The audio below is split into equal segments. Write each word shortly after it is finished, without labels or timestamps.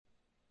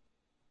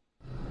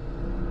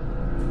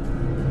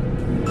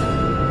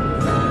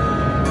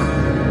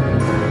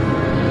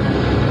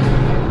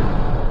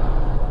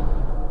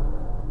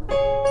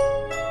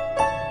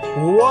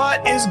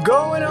What is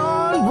going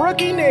on,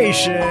 Rookie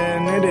Nation?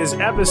 It is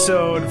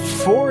episode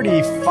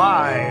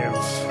 45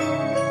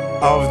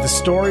 of the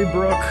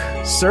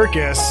Storybrooke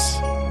Circus.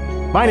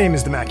 My name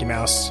is the Mackie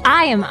Mouse.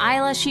 I am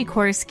Isla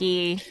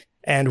Sikorsky.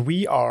 And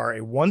we are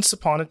a Once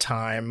Upon a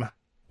Time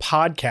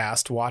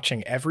podcast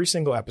watching every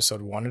single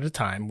episode one at a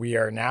time. We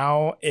are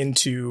now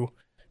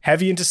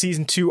heavy into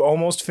season 2,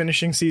 almost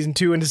finishing season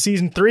 2 into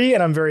season 3,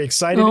 and I'm very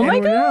excited. Oh my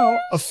and we're God. now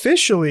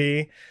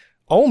officially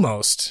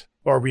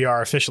we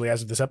are officially,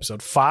 as of this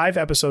episode, 5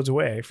 episodes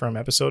away from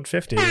episode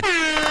 50. You know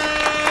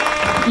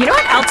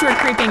what else we're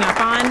creeping up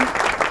on?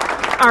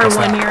 Our What's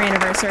that? 1 year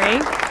anniversary.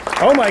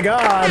 Oh my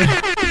God.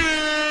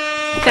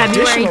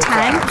 February Additional 10th.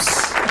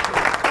 claps.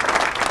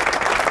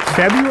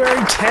 February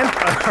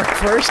 10th, our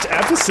first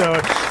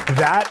episode.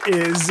 That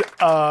is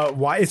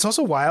why it's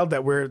also wild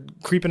that we're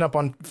creeping up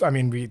on. I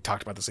mean, we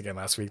talked about this again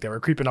last week, that we're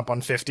creeping up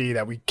on 50,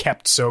 that we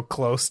kept so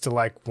close to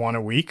like one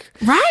a week.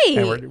 Right.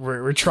 And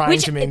we're trying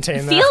to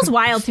maintain that. It feels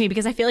wild to me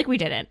because I feel like we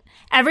didn't.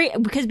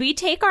 Because we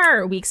take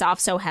our weeks off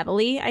so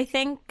heavily, I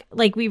think.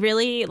 Like, we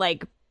really,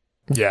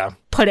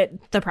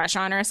 put the pressure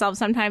on ourselves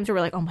sometimes where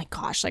we're like, oh my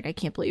gosh, like, I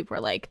can't believe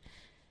we're,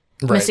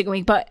 missing a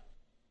week. But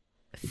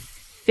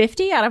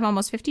 50 out of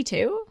almost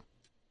 52?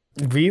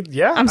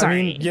 I'm sorry.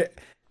 I mean, yeah.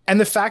 And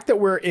the fact that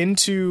we're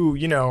into,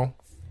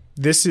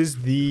 this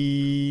is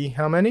the,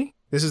 how many?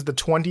 This is the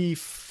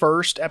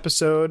 21st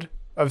episode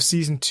of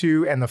season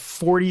 2 and the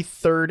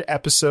 43rd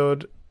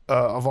episode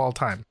of all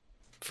time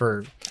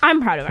for I'm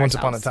proud of Once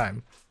ourselves. Upon a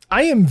Time.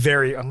 I'm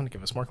going to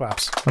give us more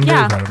claps. I'm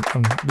very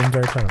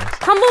proud of this.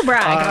 Humble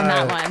brag on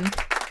that one.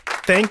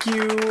 Thank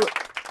you,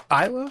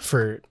 Isla,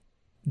 for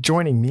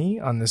joining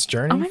me on this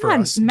journey. Oh my for God,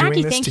 us doing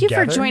Mackie, this thank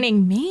together. you for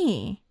joining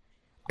me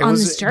It on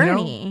was, this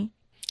journey.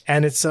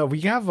 And it's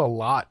we have a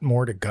lot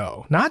more to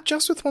go. Not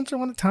just with Once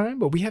Upon a Time,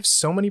 but we have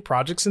so many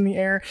projects in the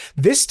air.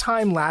 This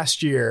time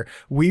last year,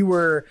 we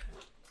were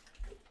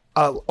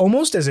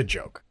almost as a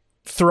joke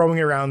throwing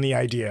around the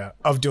idea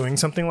of doing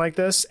something like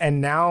this. And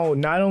now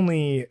not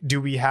only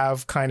do we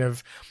have kind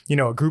of,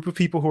 a group of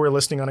people who are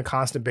listening on a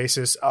constant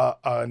basis,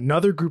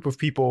 another group of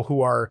people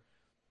who are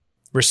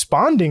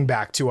responding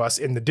back to us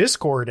in the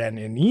Discord and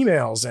in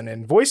emails and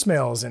in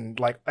voicemails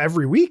and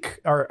every week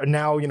are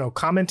now,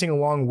 commenting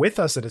along with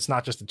us, that it's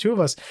not just the two of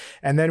us.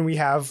 And then we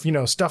have,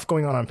 stuff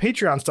going on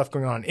Patreon, stuff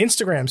going on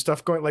Instagram,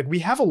 stuff going, we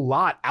have a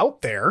lot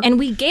out there. And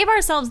we gave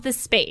ourselves this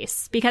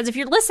space because if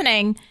you're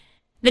listening,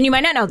 then you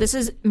might not know this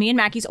is me and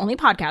Mackie's only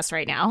podcast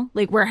right now.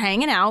 We're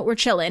hanging out, we're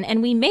chilling,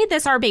 and we made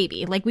this our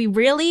baby. We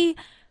really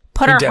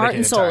put our heart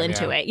and soul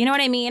into it. You know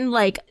what I mean?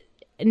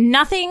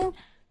 Nothing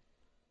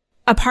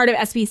a part of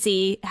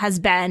SBC has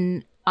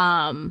been,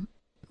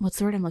 what's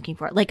the word I'm looking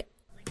for?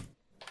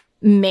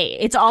 Made.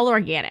 It's all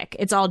organic.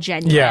 It's all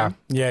genuine.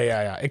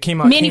 Yeah. It came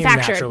out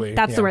manufactured. Naturally.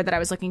 That's the word that I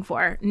was looking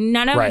for.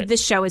 None of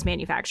this show is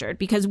manufactured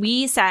because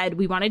we said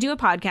we want to do a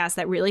podcast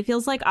that really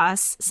feels like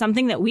us,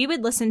 something that we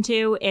would listen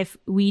to if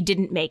we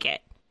didn't make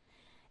it.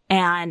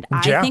 And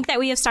I think that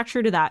we have stuck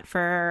true to that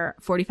for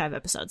 45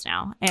 episodes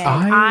now. And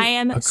I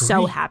am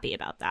so happy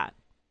about that.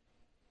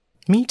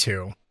 Me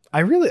too. I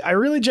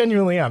really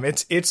genuinely am.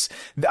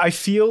 I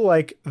feel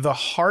like the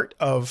heart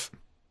of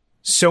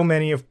so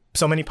many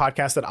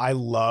podcasts that I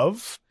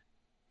love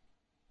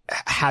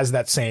has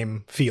that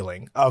same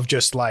feeling of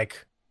just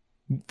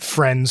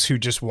friends who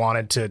just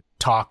wanted to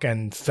talk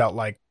and felt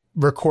like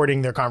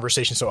recording their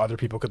conversation so other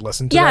people could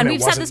listen to them. Yeah, and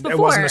we've said this before. It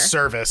wasn't a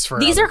service for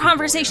these other are people,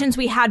 conversations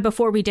we had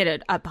before we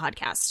did a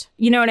podcast.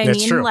 You know what I That's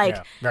mean? True.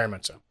 Very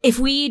much so. If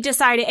we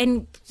decided,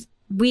 and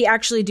we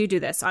actually do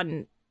this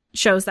on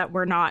shows that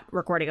we're not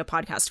recording a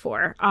podcast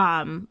for.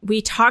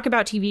 We talk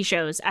about TV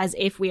shows as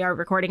if we are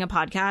recording a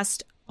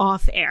podcast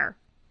off air.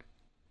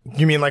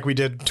 You mean like we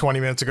did 20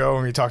 minutes ago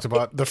when we talked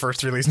about the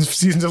first 3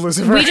 seasons of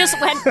Lucifer? We just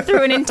went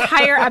through an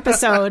entire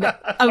episode.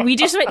 We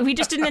just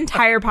did an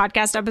entire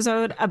podcast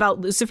episode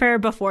about Lucifer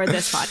before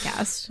this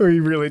podcast. We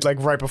really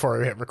right before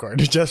we hit record.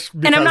 Just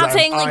and I'm not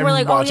saying we're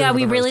like, oh yeah,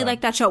 we really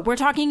like that show. We're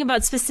talking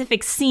about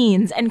specific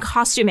scenes and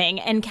costuming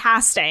and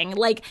casting.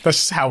 That's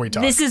just how we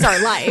talk. This is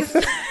our life.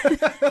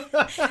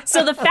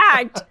 So the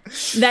fact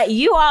that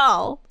you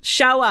all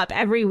show up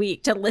every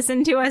week to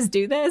listen to us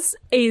do this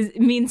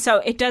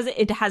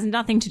it has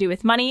nothing to do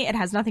with money. It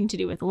has nothing to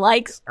do with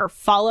likes or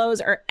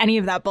follows or any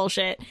of that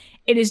bullshit.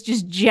 It is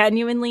just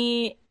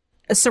genuinely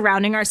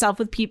surrounding ourselves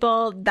with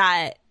people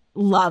that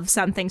love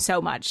something so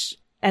much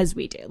as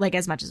we do,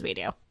 as much as we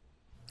do.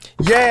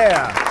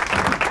 Yeah,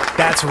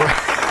 that's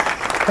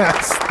right.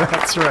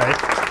 That's right.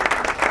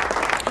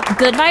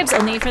 Good vibes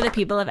only for the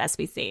people of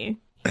SBC.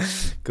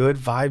 Good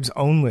vibes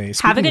only.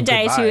 Have a good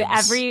day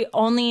to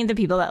only the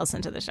people that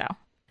listen to the show.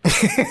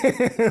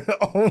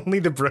 Only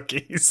the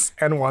Brookies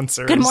and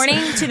Oncers. Good morning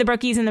to the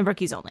Brookies and the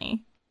Brookies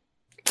only.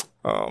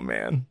 Oh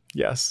man,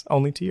 yes,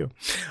 only to you.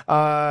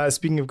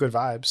 Speaking of good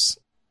vibes,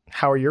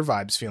 how are your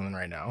vibes feeling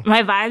right now?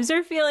 My vibes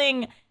are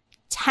feeling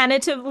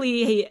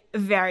tentatively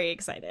very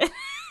excited.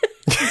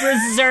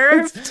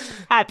 Reserved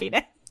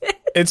happiness.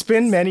 It's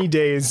been many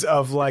days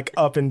of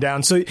up and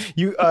down. So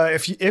you,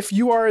 if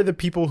you are the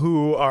people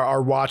who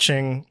are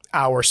watching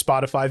our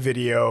Spotify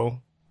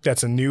video.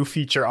 That's a new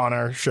feature on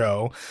our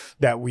show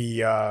that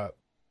we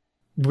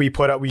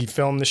put up. We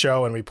filmed the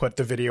show and we put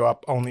the video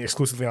up only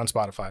exclusively on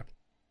Spotify.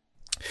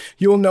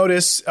 You'll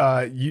notice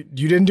you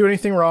didn't do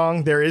anything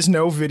wrong. There is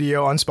no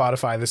video on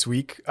Spotify this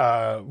week.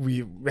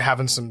 We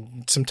having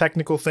some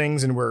technical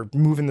things and we're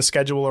moving the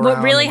schedule around.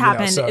 What really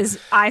happened is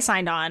I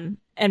signed on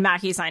and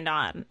Mackie signed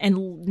on,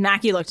 and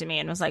Mackie looked at me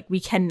and was like, "We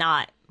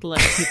cannot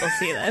let people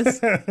see this."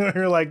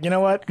 We're like, you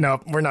know what?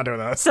 No, we're not doing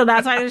that. So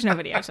that's why there's no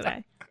video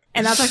today,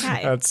 and that's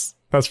okay.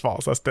 That's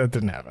false. That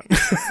didn't happen.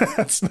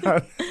 That's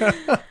not.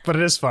 But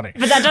it is funny.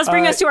 But that does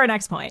bring us to our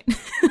next point.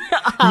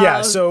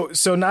 Yeah.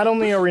 So not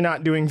only are we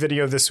not doing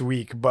video this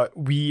week, but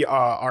we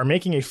are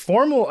making a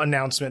formal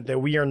announcement that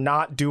we are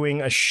not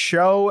doing a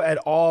show at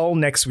all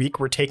next week.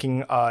 We're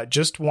taking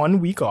just 1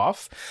 week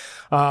off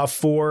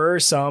for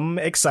some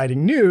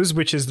exciting news,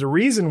 which is the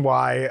reason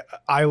why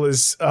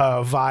Isla's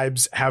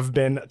vibes have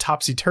been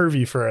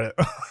topsy-turvy for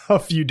a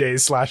few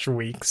days /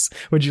 weeks.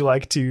 Would you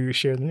like to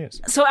share the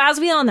news? So as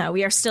we all know,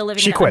 we are still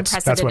living in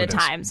unprecedented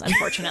times,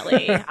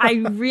 unfortunately.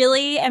 I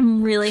really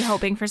am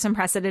hoping for some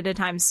precedented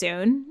times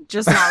soon,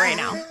 just not right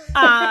now.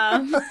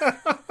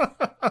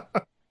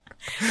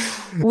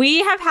 We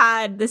have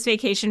had this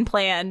vacation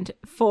planned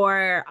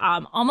for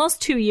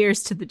almost 2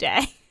 years to the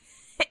day.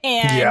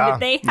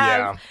 And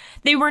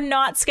they were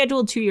not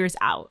scheduled 2 years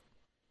out.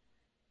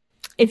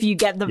 If you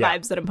get the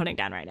vibes that I'm putting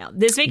down right now.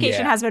 This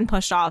vacation has been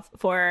pushed off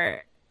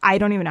for, I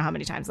don't even know how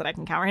many times that I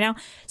can count right now.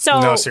 So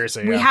no,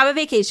 seriously, we have a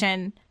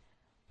vacation.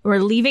 We're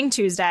leaving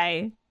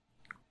Tuesday.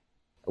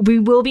 We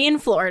will be in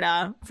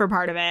Florida for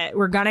part of it.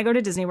 We're going to go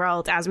to Disney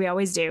World, as we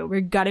always do.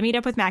 We're going to meet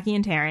up with Mackie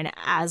and Taryn,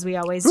 as we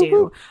always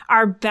do.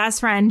 Our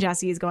best friend,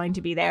 Jessie, is going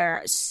to be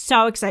there.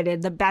 So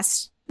excited. The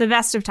best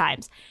of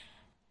times.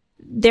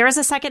 There is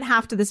a second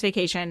half to this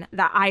vacation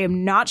that I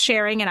am not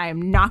sharing and I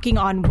am knocking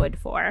on wood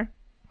for.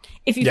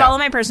 If you follow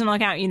my personal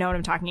account, you know what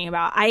I'm talking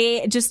about.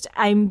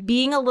 I'm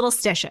being a little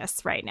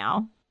stitious right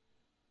now.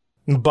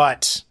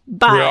 But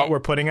we're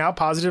putting out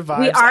positive vibes.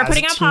 We are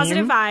putting out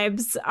positive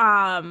vibes.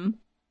 And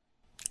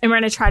we're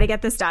going to try to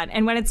get this done.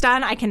 And when it's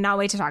done, I cannot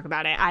wait to talk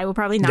about it. I will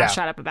probably not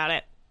shut up about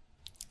it.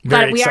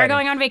 But we are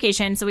going on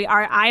vacation. So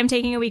I am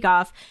taking a week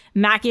off.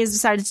 Mackie has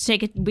decided to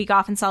take a week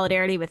off in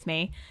solidarity with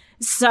me.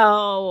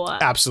 So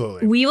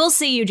absolutely, we will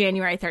see you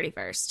January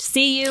 31st.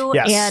 See you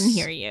and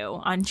hear you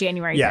on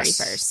January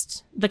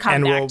 31st. The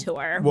comeback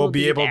tour. We'll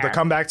be able the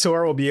comeback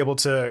tour. We'll be able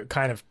to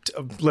kind of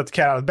let the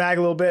cat out of the bag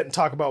a little bit and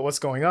talk about what's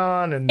going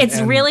on. And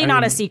it's really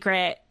not a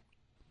secret.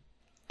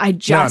 I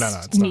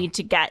just need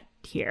to get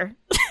here.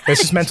 It's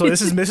just mental.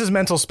 This is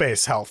mental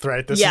space health,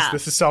 right? This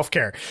is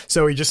self-care.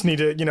 So we just need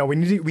to,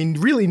 we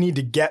really need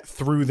to get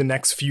through the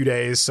next few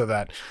days so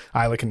that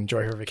Isla can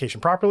enjoy her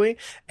vacation properly.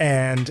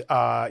 And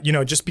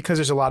just because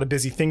there's a lot of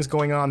busy things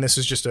going on, this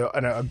is just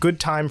a good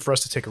time for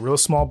us to take a real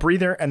small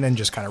breather and then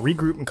just kind of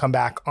regroup and come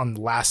back on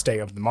the last day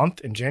of the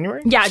month in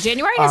January. Yeah,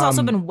 January has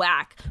also been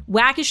whack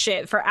as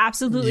shit for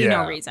absolutely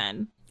no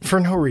reason. For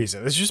no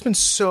reason. There's just been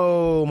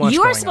so much.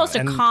 You are supposed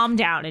to calm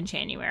down in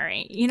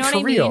January. You know what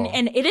I mean?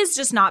 And it has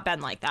just not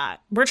been like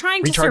that. We're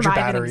trying to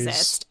survive and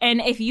exist.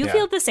 And if you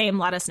feel the same,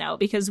 let us know,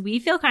 because we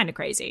feel kind of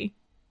crazy.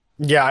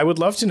 Yeah, I would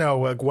love to know,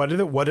 like, what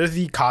are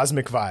the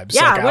cosmic vibes?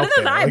 Yeah, what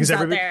are the vibes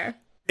out there?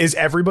 Is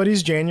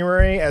everybody's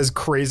January as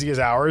crazy as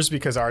ours?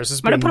 Because ours has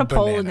been. I'm gonna put a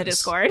poll in the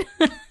Discord.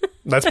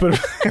 Let's put.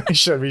 we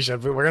should.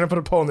 We're gonna put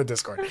a poll in the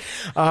Discord.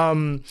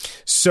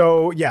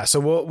 So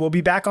we'll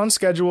be back on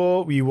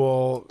schedule. We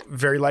will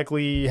very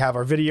likely have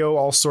our video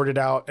all sorted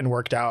out and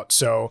worked out.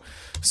 So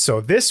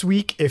this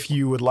week, if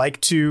you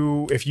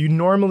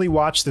normally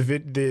watch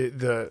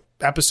the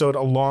episode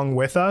along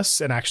with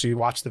us and actually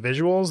watch the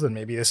visuals, then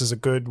maybe this is a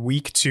good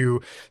week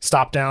to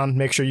stop down,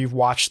 make sure you've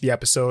watched the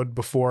episode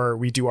before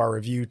we do our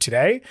review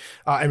today,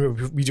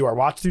 and we do our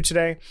watch through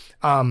today,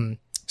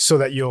 so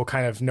that you'll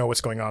kind of know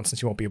what's going on,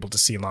 since you won't be able to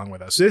see along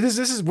with us.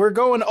 So we're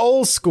going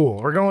old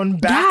school. We're going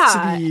back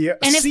to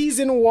the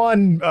season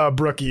 1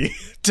 Brookie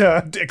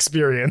to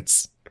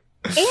experience.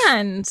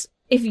 And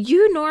if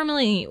you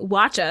normally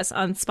watch us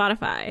on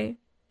Spotify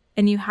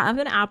and you have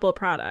an Apple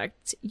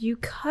product, you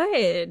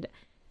could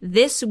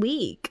this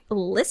week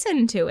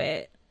listen to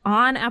it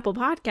on Apple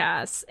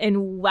Podcasts.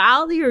 And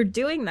while you're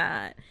doing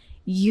that,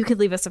 you could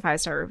leave us a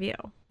 5-star review.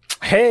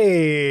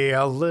 Hey,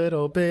 a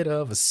little bit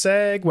of a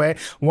segue.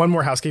 One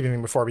more housekeeping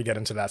thing before we get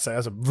into that. So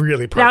that's a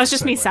really perfect That was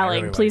just segue. me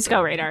selling. Really please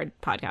go rate our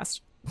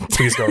podcast.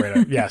 Please go rate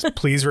it. Yes,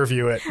 please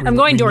review it. I'm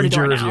going door to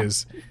door now.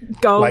 Reviews,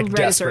 go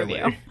rate a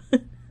review.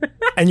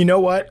 And you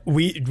know what?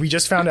 We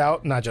just found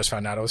out, not just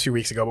found out, it was a few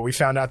weeks ago, but we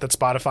found out that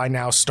Spotify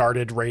now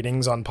started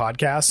ratings on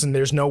podcasts, and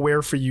there's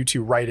nowhere for you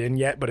to write in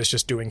yet, but it's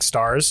just doing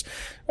stars.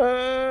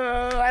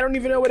 I don't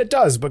even know what it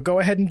does, but go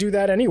ahead and do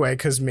that anyway,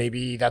 because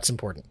maybe that's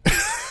important.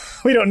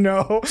 We don't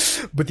know.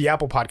 But the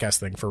Apple Podcast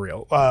thing, for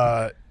real,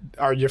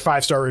 your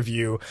 5-star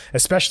review,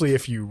 especially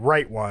if you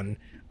write one,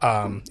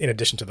 in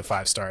addition to the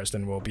 5 stars,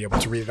 then we'll be able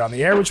to read it on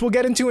the air, which we'll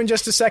get into in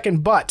just a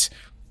second. But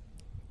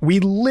We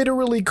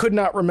literally could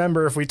not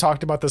remember if we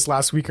talked about this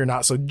last week or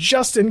not. So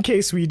just in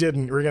case we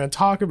didn't, we're going to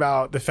talk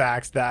about the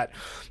fact that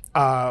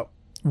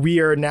we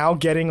are now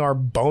getting our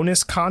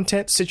bonus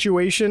content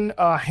situation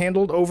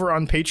handled over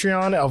on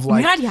Patreon of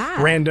like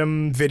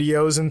random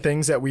videos and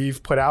things that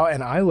we've put out.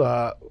 And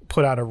Isla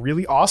put out a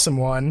really awesome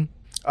one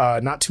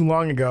not too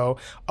long ago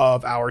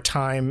of our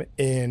time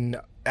in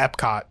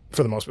Epcot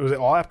for the most part. Was it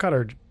all Epcot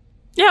or?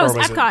 Yeah, it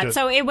was Epcot.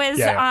 So it was,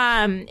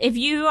 if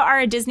you are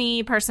a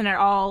Disney person at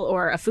all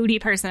or a foodie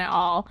person at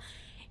all,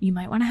 you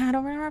might want to head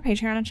over to our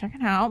Patreon and check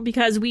it out,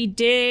 because we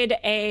did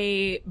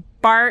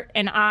Bart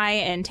and I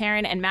and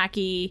Taryn and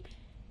Mackie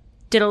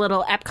did a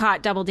little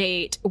Epcot double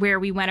date where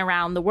we went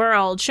around the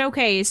world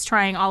showcase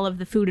trying all of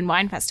the food and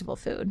wine festival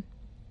food.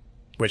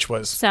 Which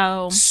was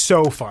so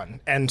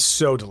fun and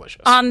so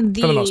delicious. For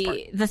the most part.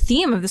 The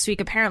theme of this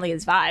week apparently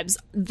is vibes.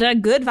 The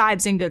good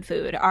vibes and good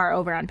food are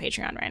over on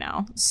Patreon right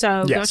now.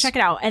 So go check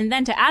it out. And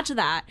then to add to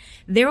that,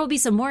 there will be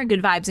some more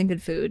good vibes and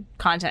good food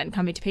content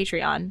coming to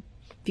Patreon.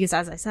 Because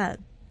as I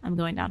said, I'm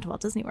going down to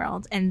Walt Disney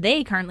World and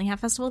they currently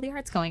have Festival of the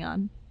Arts going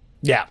on.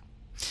 Yeah.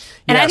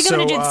 And I think I'm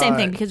going to do the same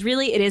thing because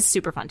really it is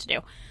super fun to do.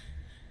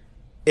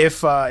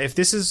 If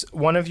this is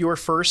one of your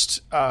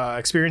first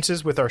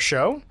experiences with our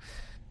show,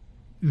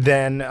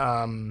 then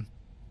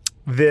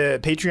the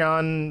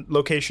Patreon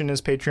location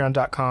is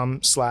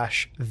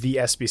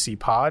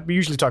patreon.com/thesbcpod. We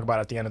usually talk about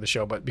it at the end of the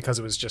show, but because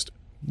it was just,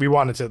 we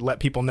wanted to let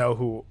people know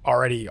who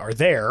already are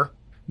there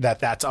that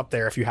that's up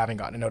there if you haven't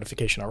gotten a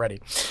notification already.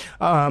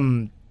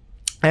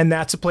 And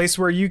that's a place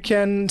where you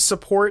can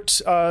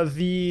support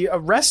the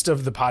rest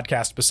of the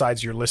podcast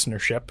besides your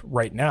listenership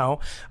right now.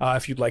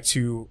 If you'd like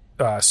to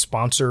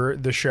sponsor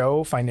the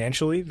show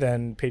financially,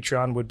 then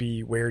Patreon would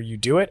be where you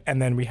do it.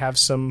 And then we have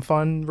some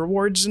fun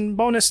rewards and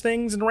bonus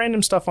things and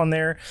random stuff on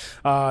there.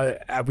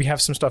 We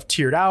have some stuff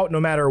tiered out.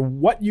 No matter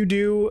what you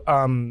do,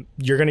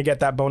 you're going to get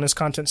that bonus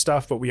content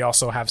stuff. But we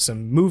also have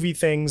some movie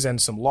things and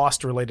some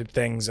Lost related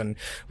things. And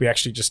we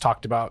actually just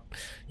talked about,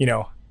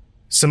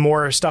 some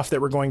more stuff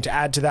that we're going to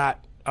add to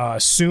that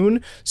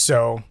soon.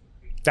 So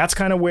that's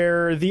kind of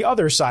where the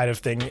other side of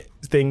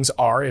things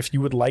are if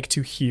you would like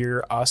to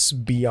hear us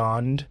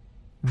beyond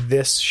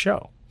this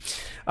show.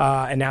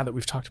 And now that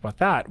we've talked about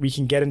that, we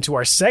can get into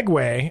our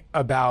segue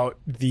about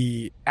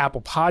the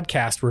Apple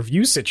Podcast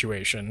review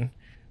situation,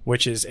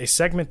 which is a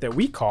segment that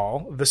we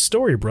call the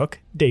Storybrooke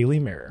Daily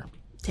Mirror.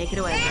 Take it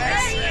away,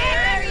 guys.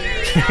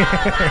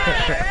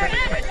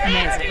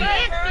 Amazing.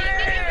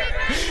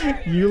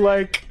 You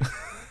like...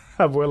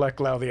 Abuela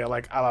Claudia,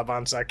 like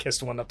Alabanza,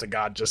 kissed one up to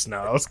God just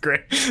now. That was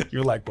great.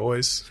 You're like,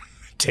 boys,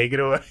 take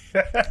it away.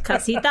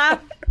 Casita.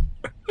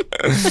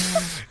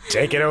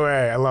 Take it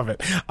away. I love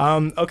it.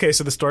 Okay,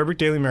 so the Storybrooke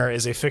Daily Mirror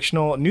is a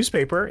fictional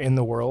newspaper in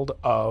the world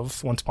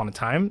of Once Upon a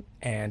Time,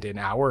 and in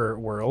our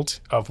world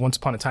of Once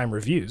Upon a Time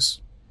reviews.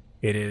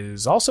 It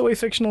is also a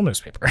fictional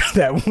newspaper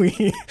that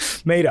we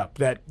made up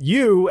that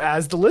you,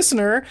 as the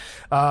listener,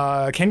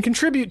 can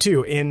contribute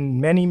to in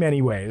many,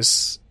 many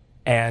ways.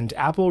 And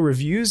Apple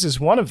Reviews is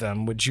one of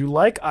them. Would you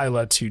like,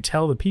 Isla, to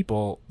tell the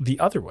people the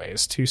other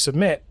ways to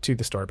submit to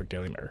the Storybrooke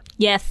Daily Mirror?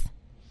 Yes.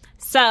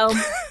 So,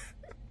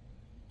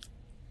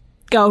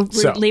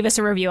 leave us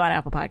a review on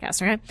Apple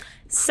Podcasts, okay?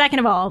 Second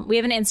of all, we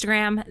have an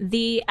Instagram,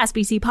 the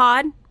SBC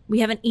Pod. We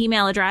have an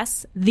email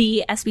address,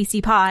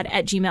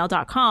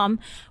 thesbcpod@gmail.com.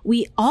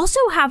 We also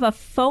have a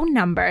phone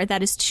number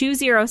that is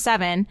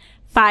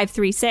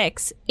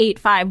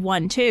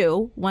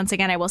 207-536-8512. Once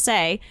again, I will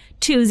say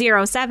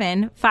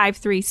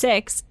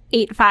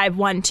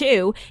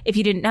 207-536-8512. If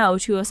you didn't know,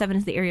 207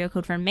 is the area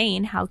code for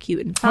Maine. How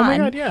cute and fun. Oh my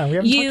God, yeah. We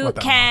haven't talked about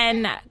that. You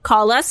can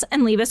call us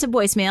and leave us a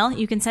voicemail.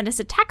 You can send us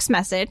a text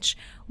message.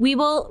 We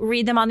will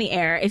read them on the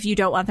air. If you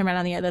don't want them read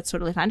on the air, that's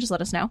totally fine. Just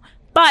let us know.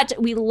 But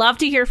we love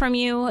to hear from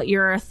you,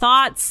 your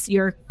thoughts,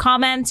 your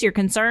comments, your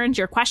concerns,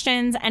 your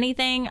questions,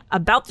 anything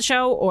about the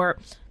show, or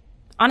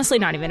honestly,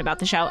 not even about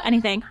the show,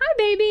 anything. Hi,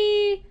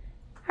 baby.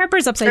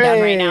 Harper's upside down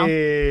right now.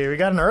 Hey, we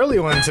got an early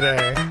one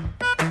today.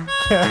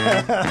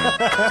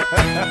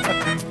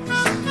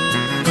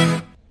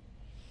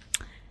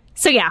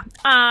 So yeah,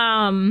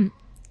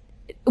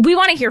 we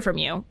want to hear from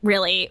you,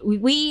 really.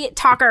 We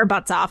talk our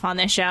butts off on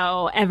this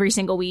show every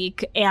single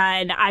week,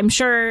 and I'm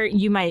sure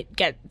you might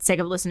get sick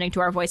of listening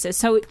to our voices.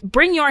 So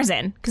bring yours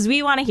in, because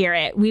we want to hear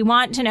it. We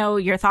want to know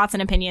your thoughts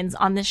and opinions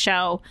on this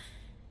show.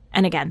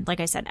 And again,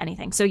 like I said,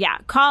 anything. So yeah,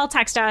 call,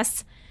 text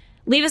us,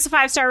 leave us a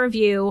 5-star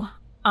review,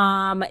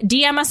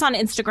 DM us on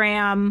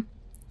Instagram.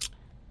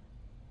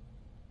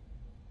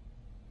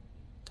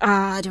 Do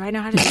I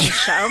know how to do the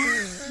show?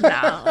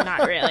 No,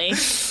 not really.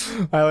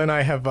 Isla and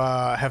I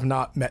have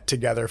not met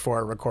together for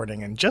a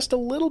recording in just a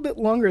little bit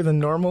longer than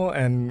normal,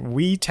 and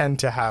we tend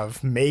to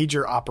have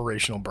major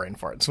operational brain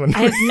farts. When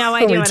I have no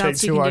idea what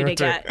else you can do to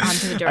get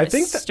onto the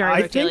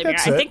Storybrooke Daily Mirror.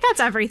 I think that's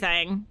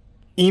everything.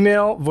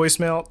 Email,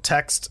 voicemail,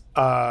 text,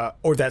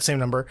 or that same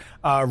number,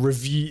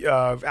 review,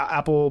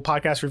 Apple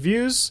Podcast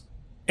reviews,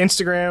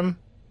 Instagram,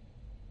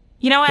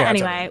 You know what?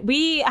 Anyway,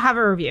 we have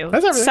a review.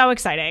 That's so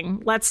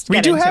exciting. Let's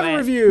get into it. We do have a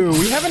review.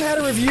 We haven't had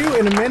a review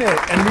in a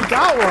minute, and we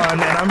got one,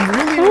 and I'm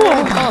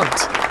really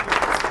pumped.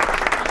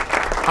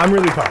 I'm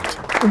really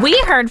pumped. We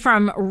heard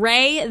from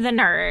Ray the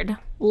Nerd.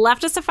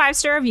 Left us a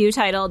 5-star review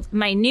titled,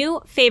 "My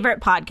New Favorite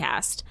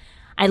Podcast.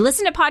 I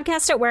listen to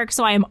podcasts at work,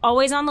 so I am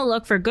always on the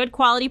look for good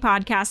quality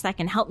podcasts that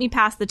can help me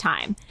pass the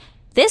time.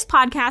 This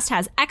podcast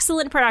has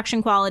excellent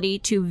production quality,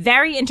 2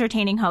 very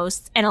entertaining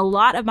hosts, and a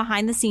lot of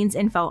behind-the-scenes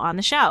info on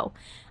the show.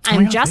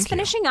 I'm just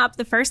finishing up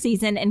the first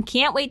season and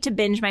can't wait to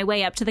binge my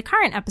way up to the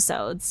current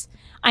episodes.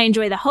 I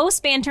enjoy the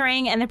host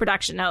bantering and the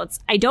production notes.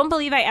 I don't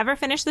believe I ever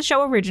finished the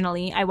show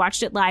originally. I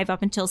watched it live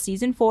up until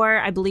season 4.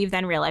 I believe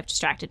then real life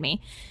distracted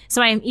me.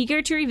 So I am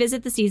eager to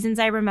revisit the seasons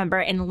I remember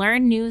and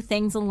learn new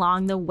things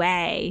along the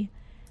way."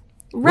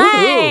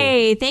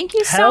 Ray, thank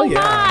you so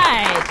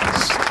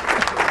much.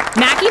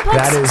 Mackie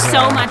puts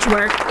so much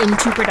work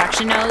into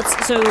production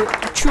notes, so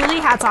truly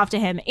hats off to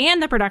him.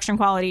 And the production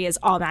quality is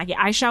all Mackie.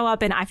 I show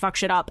up and I fuck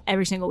shit up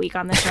every single week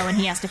on this show, and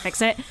he has to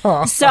fix it.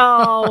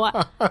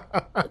 So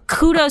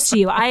kudos to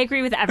you. I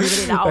agree with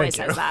everybody that always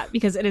says that,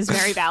 because it is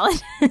very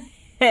valid. And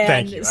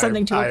thank you.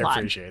 Something to applaud. I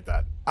appreciate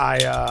that.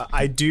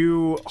 I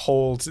do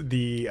hold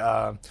the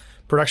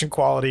production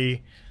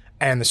quality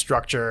and the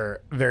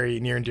structure very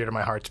near and dear to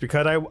my heart,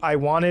 because I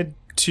wanted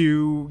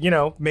to,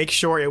 make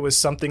sure it was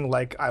something,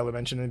 like Isla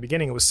mentioned in the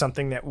beginning, it was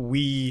something that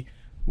we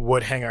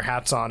would hang our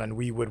hats on and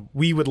we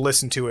would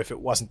listen to if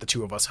it wasn't the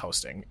 2 of us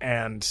hosting.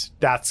 And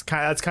that's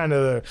kind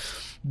of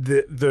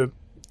the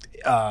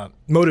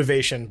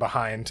motivation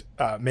behind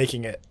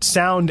making it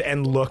sound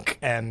and look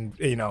and,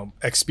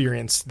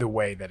 experience the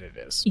way that it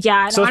is.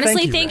 Yeah, and so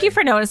honestly, thank you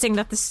for noticing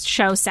that this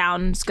show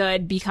sounds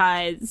good,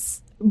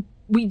 because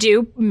we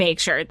do make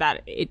sure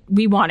that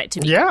we want it to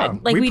be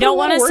good. Like, we don't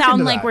want to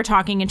sound like we're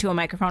talking into a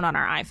microphone on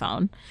our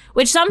iPhone,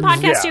 which some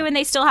podcasts do, and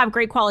they still have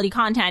great quality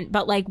content.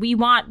 But, like, we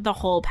want the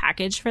whole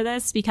package for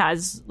this,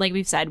 because, like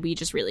we've said, we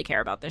just really care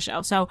about this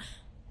show. So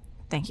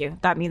thank you.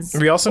 That means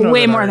we also know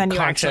way more than you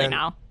actually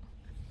know.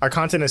 Our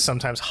content is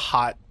sometimes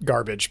hot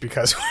garbage,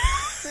 because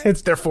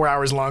they're 4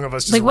 hours long of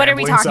us just like, what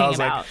rambling. Are we talking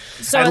about?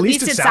 So at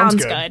least it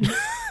sounds good.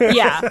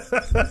 Yeah.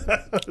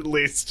 At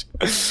least.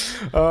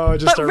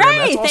 But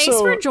Ray, thanks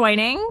for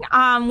joining.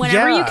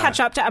 Whenever you catch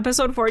up to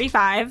episode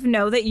 45,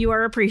 know that you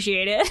are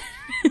appreciated.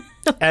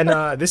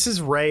 And this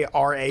is Ray,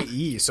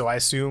 R-A-E, so I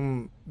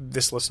assume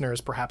this listener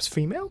is perhaps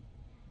female?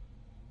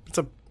 It's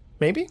a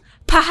maybe?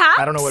 Perhaps,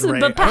 I don't know what Ray,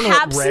 but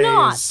perhaps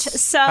not.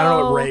 So I don't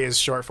know what Ray is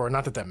short for.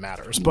 Not that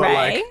matters, but Ray?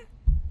 Like,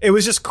 it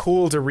was just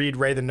cool to read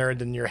Ray the Nerd,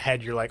 and in your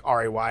head you're like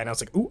R-A-Y, and I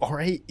was like, ooh,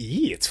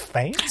 R-A-E, it's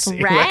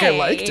fancy. Ray. Like, I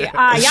liked it.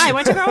 I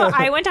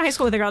went to high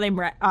school with a girl named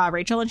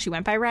Rachel, and she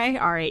went by Ray,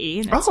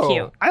 R-A-E, and it's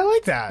cute. I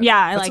like that. Yeah,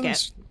 I like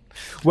it.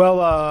 Well,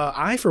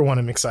 I, for one,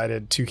 am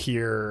excited to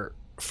hear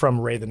from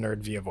Ray the Nerd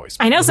via voice.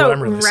 I know. So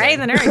Ray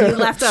the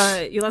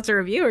Nerd, you left a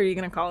review. Are you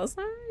going to call us?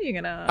 Are you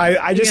going to?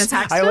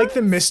 I like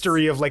the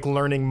mystery of like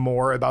learning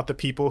more about the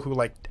people who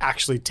like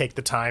actually take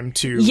the time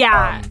to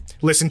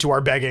listen to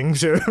our begging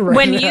to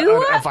write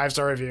a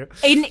 5-star review.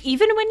 And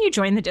even when you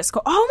join the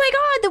Discord, oh my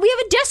God, that we have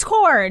a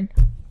Discord.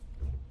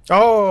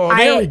 Oh,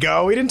 there we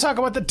go. We didn't talk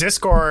about the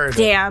Discord.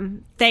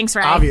 Damn. Thanks,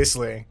 Ray.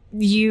 Obviously.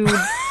 You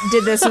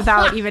did this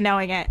without even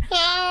knowing it.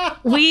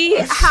 We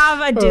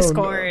have a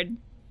Discord. Oh, no.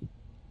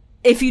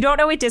 If you don't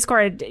know what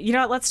Discord,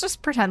 let's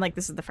just pretend like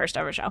this is the first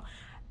ever show.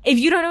 If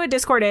you don't know what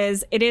Discord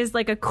is, it is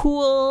like a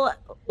cool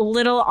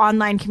little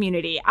online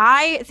community.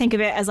 I think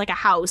of it as like a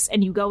house,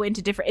 and you go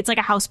into it's like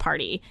a house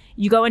party.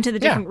 You go into the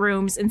different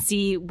rooms and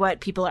see what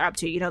people are up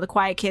to. The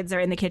quiet kids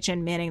are in the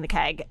kitchen manning the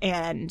keg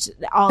and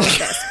all of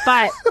this.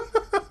 But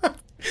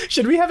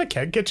should we have a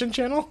keg kitchen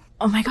channel?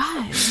 Oh my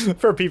God.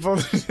 For people,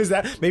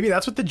 maybe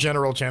that's what the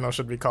general channel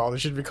should be called. It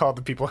should be called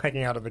the people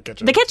hanging out in the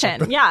kitchen. The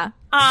kitchen, yeah.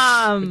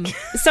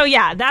 So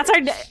yeah, that's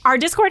our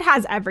Discord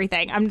has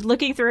everything. I'm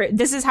looking through it.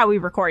 This is how we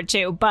record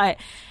too, but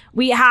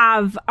we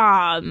have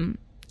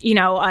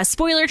a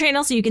spoiler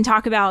channel, so you can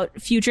talk about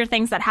future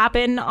things that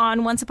happen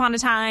on Once Upon a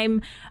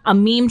Time. A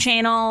meme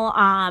channel.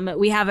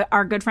 We have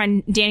our good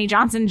friend Danny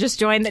Johnson just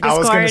joined the Discord. I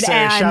was going to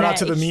say, shout out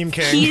to the meme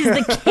king. He's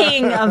the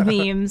king of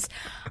memes.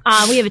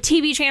 We have a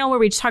TV channel where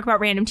we just talk about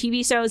random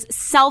TV shows.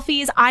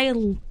 Selfies.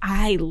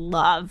 I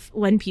love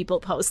when people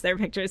post their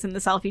pictures in the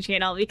selfie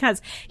channel,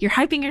 because you're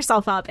hyping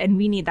yourself up, and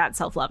we need that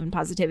self-love and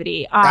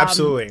positivity.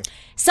 Absolutely.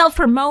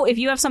 Self-promote. If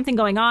you have something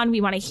going on, we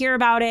want to hear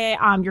about it.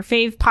 Your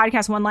fave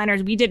podcast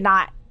one-liners. We did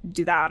not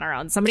do that on our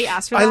own. Somebody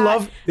asked for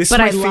that. This is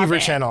my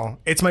favorite channel.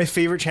 It's my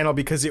favorite channel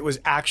because it was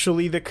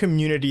actually the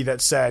community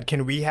that said,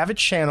 can we have a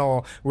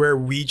channel where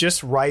we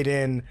just write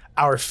in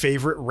our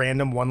favorite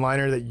random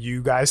one-liner that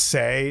you guys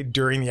say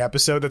during the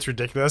episode that's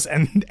ridiculous,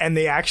 and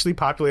they actually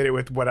populate it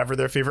with whatever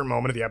their favorite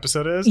moment of the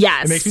episode is.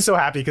 Yes. It makes me so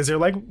happy because they're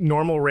like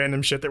normal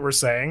random shit that we're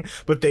saying,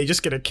 but they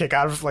just get a kick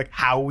out of like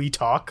how we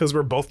talk because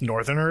we're both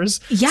Northerners.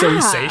 Yeah. So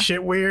we say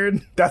shit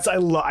weird.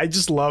 I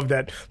just love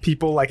that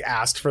people like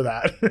asked for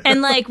that.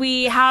 And like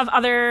we have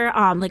other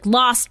like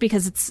Lost,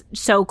 because it's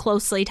so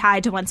closely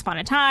tied to Once Upon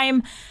a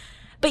Time.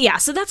 But yeah,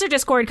 so that's our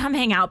Discord. Come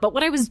hang out. But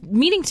what I was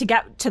meaning to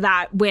get to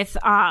that with,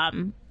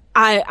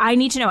 I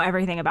need to know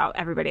everything about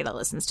everybody that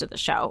listens to the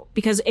show,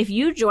 because if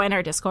you join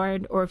our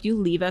Discord or if you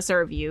leave us a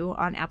review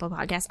on Apple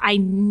Podcasts, I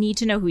need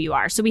to know who you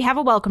are. So we have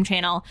a welcome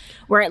channel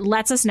where it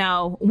lets us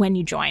know when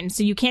you join.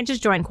 So you can't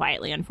just join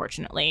quietly,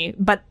 unfortunately,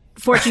 but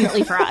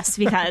fortunately for us,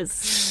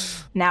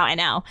 because now I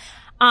know.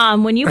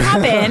 When you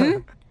pop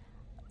in,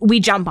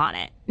 we jump on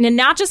it. And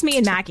not just me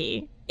and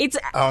Mackie. It's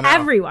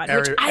everyone,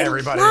 which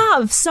everybody. I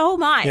love so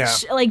much. Yeah.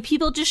 Like,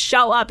 people just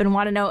show up and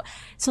want to know.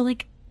 So,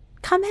 like,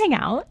 come hang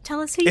out.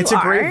 Tell us who you are. It's a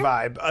great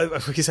vibe.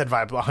 Like you said,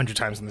 vibe 100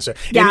 times in the show.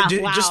 Yeah,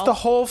 Just the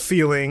whole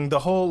feeling, the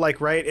whole,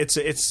 like, right? It's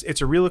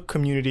a real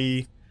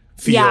community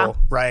feel,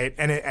 right?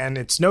 And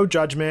it's no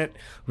judgment.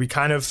 We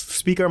kind of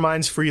speak our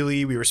minds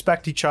freely. We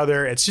respect each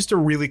other. It's just a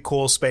really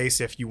cool space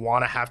if you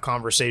want to have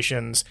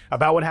conversations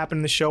about what happened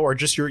in the show, or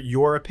just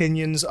your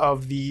opinions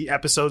of the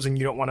episodes, and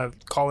you don't want to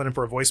call in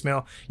for a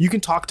voicemail. You can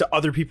talk to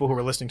other people who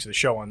are listening to the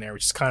show on there,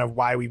 which is kind of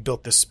why we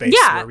built this space.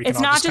 Yeah, where we can it's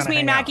not just me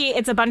and Mackie.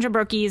 It's a bunch of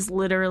brookies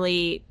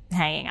literally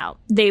hanging out.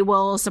 They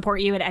will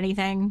support you at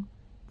anything.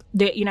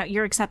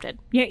 You're accepted.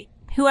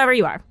 Whoever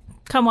you are.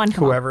 Come on.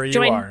 Whoever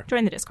you are.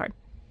 Join the Discord.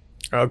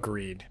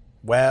 Agreed.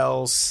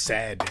 Well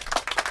said.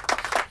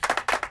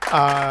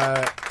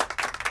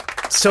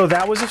 So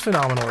that was a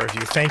phenomenal review.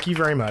 Thank you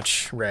very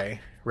much, Ray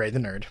the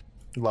Nerd.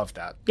 Love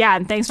that. Yeah,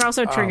 and thanks for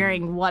also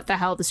triggering what the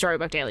hell the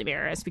Storybook Daily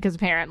Mirror is, because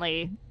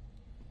apparently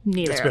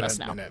neither of us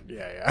know.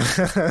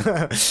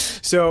 Yeah.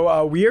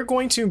 So we are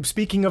going to,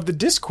 speaking of the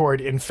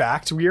Discord, in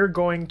fact, we are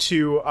going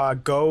to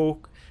go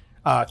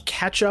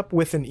catch up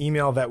with an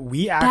email that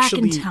we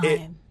actually... Back in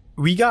time.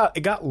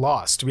 It got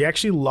lost. We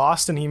actually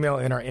lost an email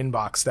in our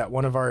inbox that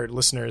one of our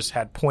listeners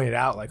had pointed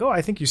out, like, oh,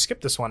 I think you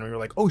skipped this one. And we were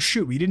like, oh,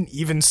 shoot, we didn't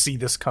even see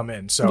this come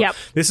in. So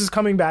This is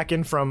coming back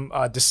in from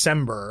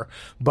December.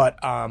 But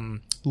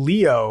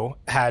Leo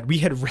we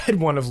had read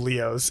one of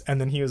Leo's,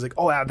 and then he was like,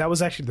 oh, that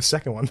was actually the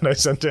second one that I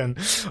sent in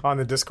on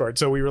the Discord.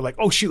 So we were like,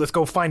 oh, shoot, let's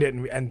go find it.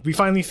 And we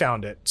finally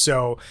found it.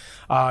 So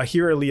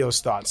here are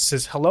Leo's thoughts. It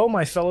says, hello,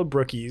 my fellow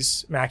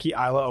brookies. Mackie,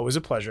 Isla, always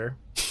a pleasure.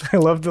 I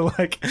love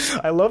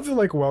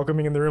the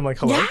welcoming in the room, like,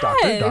 hello,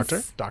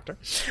 yes. doctor.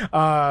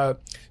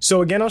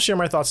 So again, I'll share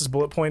my thoughts as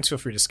bullet points. Feel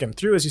free to skim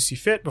through as you see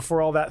fit.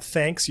 Before all that,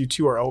 thanks. You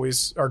two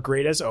are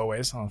great as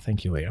always. Oh,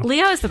 thank you, Leo.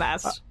 Leo is the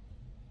best.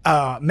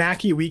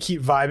 Mackie, we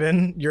keep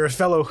vibing. You're a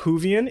fellow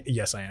Whovian.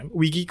 Yes, I am.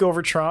 We geek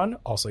over Tron.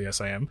 Also, yes,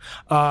 I am.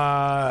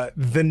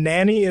 The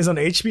Nanny is on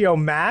HBO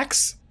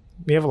Max.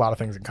 We have a lot of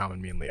things in common,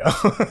 me and Leo.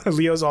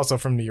 Leo's also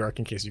from New York,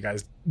 in case you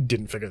guys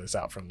didn't figure this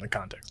out from the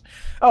context.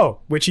 Oh,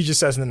 which he just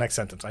says in the next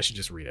sentence. I should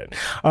just read it.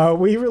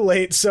 We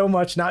relate so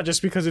much, not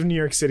just because of New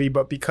York City,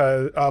 but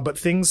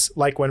things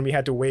like when we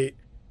had to wait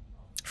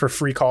for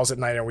free calls at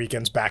night and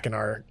weekends back in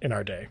our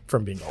day,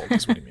 from being old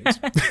is what he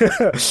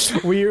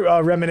means. We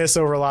reminisce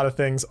over a lot of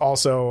things.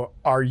 Also,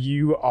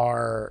 you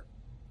are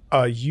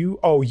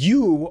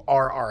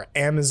our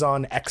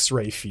Amazon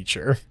X-ray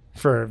feature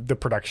for the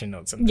production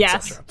notes and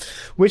etc.,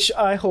 which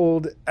I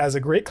hold as a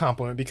great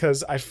compliment,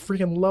 because I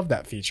freaking love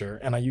that feature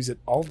and I use it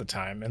all the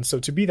time. And so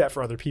to be that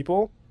for other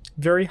people,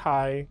 very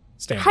high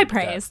standard. High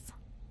praise.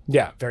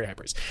 Yeah, very high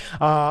praise.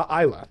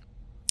 Isla,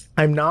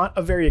 I'm not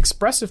a very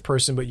expressive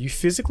person, but you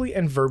physically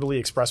and verbally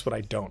express what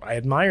I don't. I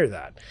admire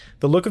that.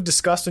 The look of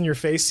disgust on your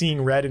face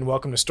seeing red in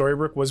Welcome to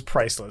Storybrooke was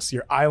priceless.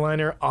 Your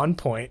eyeliner on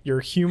point. Your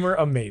humor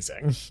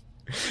amazing.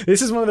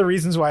 This is one of the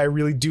reasons why I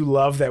really do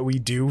love that we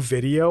do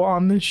video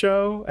on this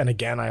show. And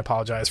again, I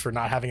apologize for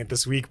not having it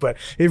this week, but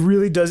it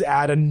really does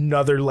add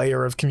another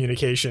layer of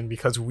communication,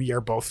 because we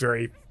are both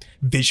very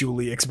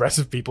visually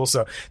expressive people.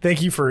 So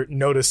thank you for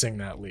noticing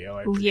that,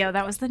 Leo. Leo,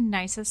 that was the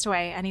nicest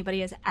way anybody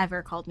has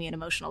ever called me an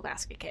emotional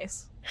basket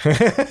case.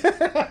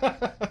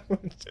 That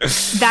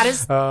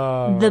is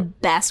the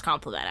best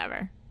compliment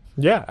ever.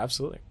 Yeah,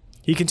 absolutely.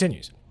 He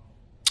continues.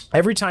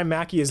 Every time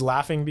Mackie is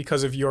laughing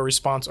because of your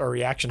response or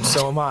reaction,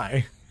 so am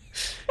I.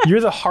 You're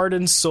the heart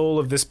and soul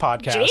of this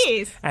podcast.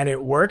 Jeez. And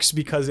it works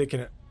because it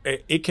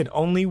can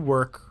only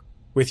work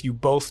with you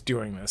both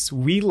doing this.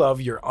 We love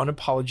your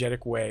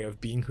unapologetic way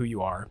of being who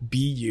you are. Be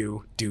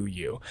you, do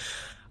you.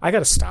 I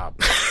gotta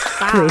stop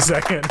for a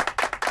second.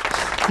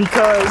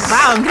 Because...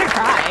 Wow, I'm gonna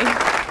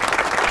cry.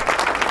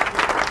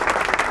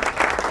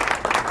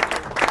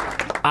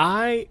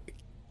 I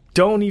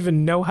don't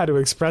even know how to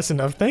express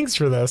enough thanks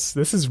for this.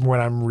 This is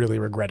when I'm really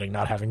regretting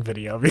not having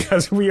video,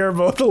 because we are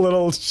both a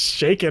little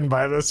shaken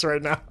by this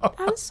right now. That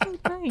was so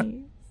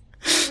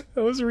nice.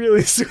 That was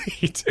really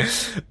sweet.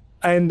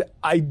 And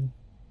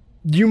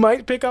you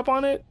might pick up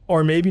on it,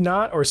 or maybe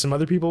not, or some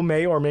other people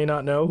may or may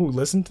not know who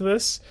listen to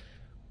this.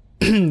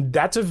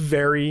 That's a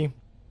very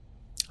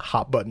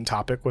hot button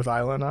topic with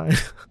Isla and I.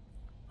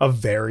 A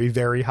very,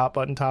 very hot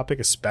button topic,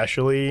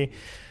 especially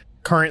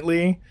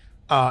currently.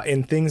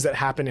 In things that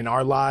happen in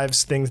our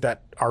lives, things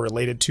that are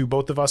related to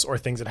both of us, or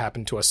things that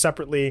happen to us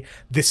separately.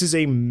 This is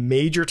a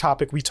major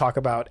topic we talk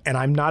about, and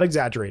I'm not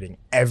exaggerating,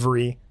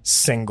 every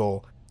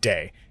single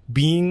day.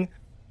 Being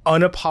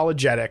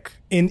unapologetic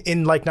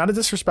in like, not a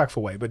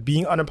disrespectful way, but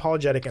being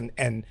unapologetic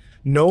and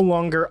no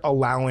longer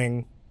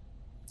allowing,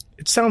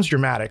 it sounds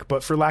dramatic,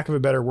 but for lack of a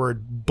better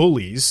word,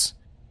 bullies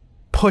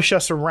push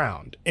us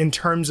around in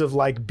terms of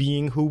like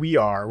being who we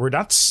are. We're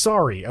not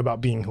sorry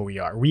about being who we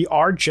are. We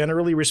are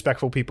generally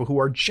respectful people who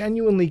are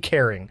genuinely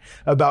caring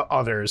about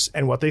others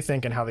and what they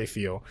think and how they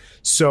feel.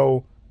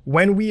 So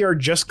when we are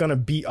just going to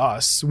be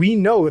us, we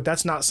know that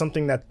that's not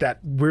something that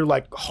we're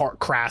like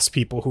crass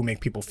people who make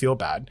people feel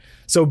bad.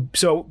 So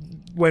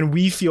when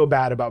we feel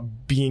bad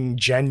about being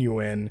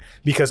genuine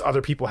because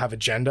other people have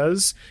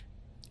agendas,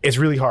 it's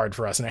really hard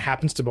for us. And it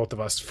happens to both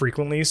of us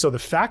frequently. So the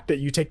fact that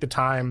you take the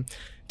time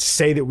to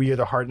say that we are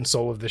the heart and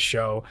soul of this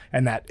show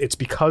and that it's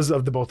because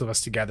of the both of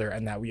us together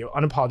and that we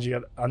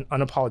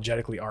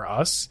unapologetically are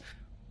us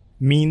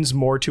means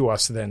more to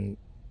us than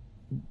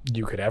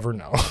you could ever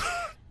know.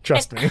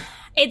 Trust me.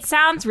 It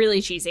sounds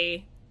really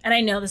cheesy, and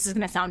I know this is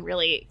going to sound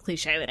really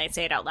cliche when I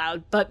say it out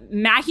loud, but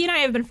Mackie and I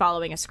have been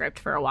following a script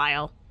for a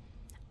while.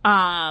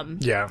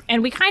 Yeah.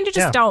 And we kind of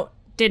just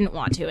didn't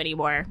want to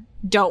anymore.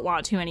 Don't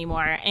want to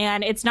anymore.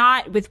 And it's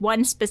not with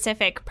one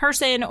specific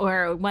person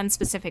or one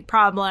specific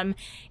problem.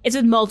 It's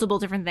with multiple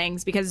different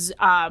things because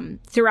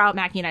throughout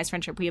Mackie and I's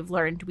friendship, we have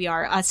learned we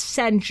are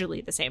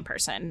essentially the same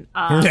person.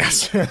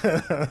 Yes.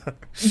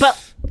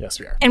 But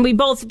yes, we are. And we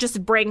both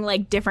just bring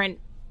like different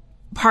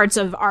parts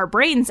of our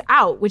brains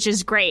out, which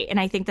is great. And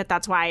I think that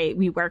that's why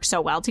we work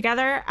so well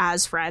together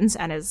as friends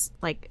and as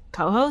like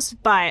co-hosts.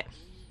 But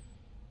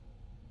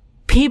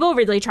people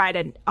really try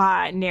to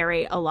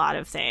narrate a lot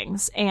of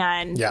things,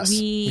 and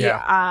we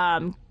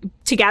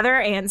together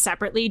and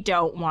separately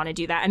don't want to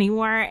do that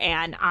anymore.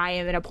 And I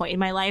am at a point in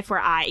my life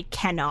where I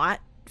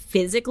cannot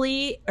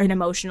physically and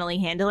emotionally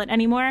handle it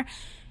anymore.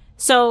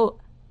 So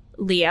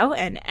Leo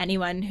and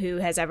anyone who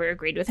has ever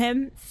agreed with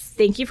him,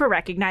 thank you for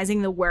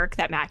recognizing the work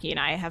that Mackie and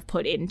I have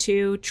put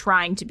into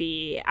trying to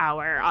be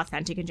our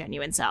authentic and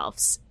genuine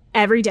selves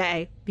every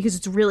day, because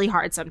it's really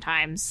hard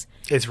sometimes.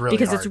 It's really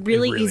because hard. It's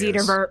really easy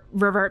to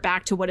revert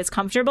back to what is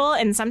comfortable,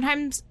 and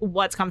sometimes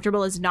what's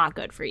comfortable is not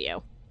good for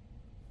you.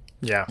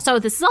 Yeah. So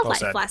this is a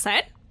life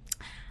lesson.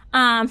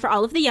 For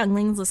all of the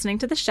younglings listening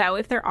to the show,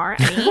 if there are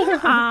any.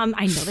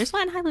 I know there's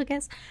one. Hi,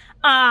 Lucas.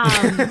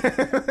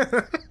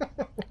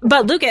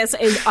 But Lucas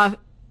is a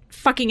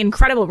fucking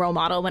incredible role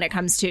model when it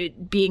comes to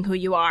being who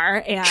you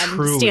are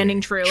and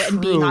standing true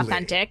and being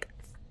authentic.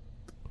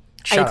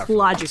 I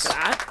applaud you for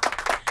that.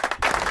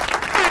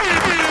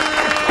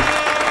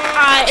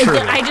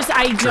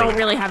 I don't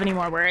really have any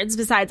more words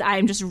besides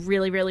I'm just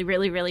really, really,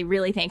 really, really,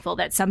 really thankful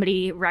that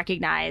somebody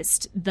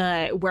recognized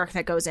the work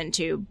that goes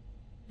into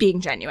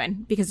being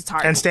genuine, because it's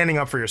hard. And standing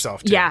up for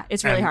yourself, too. Yeah,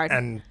 it's really hard.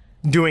 And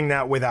doing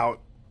that without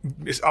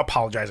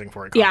apologizing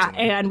for it Yeah,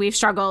 constantly. and we've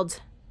struggled,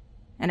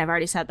 and I've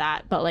already said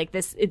that, but like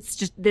this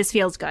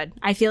feels good.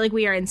 I feel like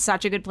we are in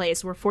such a good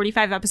place. We're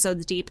 45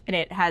 episodes deep, and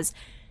it has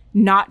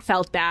not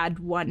felt bad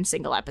one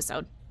single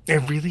episode.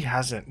 It really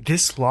hasn't.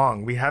 This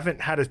long. We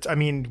haven't had it. I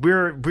mean,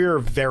 we're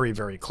very,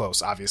 very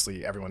close.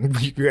 Obviously, everyone,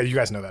 you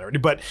guys know that already.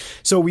 But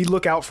so we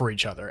look out for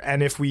each other.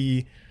 And if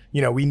we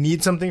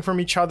need something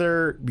from each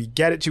other, we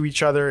get it to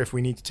each other. If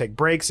we need to take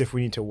breaks, if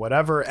we need to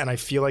whatever. And I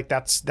feel like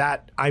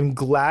I'm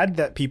glad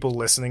that people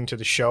listening to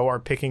the show are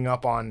picking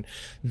up on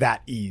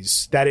that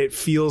ease, that it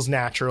feels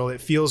natural. It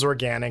feels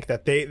organic,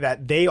 that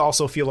they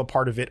also feel a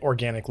part of it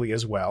organically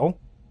as well.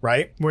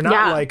 Right. We're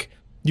not like,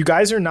 you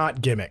guys are not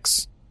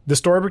gimmicks. The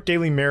Storybook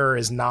Daily Mirror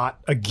is not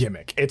a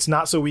gimmick. It's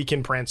not so we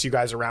can prance you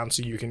guys around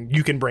so you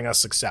can bring us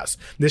success.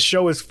 This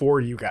show is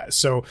for you guys.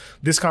 So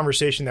this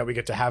conversation that we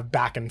get to have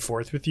back and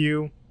forth with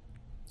you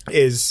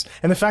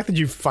and the fact that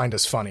you find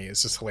us funny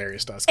is just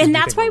hilarious to us. And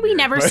that's why we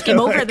never skim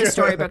over the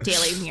Storybook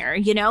Daily Mirror,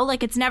 you know?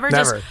 Like, it's never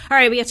just, all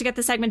right, we have to get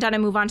the segment done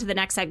and move on to the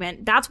next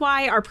segment. That's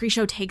why our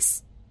pre-show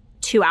takes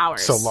 2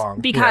 hours. So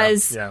long.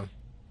 Because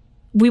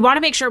we want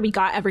to make sure we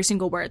got every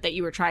single word that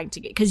you were trying to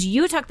get. Because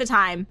you took the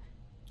time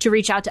to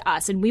reach out to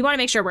us, and we want to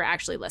make sure we're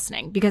actually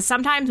listening, because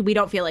sometimes we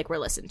don't feel like we're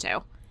listened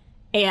to,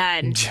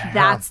 and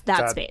that's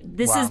that space.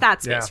 This is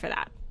that space for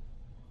that.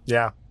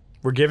 Yeah,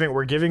 we're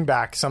giving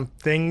back some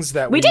things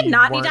that we did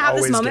not need to have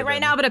this moment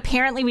right now, but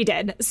apparently we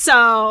did.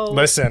 So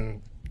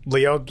listen,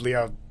 Leo,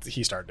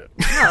 he started it.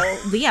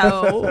 Oh,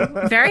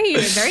 Leo, very,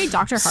 very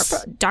Dr.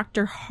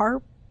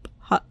 Harp.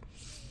 Yep,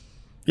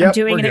 I'm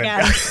doing it good.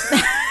 again.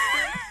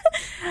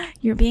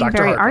 You're being Dr.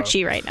 very Harpo.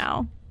 Archie right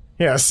now.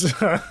 Yes.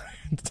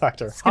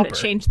 Dr. It's going to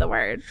change the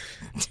word.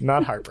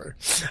 Not Harper.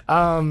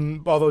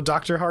 Although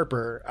Dr.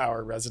 Harper,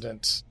 our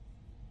resident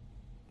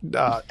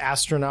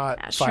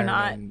astronaut,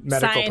 fireman,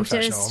 medical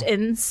scientist professional.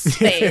 in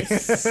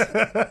space.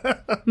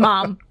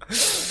 Mom.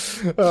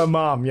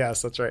 Mom,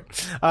 yes, that's right.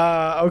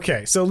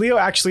 Okay, so Leo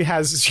actually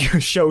has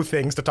show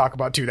things to talk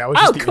about, too. That was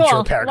just the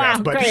intro paragraph.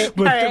 Wow, but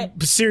great.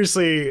 but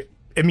seriously,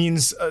 it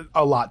means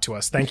a lot to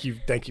us. Thank you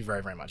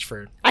very, very much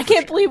for I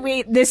can't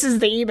believe this is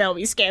the email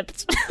we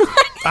skipped.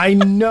 I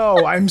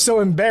know. I'm so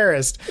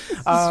embarrassed.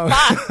 All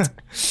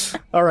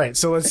right.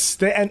 So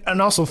let's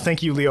and also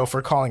thank you, Leo,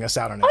 for calling us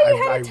out on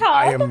it.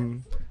 I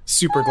am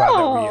super glad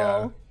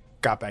that we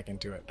got back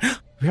into it.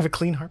 We have a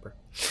clean Harper.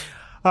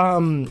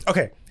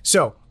 Okay.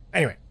 So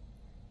anyway,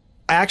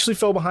 I actually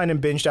fell behind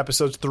and binged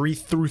episodes 3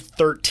 through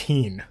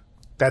 13.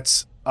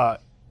 That's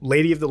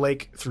Lady of the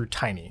Lake through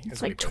Tiny.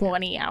 It's like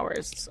 20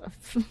 hours.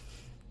 Oh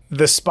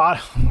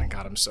my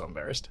God, I'm so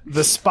embarrassed.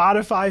 The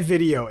Spotify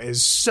video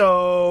is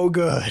so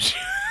good.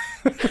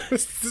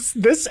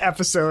 This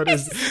episode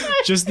is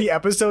just the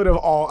episode of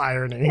all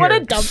irony. What a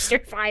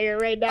dumpster fire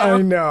right now.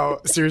 I know.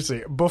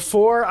 Seriously.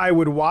 Before I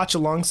would watch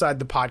alongside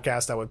the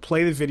podcast, I would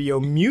play the video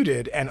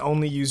muted and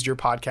only used your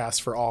podcast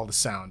for all the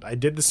sound. I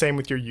did the same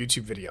with your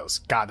YouTube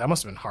videos. God, that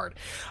must have been hard.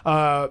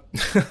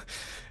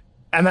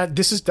 And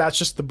that's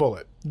just the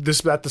bullet.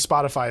 That the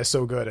Spotify is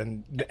so good,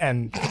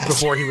 and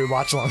before he would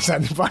watch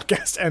alongside the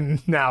podcast,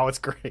 and now it's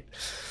great.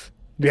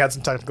 We had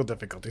some technical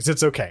difficulties.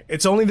 It's okay.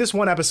 It's only this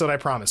one episode, I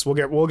promise.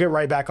 We'll get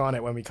right back on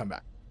it when we come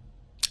back.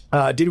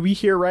 Did we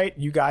hear right?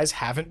 You guys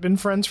haven't been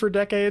friends for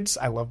decades?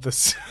 I love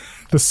this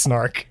the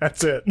snark.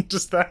 That's it.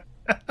 Just that.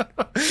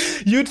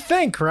 You'd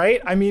think, right?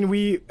 I mean,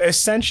 we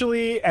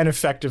essentially and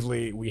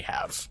effectively we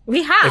have.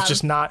 It's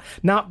just not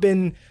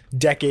been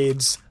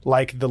decades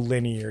like the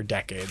linear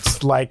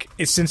decades. Like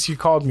since you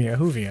called me a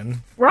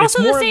Whovian. We're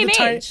also the same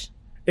age.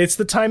 It's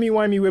the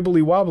timey-wimey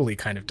wibbly-wobbly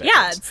kind of decades.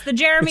 Yeah, it's the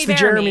Jeremy Bear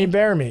Jeremy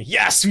Bear me.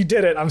 Yes, we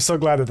did it. I'm so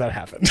glad that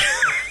happened.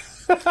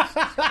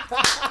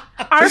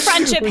 Our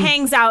friendship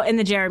hangs out in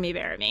the Jeremy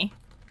Bear me.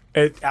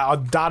 A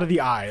dot of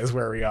the I is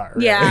where we are.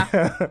 Right?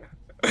 Yeah.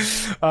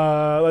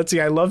 Let's see.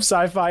 I love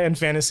sci-fi and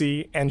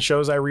fantasy, and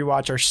shows I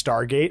rewatch are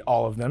Stargate,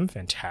 all of them,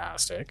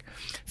 fantastic.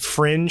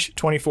 Fringe,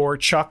 24,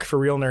 Chuck, for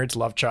real nerds,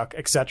 love Chuck,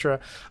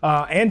 etc.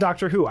 And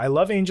Doctor Who. I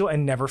love Angel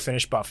and never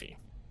finished Buffy.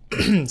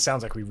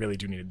 Sounds like we really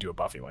do need to do a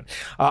Buffy one.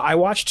 I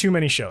watch too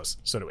many shows.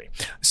 So do we.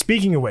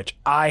 Speaking of which,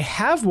 I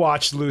have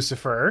watched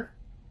Lucifer.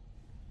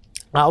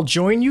 I'll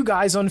join you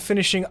guys on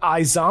finishing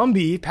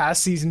iZombie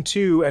past season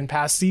 2 and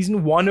past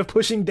season 1 of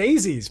Pushing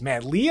Daisies.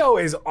 Man, Leo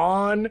is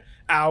on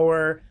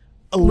our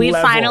we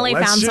level. finally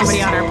found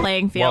somebody on our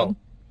playing field.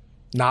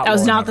 Well, that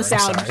was not the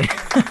sound.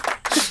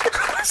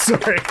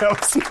 Sorry, that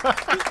was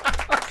not.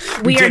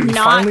 We are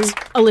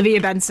not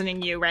Olivia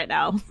Bensoning you right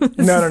now.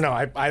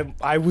 No.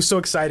 I was so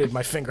excited,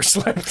 my finger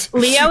slipped.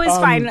 Leo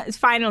is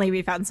finally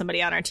we found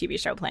somebody on our TV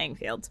show playing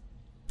field.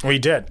 We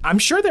did. I'm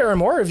sure there are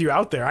more of you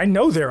out there. I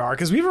know there are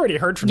because we've already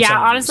heard from. Yeah,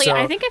 honestly,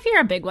 I think if you're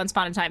a big Once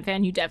Upon a Time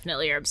fan, you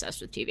definitely are obsessed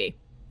with TV.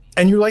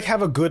 And you like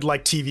have a good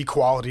like TV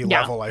quality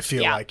level. I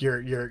feel like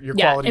your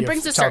quality. It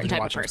brings of a certain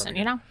type of person,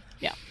 you know.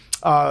 Yeah.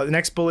 The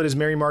next bullet is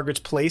Mary Margaret's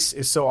place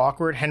is so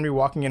awkward. Henry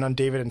walking in on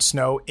David and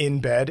Snow in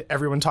bed.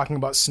 Everyone talking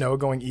about Snow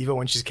going evil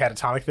when she's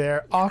catatonic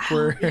there.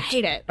 Awkward. I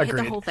hate it. I hate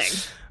the whole thing.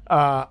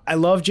 I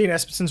love Jane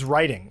Espenson's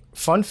writing.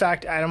 Fun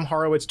fact, Adam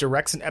Horowitz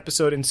directs an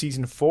episode in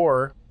season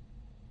 4.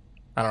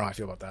 I don't know how I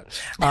feel about that.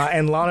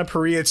 And Lana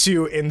Parrilla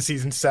too in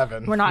season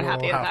 7. We're not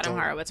happy with Adam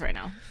Horowitz right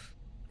now.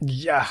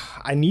 Yeah,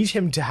 I need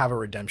him to have a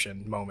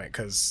redemption moment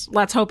because.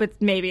 Let's hope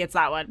maybe it's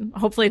that one.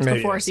 Hopefully it's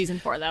before season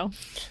 4 though.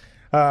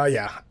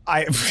 Yeah,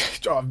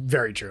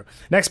 very true.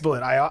 Next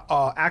bullet.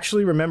 I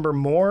actually remember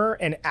more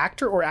an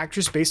actor or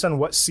actress based on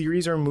what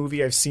series or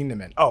movie I've seen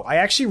them in. Oh, I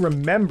actually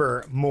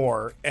remember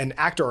more an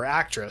actor or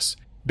actress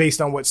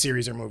based on what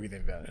series or movie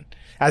they've been in.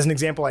 As an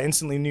example, I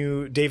instantly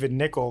knew David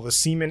Nichol, the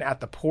seaman at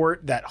the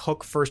port that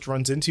Hook first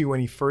runs into when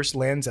he first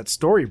lands at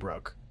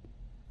Storybrooke.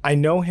 I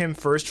know him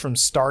first from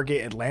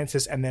Stargate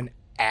Atlantis and then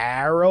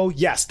Arrow.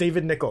 Yes,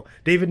 David Nichol.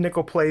 David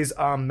Nichol plays,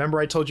 remember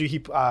I told you he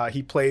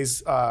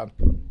plays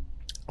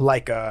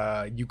like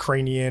a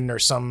Ukrainian or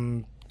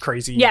some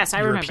crazy Yes,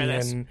 I European,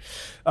 remember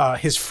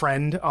this. His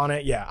friend on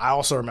it. Yeah, I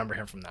also remember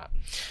him from that.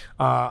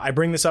 I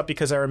bring this up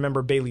because I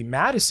remember Bailey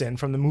Madison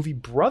from the movie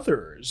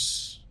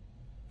Brothers.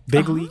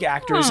 Big league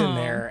actors in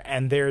there,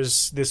 and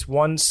there's this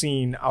one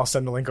scene. I'll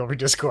send the link over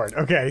Discord.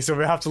 Okay, so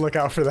we have to look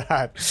out for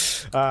that.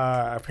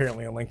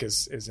 Apparently a link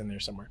is in there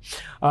somewhere.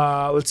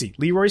 Let's see.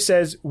 Leroy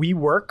says, "We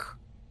work,"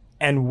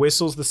 and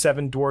whistles the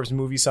Seven Dwarves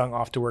movie song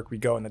 "Off to Work We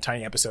Go" in the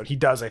Tiny episode. He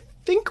does. I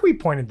think we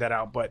pointed that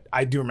out, but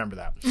I do remember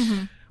that.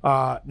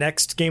 Mm-hmm.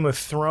 Next, Game of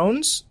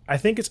Thrones. I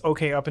think it's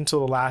okay up until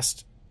the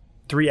last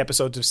 3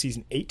 episodes of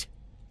season 8.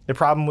 The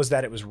problem was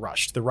that it was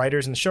rushed. The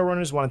writers and the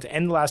showrunners wanted to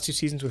end the last 2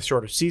 seasons with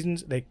shorter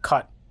seasons. They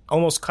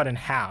almost cut in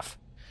half.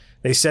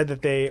 They said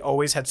that they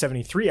always had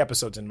 73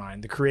 episodes in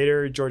mind. The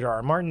creator, George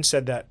R.R. Martin,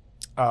 said that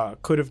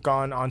could have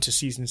gone on to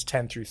seasons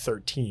 10 through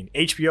 13.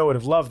 HBO would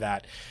have loved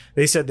that.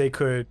 They said they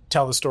could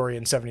tell the story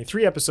in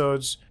 73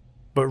 episodes,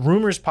 but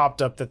rumors popped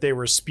up that they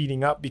were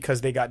speeding up because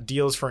they got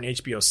deals for an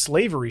HBO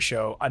slavery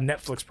show, a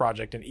Netflix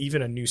project, and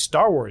even a new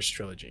Star Wars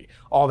trilogy.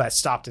 All that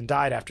stopped and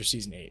died after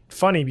season 8.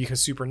 Funny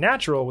because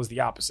Supernatural was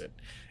the opposite.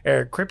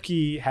 Eric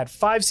Kripke had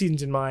 5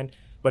 seasons in mind,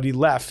 but he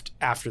left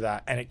after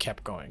that, and it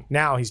kept going.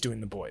 Now he's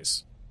doing The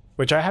Boys,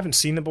 which I haven't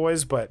seen The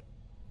Boys, but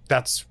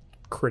that's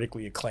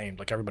critically acclaimed.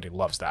 Like, everybody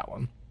loves that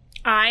one.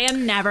 I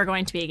am never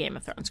going to be a Game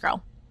of Thrones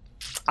girl.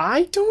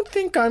 I don't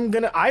think I'm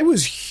gonna. I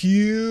was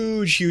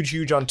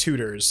huge on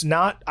Tudors.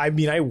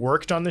 I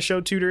worked on the show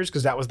Tudors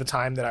because that was the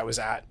time that I was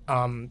at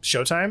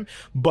Showtime.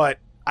 But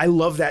I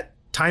love that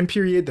time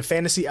period, the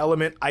fantasy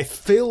element, I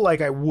feel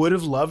like I would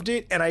have loved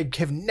it, and I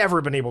have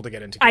never been able to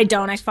get into it. I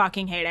don't. I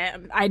fucking hate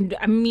it.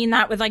 I mean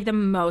that with like the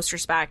most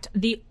respect.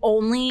 The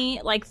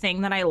only like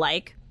thing that I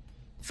like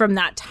from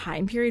that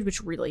time period,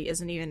 which really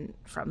isn't even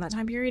from that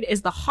time period,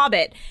 is The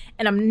Hobbit.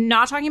 And I'm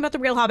not talking about the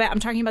real Hobbit. I'm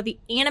talking about the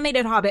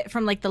animated Hobbit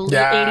from like the late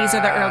 80s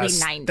or the early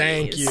 90s.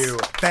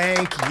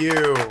 Thank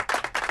you.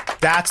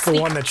 That's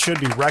the one that should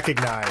be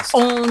recognized.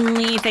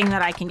 Only thing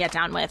that I can get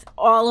down with.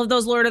 All of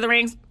those Lord of the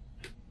Rings.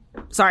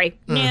 Sorry.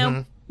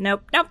 Nope,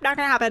 not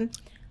gonna happen.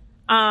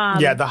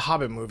 Yeah, the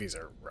Hobbit movies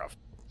are rough.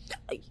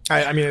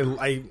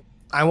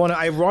 I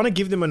want to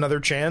give them another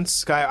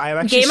chance. I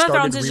actually Game of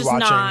started Thrones is rewatching.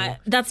 just not.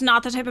 That's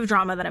not the type of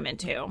drama that I'm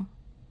into.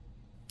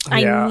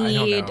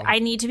 Yeah, I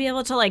need to be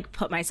able to like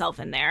put myself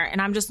in there,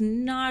 and I'm just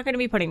not going to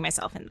be putting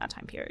myself in that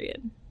time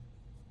period.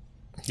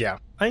 Yeah,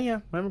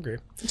 I agree.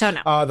 So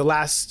no. The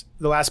last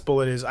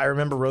bullet is, I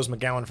remember Rose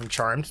McGowan from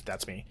Charmed.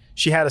 That's me.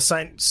 She had a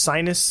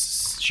sinus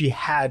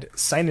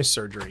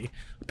surgery.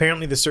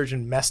 Apparently, the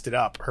surgeon messed it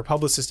up. Her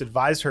publicist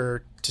advised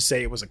her to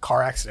say it was a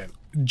car accident.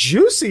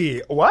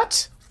 Juicy.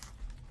 What?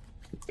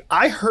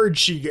 I heard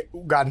she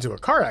got into a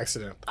car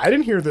accident. I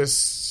didn't hear this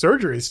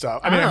surgery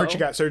stuff. I mean, I heard she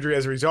got surgery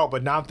as a result,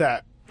 but not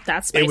that.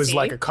 That's spicy. It was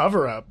like a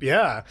cover-up.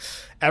 Yeah.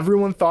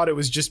 Everyone thought it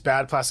was just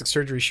bad plastic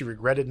surgery. She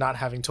regretted not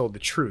having told the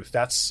truth.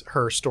 That's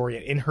her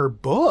story in her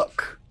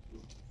book.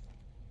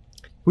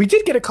 We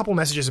did get a couple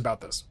messages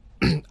about this.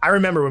 I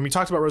remember when we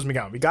talked about Rose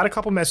McGowan, we got a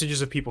couple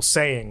messages of people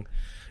saying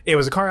it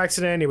was a car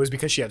accident. It was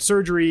because she had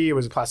surgery. It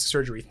was a plastic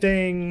surgery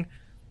thing.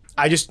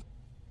 I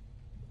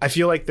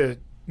feel like the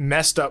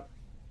messed up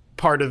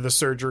part of the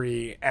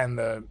surgery and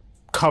the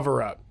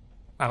cover-up,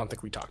 I don't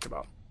think we talked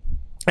about.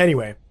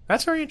 Anyway,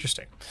 that's very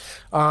interesting.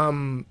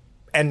 And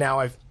now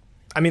I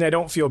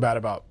don't feel bad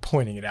about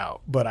pointing it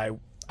out, but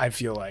I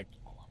feel like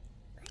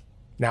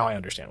now I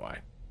understand why.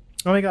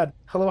 Oh my God.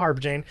 Hello, Harper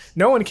Jane.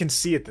 No one can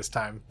see it this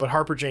time, but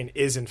Harper Jane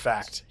is in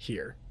fact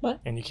here. What?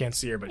 And you can't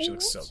see her, but she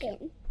looks so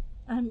cute.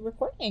 I'm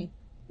recording.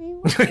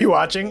 Are you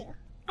watching?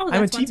 Oh,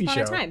 that's I'm a TV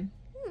show. Time.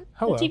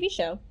 Hello. A TV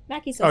show.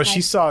 Mackie says hi.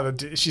 She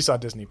saw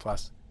Disney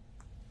Plus.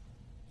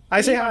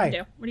 I say hi.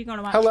 What are you going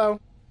to watch? Hello.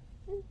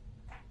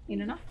 You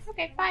don't know?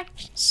 Okay, bye.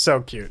 So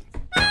cute.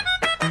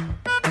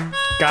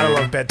 Gotta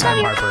love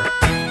bedtime Harper.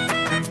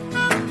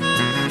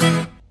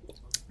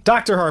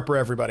 Dr. Harper,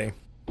 everybody.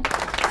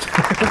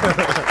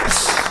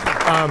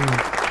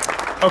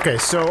 Okay,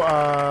 so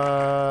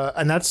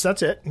and that's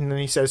it. And then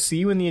he says, "See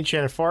you in the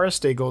Enchanted Forest.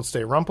 Stay gold,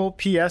 stay rumple.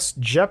 P.S.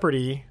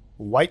 Jeopardy.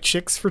 White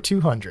chicks for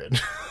 200."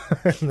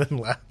 And then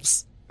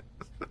laughs.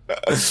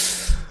 I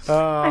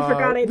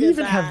forgot I did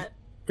that.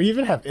 We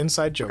even have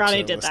inside jokes.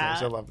 I did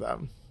that. I love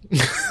them.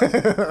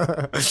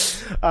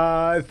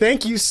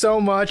 Thank you so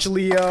much,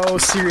 Leo.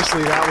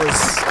 Seriously,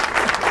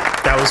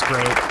 that was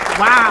great.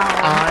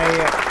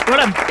 Wow. What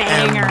a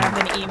banger of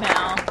an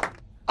email.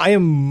 I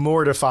am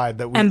mortified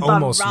that we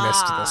almost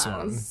missed this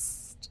one.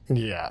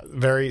 Yeah,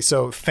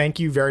 so thank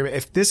you very much.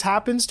 If this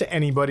happens to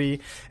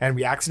anybody and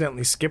we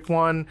accidentally skip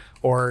one,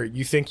 or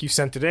you think you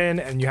sent it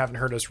in and you haven't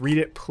heard us read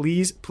it,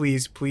 please.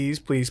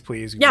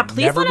 Yeah, please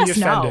never let be us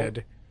offended.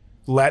 know.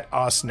 Let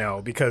us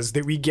know, because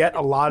we get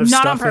a lot of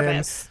Not stuff on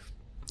purpose. in.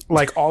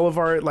 Like all of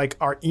our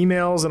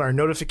emails and our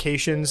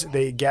notifications,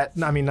 they get,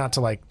 I mean, not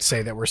to like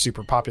say that we're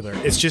super popular.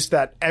 It's just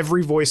that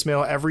every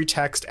voicemail, every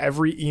text,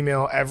 every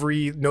email,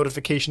 every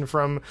notification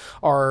from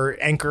our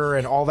Anchor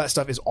and all that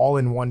stuff is all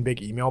in one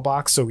big email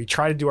box. So we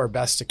try to do our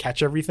best to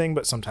catch everything,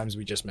 but sometimes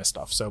we just miss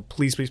stuff. So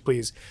please,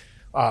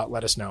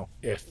 let us know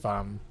if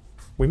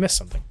we miss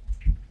something.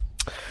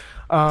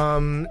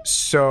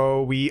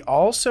 So we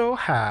also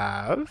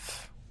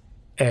have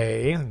let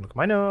me look at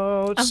my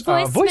notes. A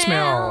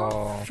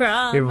voicemail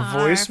from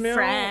our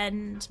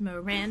friend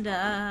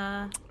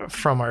Miranda.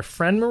 From our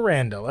friend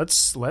Miranda.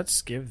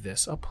 Let's give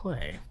this a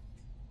play.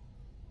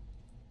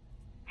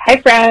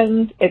 Hi,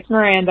 friends. It's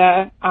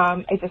Miranda.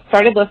 I just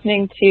started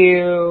listening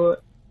to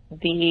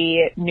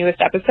the newest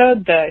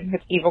episode. The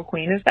Evil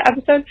Queen is the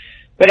episode.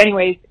 But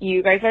anyways,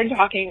 you guys started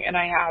talking, and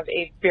I have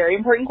a very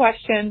important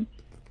question.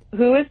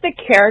 Who is the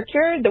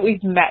character that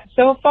we've met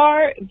so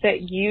far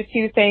that you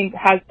two think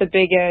has the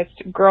biggest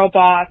girl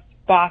boss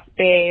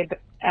babe,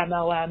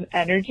 MLM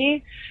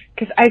energy?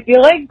 Because I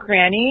feel like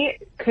Granny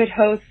could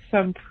host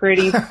some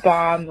pretty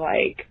bomb,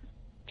 like,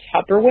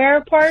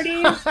 Tupperware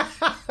parties,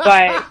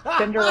 but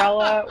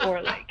Cinderella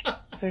or, like,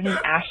 is her name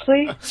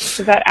Ashley? Is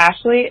that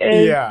Ashley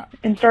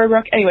in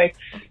Storybrooke? Anyways,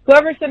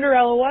 whoever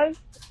Cinderella was,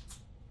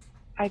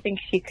 I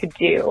think she could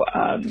do,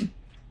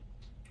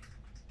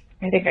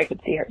 I think I could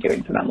see her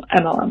doing some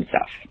MLM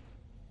stuff.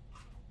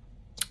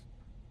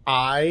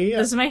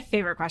 This is my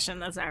favorite question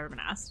that's ever been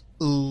asked.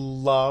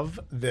 Love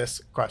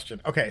this question.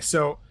 Okay,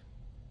 so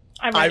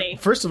I'm ready.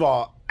 First of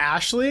all,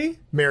 Ashley,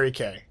 Mary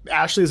Kay.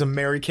 Ashley is a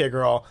Mary Kay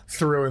girl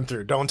through and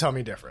through. Don't tell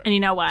me different. And you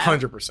know what?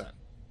 100%.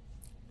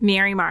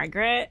 Mary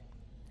Margaret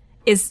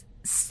is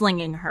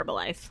slinging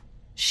Herbalife.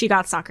 she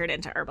got suckered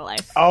into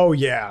Herbalife. Oh,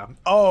 yeah.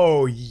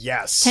 Oh,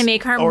 yes. To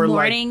make her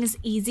mornings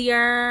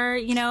easier,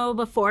 you know,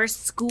 before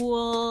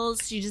school.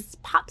 She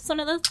just pops one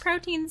of those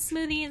protein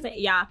smoothies.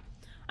 Yeah.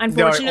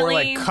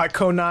 Unfortunately. Or like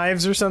Cutco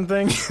knives or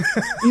something.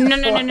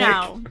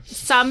 No.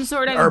 Some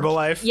sort of.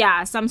 Herbalife.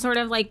 Yeah. Some sort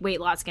of like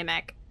weight loss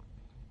gimmick.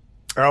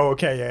 Oh,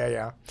 okay.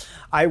 Yeah.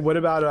 What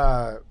about,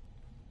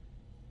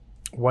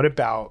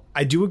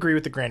 I do agree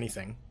with the granny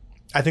thing.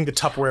 I think the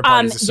Tupperware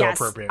parties is so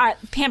appropriate.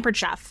 Pampered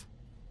Chef.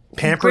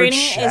 Pampered Granny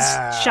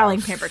Chef. is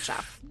shelling Pampered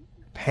Chef.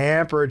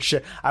 Pampered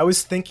Chef. I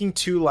was thinking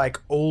too, like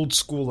old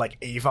school, like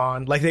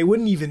Avon. Like they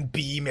wouldn't even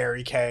be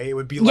Mary Kay. It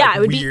would be like it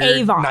would weird be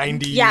Avon.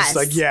 90s. Yes.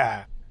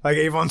 Like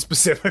Avon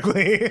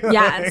specifically.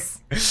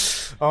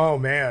 Yes. Oh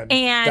man.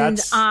 And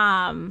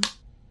oh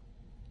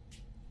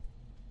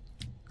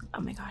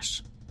my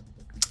gosh.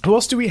 Who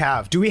else do we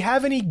have? Do we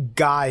have any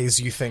guys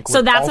you think?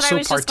 So that's also what I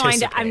was just going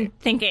to. I'm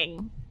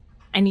thinking.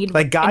 I need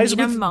guys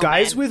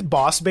with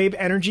boss babe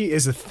energy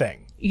is a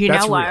thing. You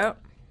That's know what? real.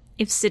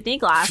 If Sydney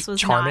Glass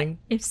was charming.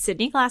 If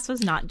Sydney Glass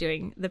was not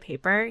doing the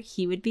paper,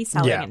 he would be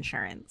selling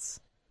insurance.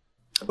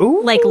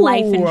 Ooh, like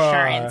life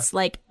insurance,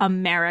 like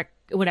America,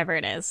 whatever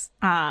it is.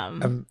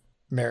 Home?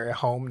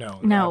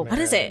 No, what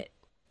is it?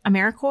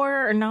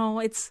 AmeriCorps or no?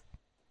 It's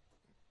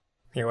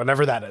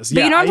whatever that is.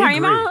 But you know what I'm talking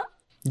about?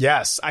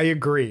 Yes, I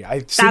agree.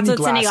 That's what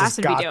Sydney Glass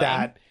would be doing.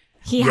 That.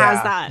 He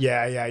has that.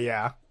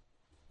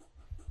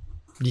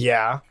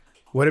 Yeah.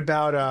 What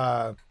about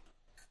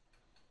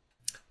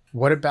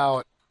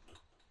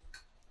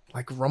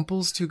like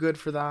Rumple's too good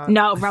for that?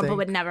 No, Rumple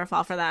would never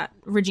fall for that.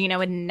 Regina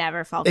would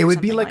never fall for it. It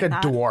would be like a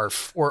that.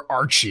 dwarf or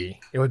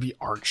Archie. It would be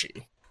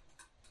Archie.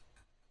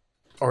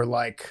 Or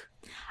like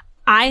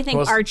I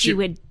think Archie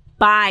would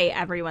buy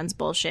everyone's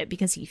bullshit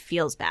because he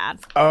feels bad.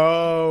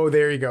 Oh,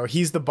 there you go.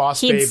 He's the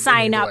boss babe. He'd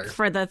sign up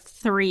for the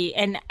 3,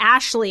 and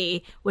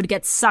Ashley would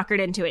get suckered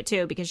into it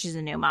too because she's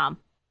a new mom.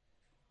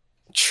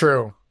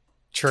 True.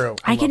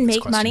 I can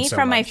make money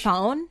from my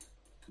phone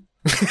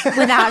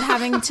without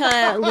having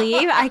to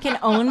leave. I can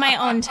own my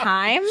own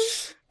time.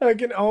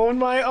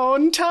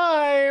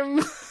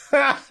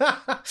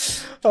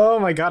 Oh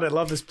my God, I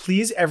love this.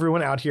 Please,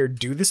 everyone out here,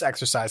 do this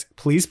exercise.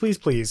 Please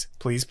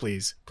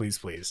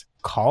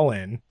call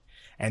in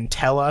and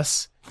tell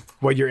us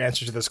what your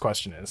answer to this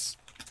question is.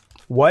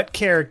 What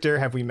character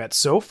have we met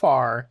so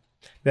far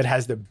that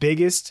has the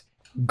biggest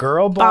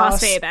girl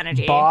boss babe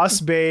energy,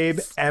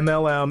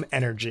 MLM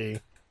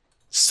energy,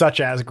 such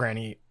as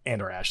Granny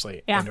and or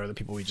Ashley and or the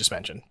people we just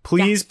mentioned?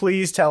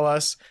 Please tell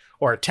us,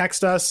 or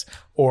text us,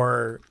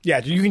 or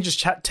you can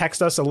just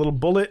text us a little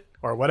bullet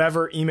or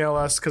whatever. Email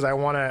us, because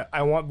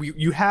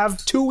you have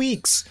 2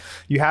 weeks.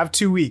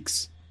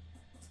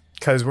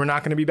 Because we're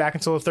not going to be back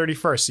until the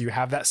 31st. So you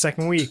have that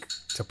second week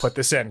to put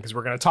this in, because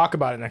we're going to talk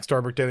about it next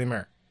Storybook Daily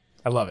Mirror.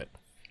 I love it.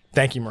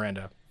 Thank you,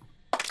 Miranda.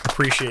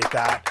 Appreciate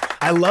that.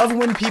 I love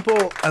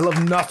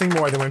nothing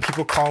more than when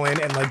people call in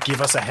and like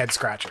give us a head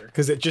scratcher,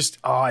 because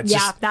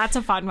that's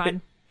a fun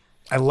one.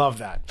 I love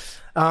that.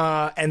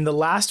 And the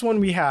last one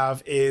we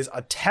have is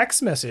a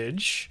text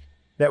message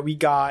that we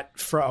got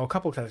from a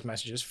couple of text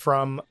messages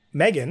from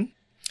Megan.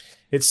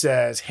 It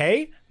says,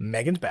 "Hey,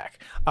 Megan's back.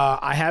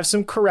 I have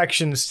some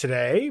corrections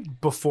today.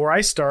 Before I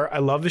start, I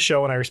love the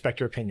show and I respect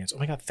your opinions." Oh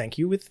my God, thank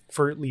you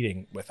for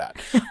leading with that.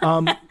 She's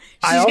going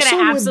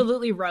to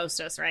absolutely roast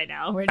us right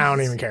now. I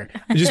don't even care.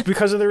 Just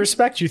because of the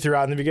respect you threw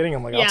out in the beginning,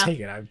 I'm like, I'll take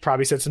it. I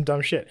probably said some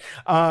dumb shit.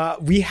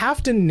 We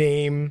have to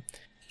name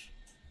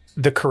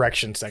the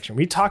correction section.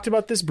 We talked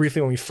about this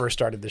briefly when we first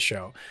started the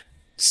show.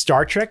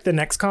 Star Trek: The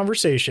Next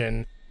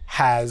Conversation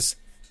has,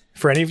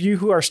 for any of you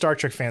who are Star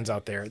Trek fans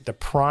out there, the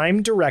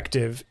prime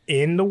directive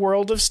in the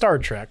world of Star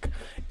Trek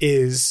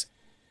is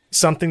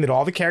something that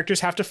all the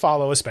characters have to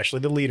follow, especially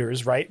the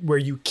leaders, right? Where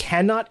you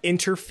cannot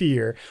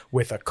interfere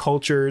with a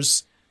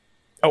culture's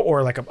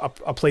or like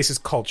a place's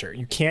culture.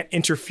 You can't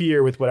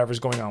interfere with whatever's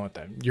going on with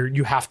them.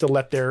 You have to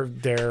let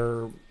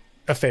their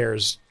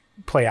affairs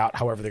play out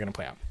however they're going to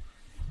play out.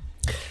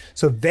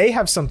 So they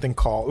have something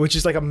called, which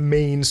is like a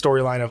main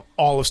storyline of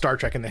all of Star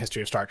Trek and the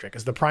history of Star Trek,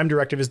 is the prime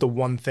directive is the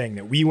one thing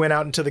that we went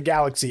out into the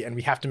galaxy and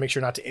we have to make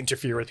sure not to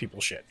interfere with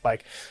people's shit.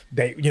 Like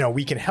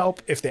we can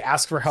help if they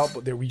ask for help,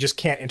 but we just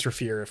can't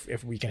interfere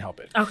if we can help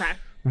it. Okay.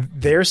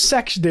 Their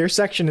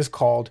section is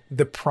called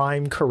the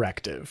prime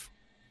corrective.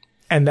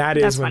 And that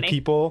is when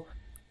people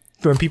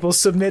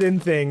submit in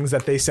things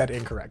that they said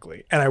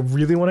incorrectly. And I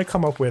really want to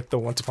come up with the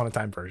Once Upon a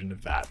Time version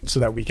of that so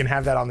that we can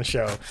have that on the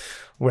show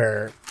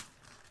where,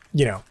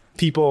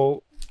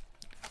 people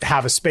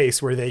have a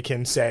space where they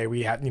can say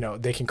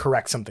they can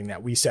correct something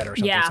that we said or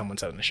something someone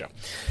said on the show.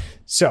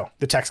 So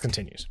the text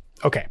continues.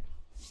 Okay.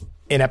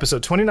 In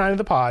episode 29 of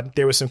the pod,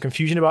 there was some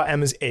confusion about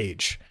Emma's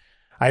age.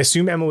 I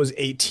assume Emma was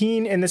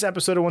 18 in this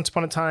episode of Once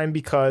Upon a Time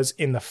because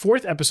in the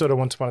 4th episode of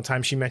Once Upon a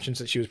Time, she mentions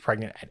that she was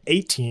pregnant at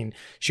 18.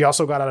 She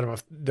also got out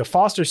of the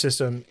foster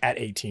system at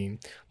 18.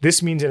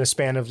 This means in a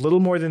span of little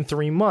more than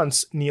 3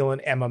 months, Neil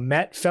and Emma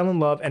met, fell in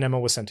love, and Emma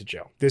was sent to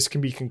jail. This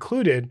can be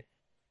concluded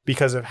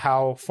because of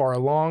how far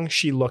along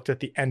she looked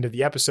at the end of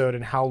the episode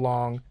and how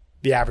long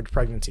the average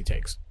pregnancy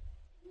takes.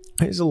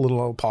 There's a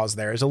little pause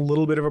there. There's a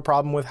little bit of a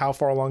problem with how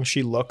far along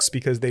she looks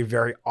because they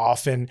very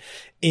often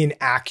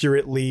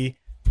inaccurately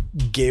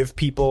give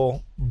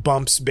people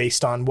bumps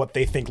based on what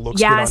they think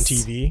looks good on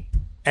TV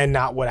and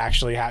not what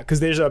actually happened. Because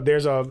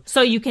there's a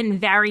so you can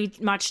very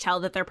much tell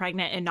that they're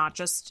pregnant and not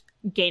just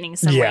gaining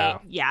some weight.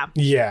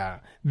 Yeah.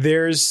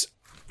 There's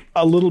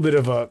a little bit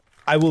of a,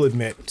 I will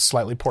admit,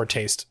 slightly poor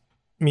taste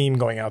meme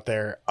going out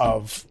there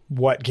of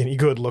what Guinea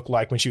Good looked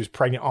like when she was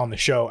pregnant on the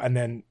show, and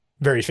then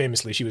very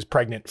famously she was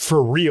pregnant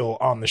for real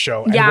on the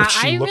show, and what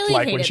she looked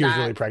like when she was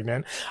really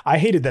pregnant. I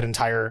hated that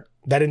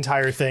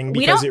entire thing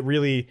because it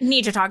really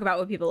need to talk about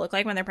what people look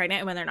like when they're pregnant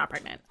and when they're not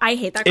pregnant. I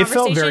hate that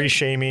conversation. It felt very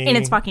shaming in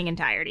its fucking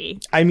entirety.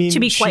 I mean, to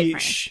be quite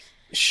frank,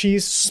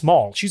 she's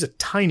small. She's a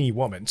tiny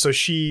woman, so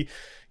she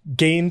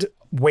gained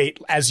weight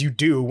as you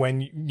do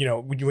when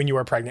you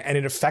are pregnant, and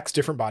it affects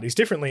different bodies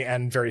differently.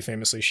 And very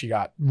famously, she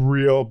got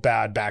real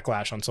bad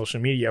backlash on social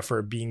media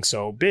for being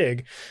so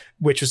big,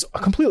 which was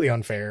completely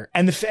unfair.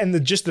 And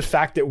just the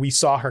fact that we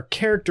saw her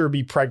character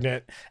be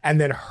pregnant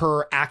and then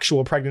her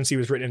actual pregnancy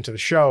was written into the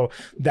show,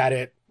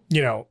 that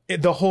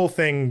the whole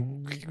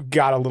thing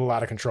got a little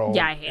out of control.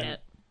 Yeah, I hate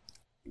it.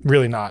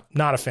 Really not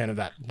a fan of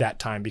that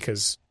time,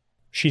 because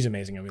she's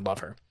amazing and we love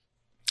her.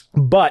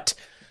 But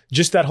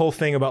just that whole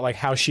thing about like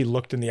how she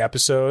looked in the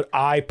episode,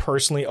 I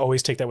personally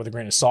always take that with a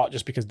grain of salt,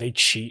 just because they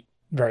cheat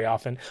very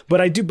often.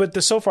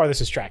 But so far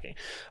this is tracking.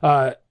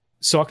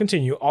 So I'll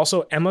continue.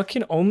 Also, Emma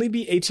can only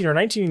be 18 or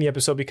 19 in the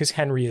episode because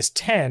Henry is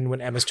 10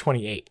 when Emma's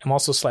 28. I'm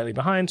also slightly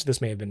behind, so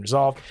this may have been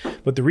resolved.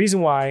 But the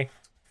reason why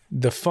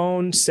the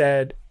phone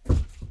said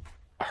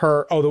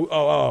her,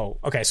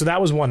 okay, so that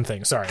was one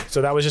thing. Sorry.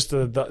 So that was just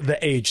the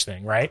age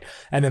thing, right?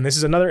 And then this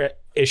is another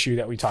issue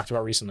that we talked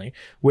about recently,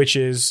 which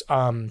is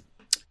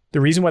the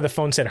reason why the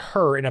phone said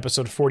her in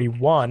episode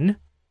 41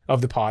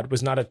 of the pod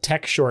was not a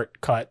tech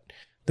shortcut.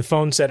 The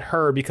phone said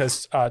her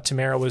because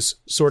Tamara was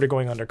sort of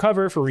going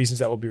undercover for reasons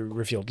that will be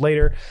revealed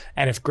later.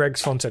 And if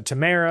Greg's phone said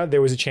Tamara,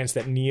 there was a chance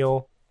that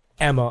Neil,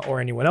 Emma, or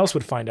anyone else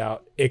would find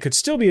out. It could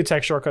still be a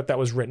tech shortcut that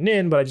was written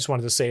in, but I just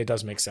wanted to say it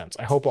does make sense.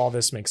 I hope all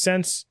this makes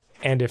sense.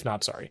 And if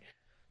not, sorry.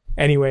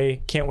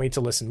 Anyway, can't wait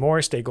to listen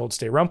more. Stay gold,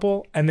 stay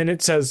rumple. And then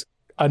it says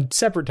a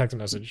separate text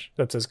message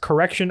that says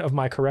correction of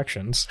my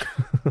corrections.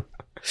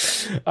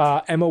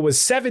 Emma was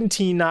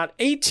 17, not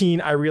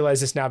 18. I realize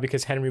this now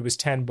because Henry was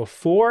 10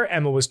 before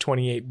Emma was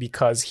 28,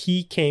 because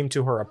he came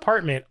to her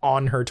apartment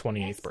on her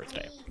 28th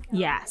birthday.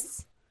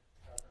 Yes.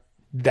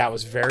 That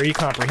was very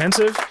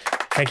comprehensive.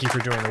 Thank you for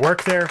doing the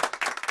work there.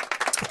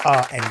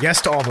 And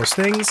yes to all those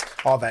things.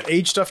 All that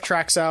age stuff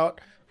tracks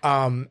out.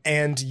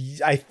 And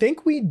I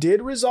think we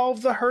did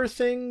resolve the her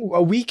thing.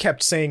 We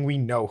kept saying we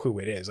know who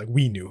it is. Like,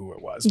 we knew who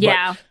it was.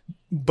 Yeah.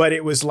 But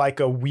it was like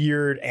a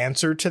weird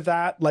answer to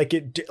that. Like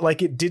it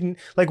didn't,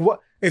 like, what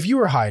if you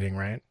were hiding,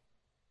 right?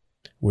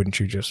 Wouldn't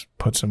you just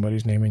put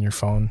somebody's name in your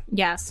phone?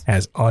 Yes.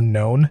 As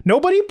unknown?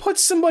 Nobody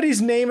puts somebody's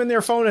name in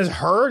their phone as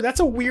her. That's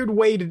a weird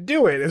way to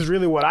do it, is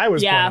really what I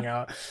was pointing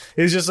out.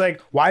 It's just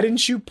like, why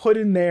didn't you put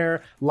in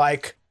there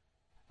like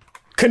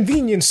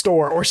convenience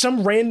store or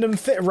some random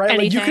thing, right?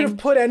 Anything. Like, you could have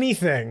put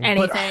anything.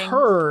 But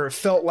her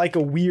felt like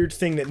a weird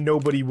thing that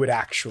nobody would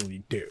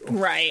actually do.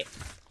 Right.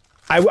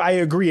 I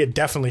agree, it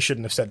definitely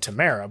shouldn't have said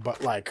Tamara,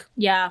 but like...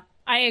 Yeah,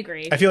 I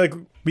agree. I feel like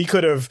we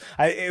could have...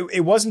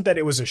 It wasn't that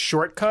it was a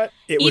shortcut.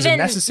 It was a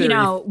necessary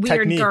weird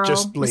technique, girl,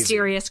 just lazy.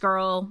 Mysterious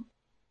girl.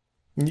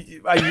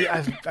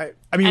 I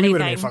mean, we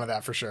would have made fun of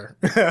that for sure.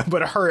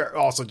 But her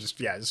also just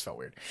felt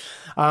weird.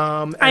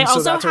 And I so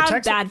also that's our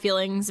have bad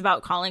feelings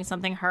about calling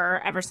something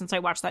her ever since I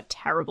watched that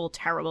terrible,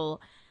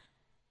 terrible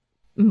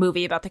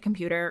movie about the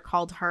computer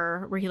called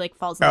Her, where he like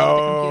falls in love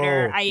with the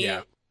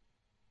computer.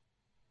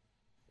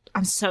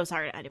 I'm so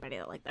sorry to anybody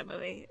that liked that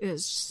movie. It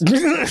was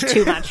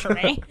too much for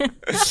me.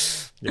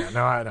 Yeah,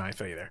 no, I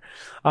feel you there.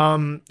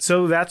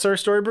 So that's our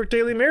Storybrooke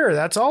Daily Mirror.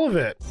 That's all of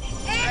it.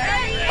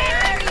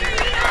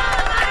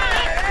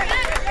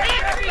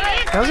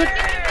 That was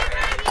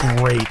a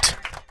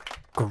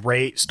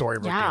great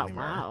Storybrooke Daily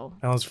Mirror. Wow.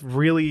 That was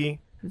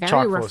really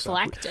very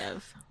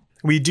reflective.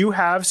 We do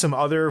have some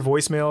other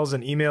voicemails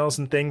and emails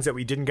and things that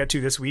we didn't get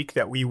to this week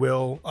that we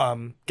will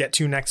get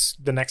to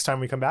the next time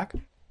we come back.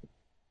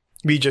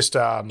 We just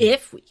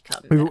if we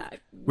come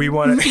back, we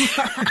wanted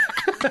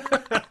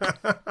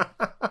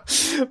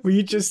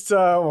we just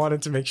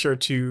wanted to make sure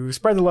to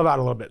spread the love out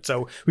a little bit.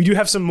 So we do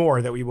have some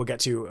more that we will get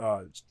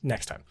to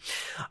next time.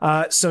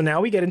 So now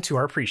we get into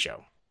our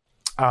pre-show.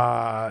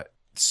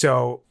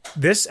 So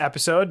this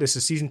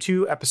is season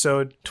 2,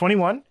 episode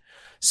 21.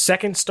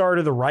 Second Star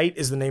to the Right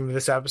is the name of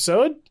this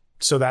episode.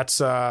 So that's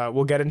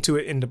we'll get into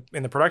it in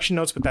the production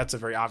notes, but that's a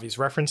very obvious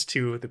reference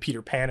to the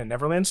Peter Pan and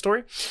Neverland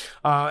story.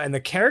 And the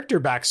character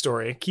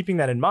backstory, keeping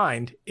that in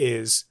mind,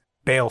 is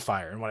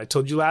Balefire. And what I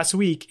told you last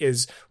week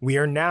is we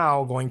are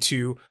now going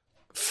to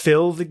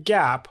fill the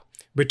gap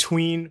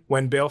between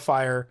when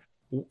Balefire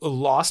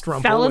lost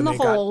Rumple. Fell in the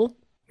hole.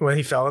 When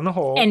he fell in the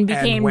hole and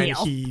became when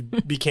Neil. he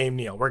became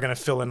Neil. We're going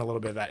to fill in a little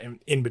bit of that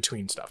in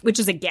between stuff. Which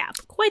is a gap.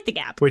 Quite the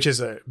gap. Which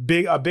is a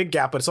big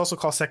gap, but it's also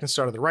called Second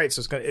Star to the Right. So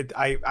it's going to,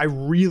 I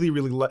really,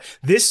 really love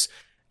this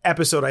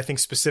episode. I think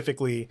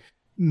specifically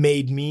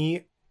made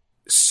me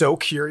so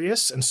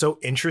curious and so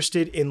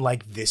interested in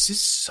like, this is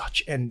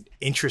such an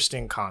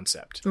interesting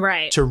concept.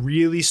 Right. To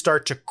really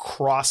start to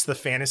cross the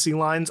fantasy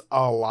lines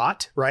a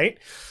lot. Right.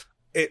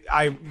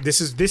 This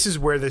is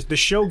where the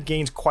show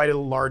gains quite a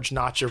large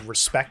notch of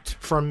respect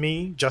from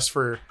me just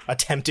for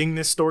attempting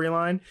this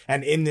storyline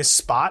and in this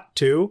spot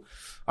too.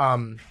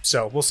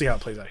 So we'll see how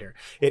it plays out here.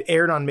 It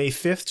aired on May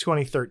 5th,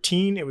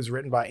 2013. It was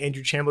written by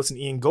Andrew Chambliss and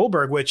Ian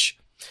Goldberg, which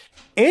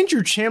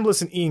Andrew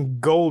Chambliss and Ian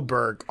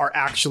Goldberg are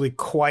actually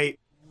quite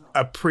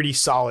a pretty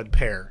solid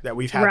pair that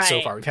we've had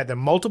so far. We've had them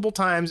multiple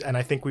times, and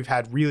I think we've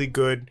had really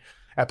good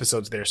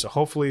episodes there. So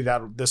hopefully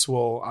this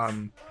will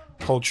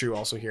hold true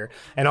also here.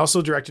 And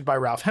also directed by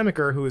Ralph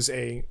Hemmicker, who is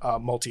a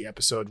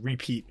multi-episode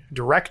repeat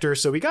director.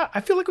 So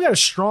I feel like we got a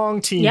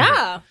strong team.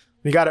 Yeah.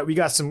 Here. We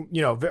got some,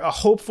 a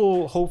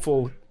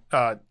hopeful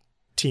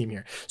team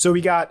here. So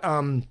we got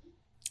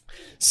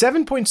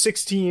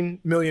 7.16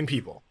 million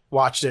people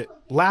watched it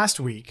last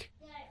week.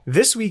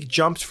 This week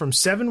jumped from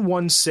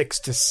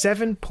 716 to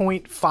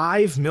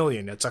 7.5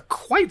 million. It's a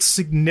quite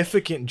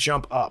significant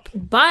jump up.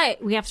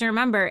 But we have to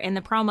remember, in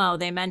the promo,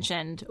 they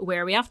mentioned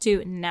where we have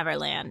to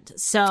Neverland.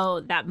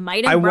 So that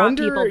might have brought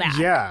people back.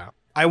 Yeah.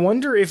 I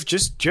wonder if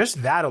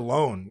just that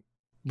alone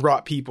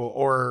brought people,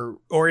 or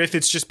if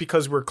it's just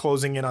because we're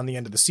closing in on the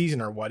end of the season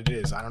or what it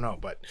is. I don't know.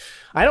 But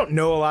I don't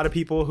know a lot of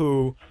people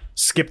who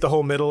skip the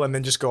whole middle and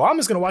then just go, I'm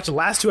just going to watch the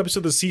last 2 episodes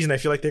of the season. I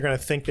feel like they're going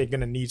to think they're going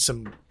to need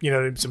some build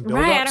up.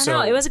 Right, I don't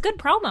know. It was a good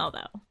promo,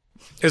 though.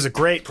 It was a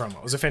great promo.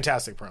 It was a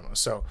fantastic promo.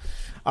 So,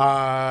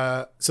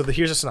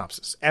 here's a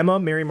synopsis. Emma,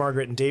 Mary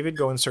Margaret, and David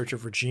go in search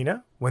of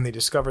Regina when they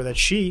discover that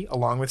she,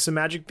 along with some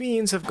magic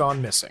beans, have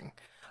gone missing.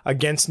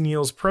 Against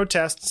Neil's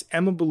protests,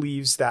 Emma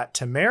believes that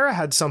Tamara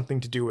had something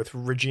to do with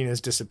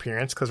Regina's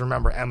disappearance. Because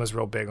remember, Emma's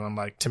real big on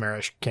like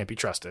Tamara can't be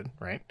trusted,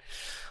 right?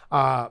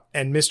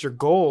 And Mr.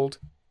 Gold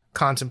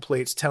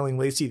contemplates telling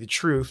Lacey the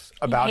truth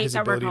about his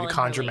ability to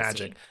conjure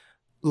magic.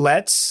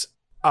 Let's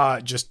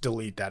just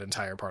delete that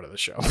entire part of the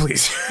show,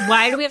 please.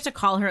 Why do we have to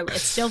call her?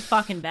 It's still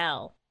fucking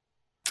Belle.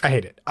 I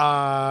hate it.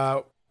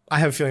 I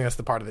have a feeling that's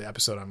the part of the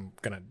episode I'm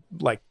gonna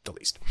like the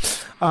least.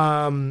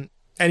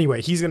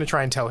 Anyway, he's gonna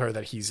try and tell her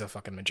that he's a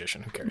fucking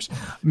magician. Who cares?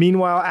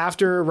 Meanwhile,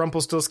 after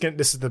Rumpelstiltskin,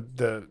 this is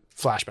the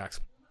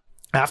flashbacks.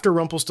 After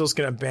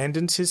Rumpelstiltskin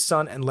abandons his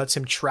son and lets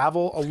him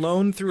travel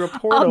alone through a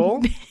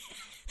portal.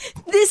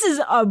 This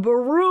is a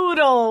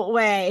brutal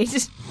way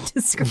to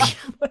describe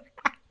what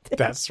happened.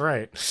 That's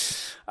right.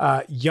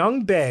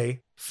 Young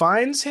Bay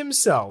finds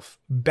himself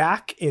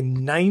back in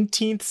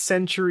 19th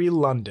century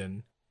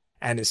London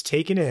and is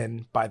taken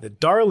in by the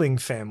Darling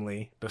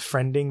family,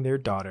 befriending their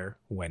daughter,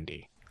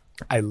 Wendy.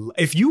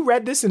 If you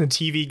read this in a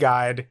TV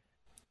guide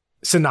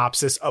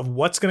synopsis of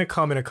what's going to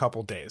come in a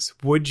couple days,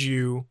 would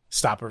you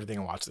stop everything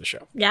and watch the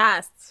show?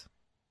 Yes.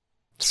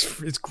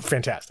 It's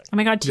fantastic. Oh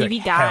my God, TV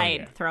like,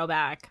 guide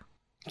throwback.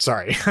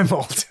 Sorry, I'm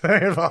old. I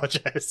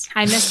apologize.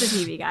 I missed the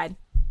TV guide.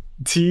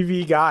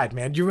 TV guide,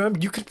 man. You remember?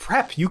 You could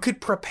prep. You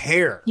could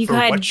prepare for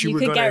what you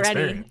were going to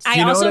experience.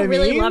 I also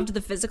really loved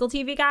the physical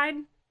TV guide.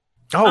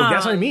 Oh,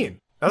 that's what I mean.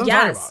 That's what I'm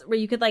talking about. Where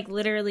you could like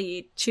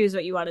literally choose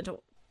what you wanted to.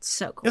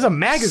 So cool. It's a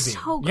magazine.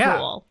 So cool.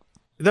 Yeah.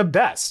 The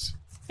best.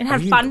 It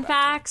had fun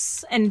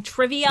facts and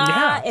trivia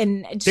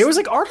and there was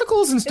like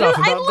articles and stuff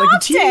about like the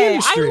TV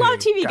industry. I love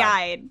TV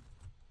Guide.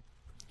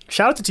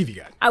 Shout out to TV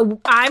Guide.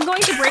 I'm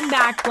going to bring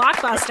back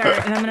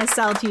Blockbuster and I'm going to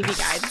sell TV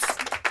Guides.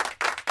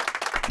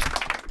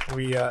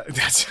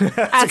 That's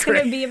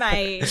going to be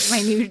my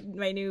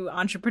new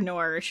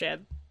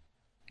entrepreneurship.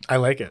 I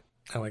like it.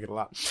 I like it a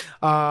lot.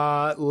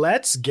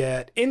 Let's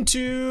get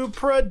into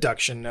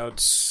production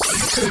notes.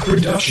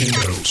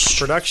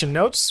 Production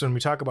notes, when we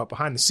talk about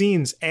behind the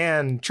scenes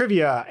and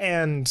trivia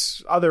and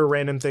other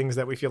random things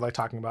that we feel like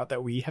talking about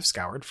that we have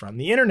scoured from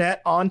the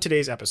internet on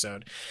today's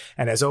episode.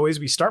 And as always,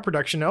 we start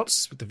production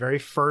notes with the very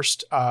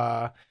first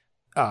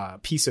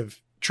piece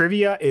of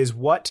trivia is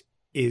what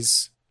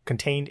is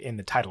contained in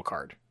the title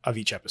card of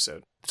each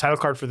episode. The title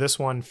card for this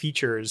one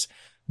features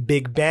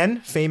Big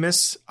Ben,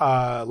 famous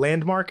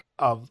landmark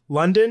of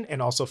London,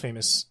 and also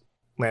famous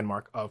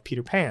landmark of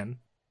Peter Pan,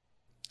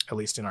 at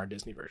least in our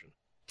Disney version.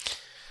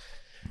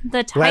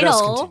 The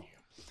title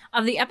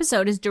of the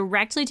episode is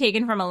directly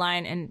taken from a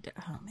line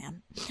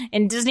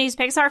in Disney's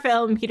Pixar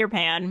film Peter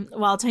Pan.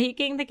 While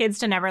taking the kids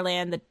to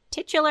Neverland, the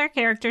titular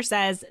character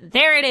says,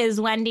 "There it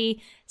is,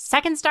 Wendy.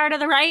 Second star to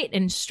the right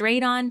and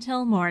straight on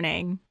till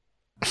morning."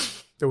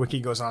 The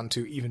wiki goes on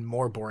to even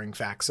more boring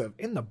facts of,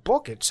 in the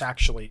book, it's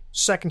actually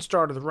second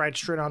star to the right,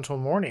 straight on till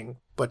morning,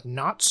 but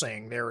not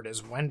saying there it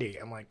is, Wendy.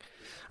 I'm like,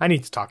 I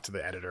need to talk to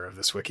the editor of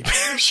this wiki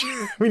page.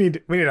 we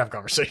need to have a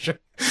conversation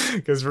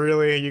because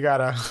really you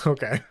gotta,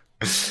 okay.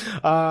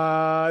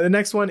 The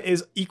next one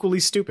is equally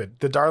stupid.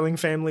 The Darling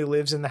family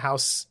lives in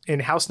house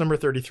number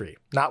 33.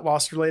 Not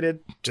Lost related.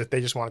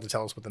 They just wanted to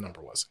tell us what the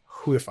number was.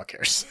 Who the fuck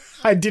cares?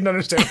 I didn't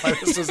understand why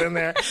this was in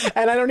there.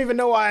 And I don't even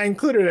know why I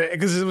included it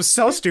because it was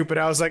so stupid.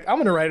 I was like, I'm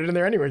going to write it in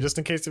there anyway, just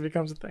in case it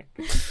becomes a thing.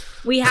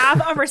 We have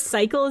a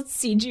recycled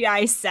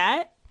CGI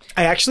set.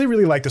 I actually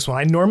really like this one.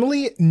 I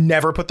normally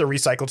never put the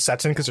recycled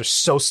sets in because they're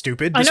so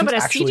stupid. I know, but a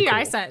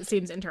CGI set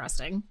seems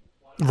interesting.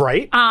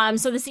 Right.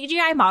 So the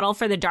CGI model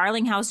for the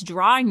Darling House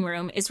drawing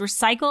room is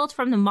recycled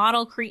from the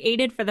model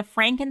created for the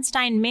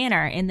Frankenstein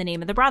Manor in The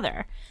Name of the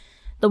Brother.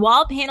 The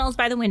wall panels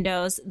by the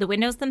windows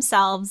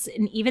themselves,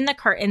 and even the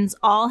curtains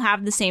all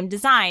have the same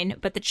design,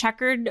 but the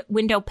checkered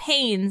window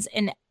panes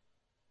in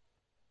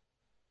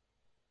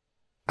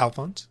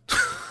Alphonse?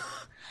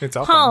 It's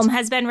Alphonse. home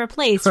has been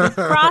replaced with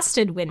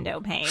frosted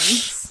window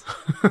panes.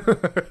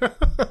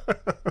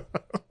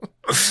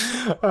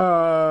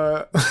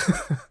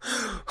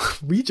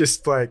 We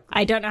just like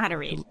I don't know how to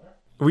read.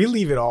 We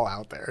leave it all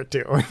out there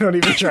too. We don't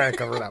even try to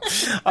cover it up.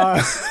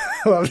 I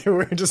love it.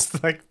 We're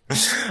just like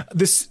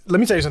this.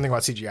 Let me tell you something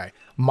about CGI.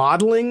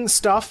 Modeling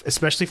stuff,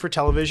 especially for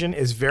television,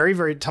 is very,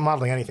 very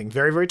modeling anything.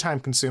 Very, very time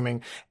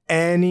consuming.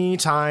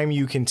 Anytime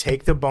you can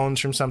take the bones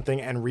from something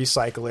and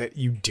recycle it,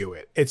 you do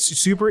it. It's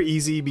super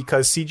easy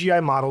because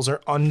CGI models are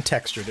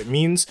untextured. It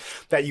means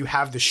that you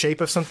have the shape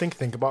of something.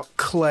 Think about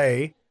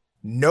clay,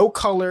 no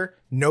color,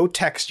 no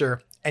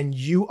texture, and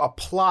you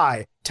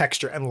apply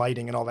texture and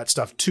lighting and all that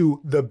stuff to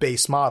the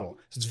base model.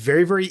 So it's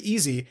very, very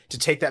easy to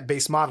take that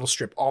base model,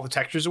 strip all the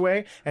textures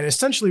away, and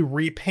essentially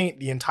repaint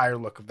the entire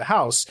look of the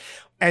house.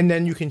 And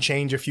then you can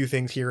change a few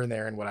things here and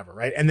there and whatever,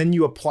 right? And then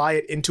you apply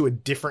it into a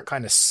different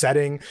kind of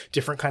setting,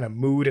 different kind of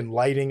mood and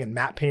lighting and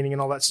matte painting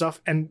and all that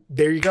stuff. And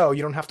there you go.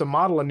 You don't have to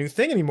model a new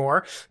thing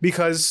anymore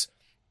because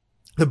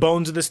the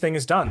bones of this thing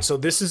is done. So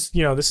this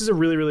is a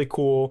really, really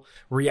cool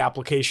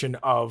reapplication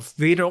of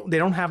they don't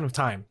have enough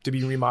time to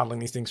be remodeling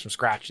these things from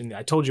scratch. And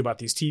I told you about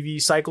these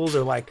TV cycles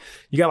are like,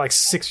 you got like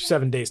 6 or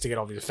 7 days to get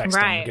all these effects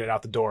done and get it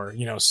out the door,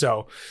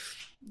 so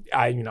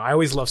I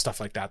always love stuff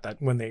like that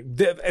when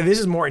this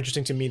is more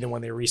interesting to me than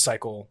when they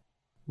recycle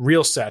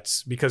real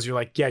sets, because you're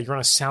like, yeah, you're on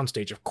a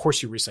soundstage. Of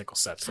course you recycle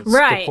sets. That's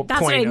right. The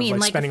That's what I mean.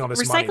 Like spending all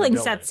this recycling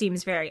sets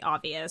seems very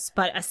obvious,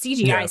 but a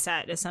CGI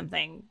set is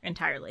something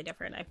entirely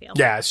different, I feel.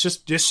 Yeah, it's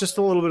just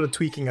a little bit of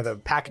tweaking of the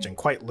packaging,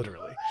 quite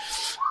literally.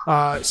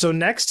 So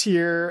next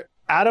here,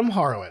 Adam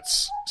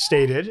Horowitz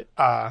stated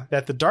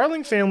that the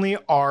Darling family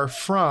are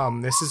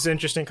from, this is an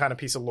interesting kind of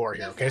piece of lore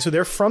here, okay? So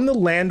they're from the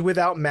Land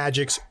Without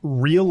Magic's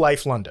real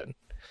life London,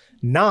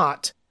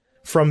 not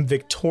from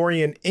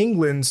Victorian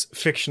England's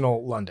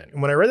fictional London.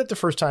 And when I read that the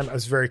first time, I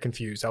was very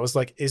confused. I was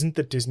like, isn't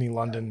the Disney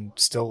London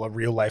still a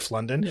real life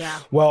London? Yeah.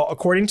 Well,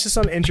 according to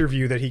some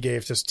interview that he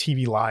gave to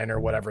TV Line or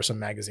whatever, some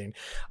magazine,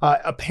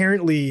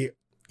 apparently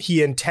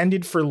he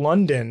intended for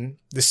London,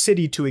 the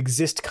city, to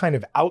exist kind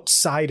of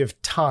outside of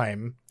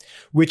time,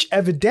 which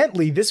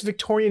evidently this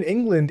Victorian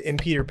England in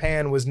Peter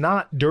Pan was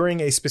not during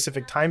a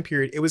specific time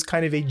period. It was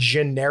kind of a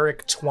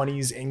generic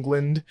 20s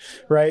England,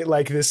 right?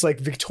 Like this, like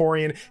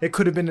Victorian, it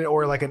could have been,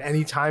 or like an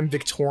anytime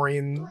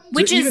Victorian,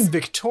 which is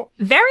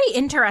very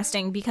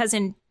interesting because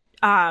in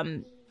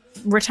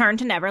Return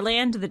to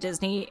Neverland, the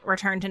Disney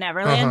Return to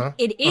Neverland,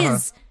 it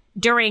is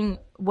during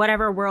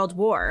whatever World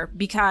War,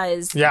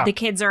 because the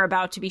kids are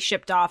about to be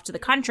shipped off to the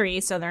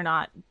country, so they're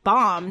not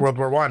bombed. World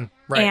War I,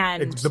 right?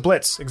 And the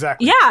Blitz,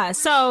 exactly. Yeah,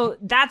 so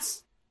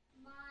that's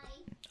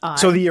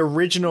so the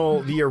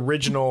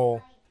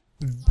original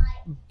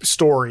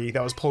story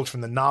that was pulled from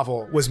the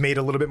novel was made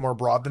a little bit more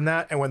broad than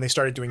that, and when they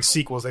started doing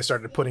sequels, they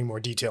started putting more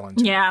detail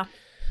into it.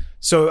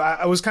 So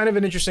I was kind of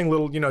an interesting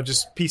little,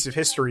 just piece of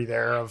history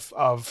there of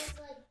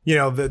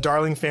the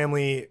Darling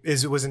family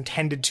was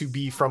intended to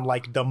be from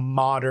like the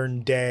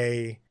modern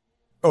day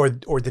or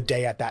the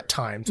day at that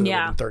time, so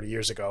 30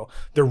 years ago,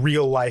 the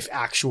real life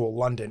actual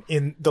London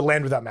in the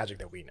Land Without Magic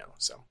that we know.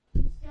 So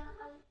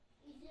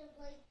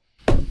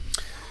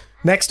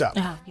next up.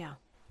 Oh, yeah.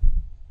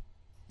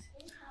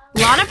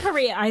 Lana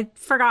Parrilla,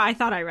 I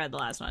thought I read the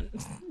last one.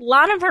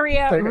 Lana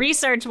Parrilla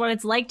researched what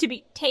it's like to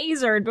be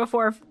tasered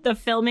before the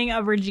filming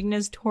of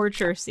Regina's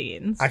torture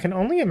scenes. I can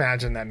only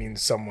imagine that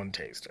means someone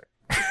tased her.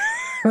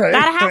 Right?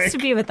 That has to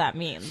be what that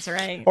means,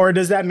 right? Or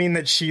does that mean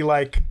that she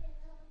like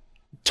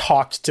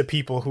talked to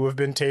people who have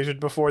been tasered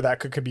before? That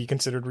could be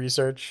considered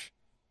research.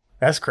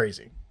 That's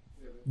crazy.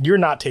 You're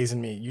not tasing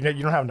me. You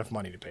don't have enough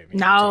money to pay me.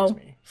 No. To tase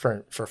me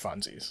for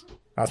funsies.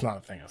 That's not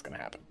a thing that's going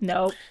to happen.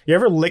 Nope. You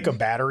ever lick a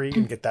battery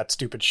and get that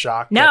stupid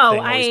shock?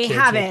 No, I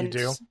haven't.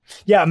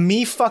 Yeah,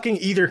 me fucking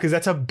either, because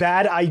that's a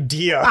bad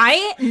idea.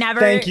 I never.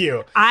 Thank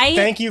you.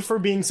 Thank you for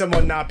being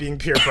someone not being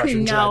peer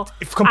pressured. No,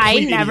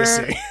 I never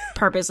idiocy.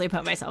 purposely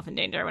put myself in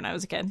danger when I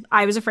was a kid.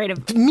 I was afraid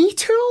of me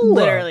too.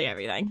 Literally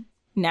everything.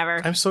 Never.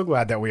 I'm so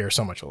glad that we are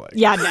so much alike.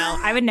 Yeah, no,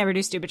 I would never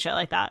do stupid shit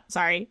like that.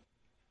 Sorry.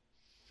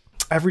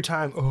 Every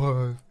time,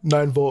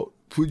 9-volt.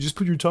 Just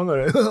put your tongue on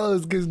it.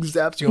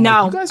 Zaps you.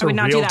 No, you guys I would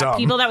not do that. Dumb.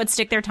 People that would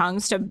stick their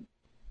tongues to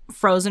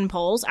frozen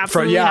poles,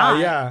 absolutely not.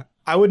 Yeah.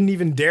 I wouldn't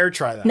even dare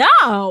try that.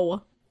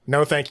 No.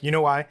 No, thank you. You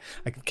know why?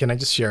 Can I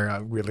just share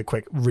a really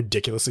quick,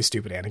 ridiculously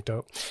stupid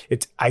anecdote?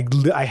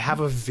 I have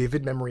a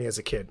vivid memory as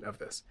a kid of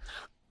this.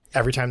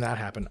 Every time that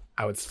happened,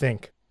 I would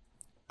think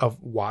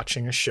of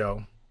watching a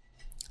show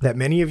that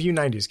many of you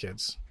 90s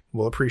kids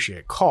will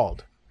appreciate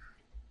called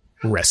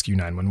Rescue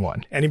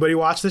 911. Anybody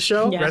watch the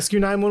show? Yeah. Rescue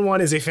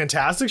 911 is a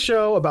fantastic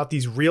show about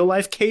these real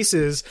life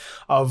cases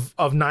of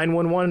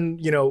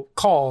 911,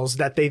 calls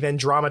that they then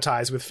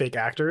dramatize with fake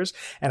actors.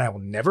 And I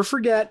will never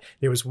forget,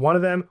 there was one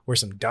of them where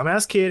some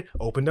dumbass kid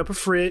opened up a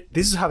fridge.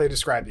 This is how they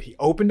described it. He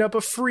opened up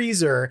a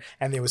freezer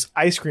and there was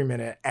ice cream in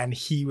it, and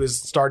he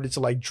started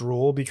to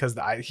drool because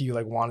he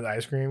wanted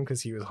ice cream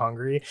because he was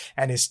hungry,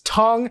 and his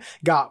tongue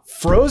got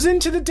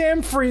frozen to the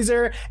damn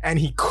freezer and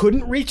he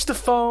couldn't reach the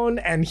phone,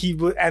 and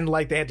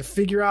they had to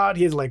figure out,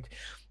 he had to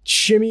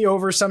shimmy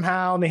over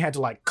somehow, and they had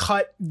to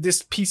cut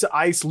this piece of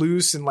ice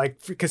loose, and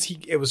because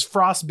it was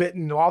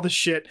frostbitten, and all the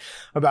shit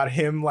about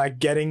him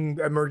getting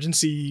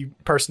emergency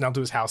personnel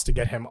to his house to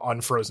get him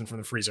unfrozen from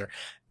the freezer.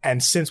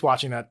 And since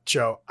watching that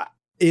show,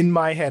 in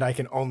my head I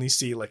can only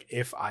see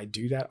if I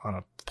do that on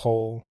a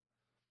pole,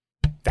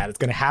 that it's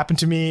going to happen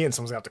to me and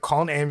someone's going to have to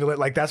call an ambulance.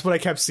 That's what I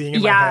kept seeing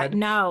in my head.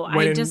 No,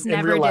 I just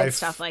never did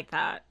stuff like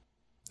that.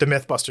 The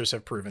Mythbusters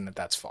have proven that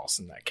that's false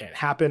and that can't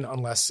happen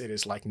unless it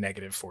is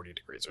negative 40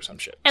 degrees or some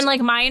shit. And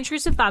my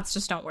intrusive thoughts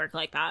just don't work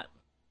like that.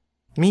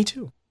 Me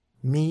too.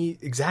 Me,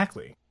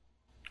 exactly.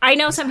 I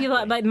know some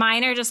people, but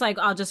mine are just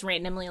I'll just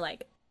randomly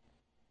Right.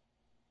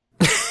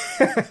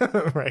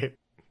 I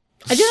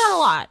do that a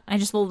lot. I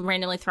just will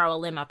randomly throw a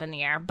limb up in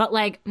the air. But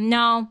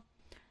no.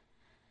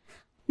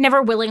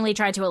 Never willingly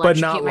tried to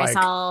electrocute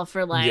myself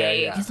or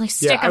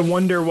stick. I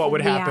wonder what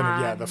would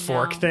happen. The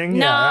fork thing.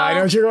 No. Yeah, I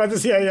know what you're about to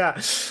say.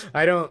 Yeah.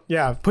 I don't.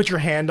 Yeah, put your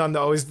hand on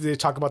they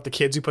talk about the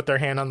kids who put their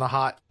hand on the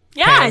hot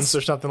pans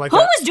or something like that.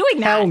 Who was doing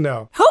that? Hell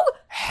no. Who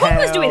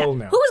was doing that?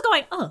 No. Who was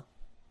going? Oh,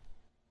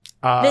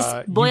 this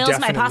boils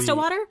my pasta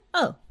water.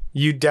 Oh,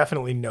 you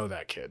definitely know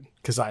that kid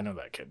because I know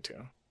that kid too.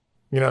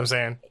 You know what I'm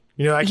saying?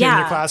 You know that kid in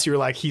your class, you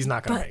were he's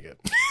not going to make it.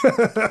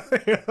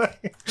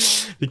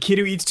 The kid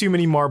who eats too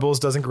many marbles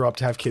doesn't grow up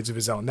to have kids of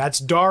his own. That's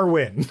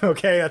Darwin,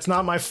 okay? That's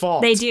not my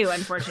fault. They do,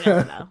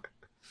 unfortunately, though.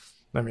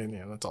 I mean,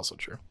 yeah, that's also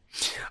true.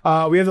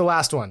 We have the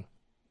last one.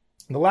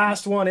 The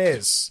last one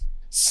is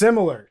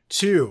similar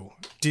to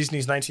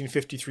Disney's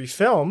 1953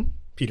 film,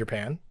 Peter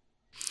Pan.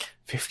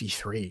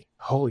 53.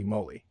 Holy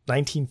moly.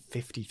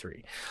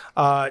 1953.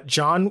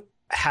 John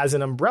has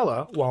an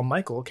umbrella while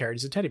Michael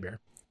carries a teddy bear.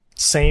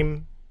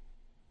 Same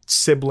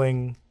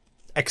sibling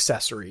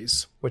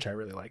accessories, which I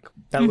really like.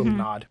 That little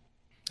nod.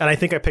 And I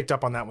think I picked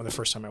up on that one the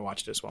first time I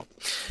watched it as well.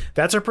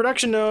 That's our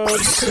production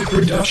notes.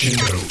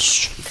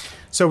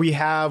 So we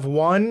have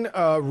one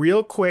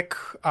real quick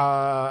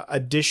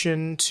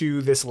addition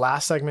to this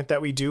last segment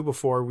that we do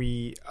before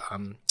we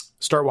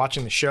start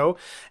watching the show.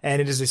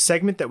 And it is a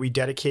segment that we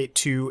dedicate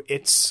to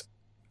its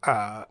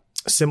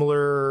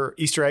similar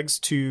Easter eggs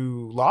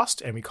to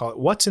Lost. And we call it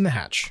What's in the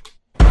Hatch.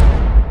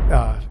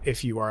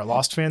 If you are a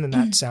Lost fan, then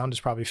that sound is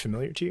probably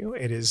familiar to you.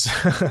 It is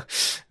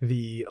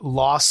the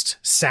Lost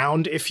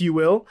sound, if you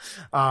will,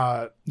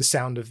 the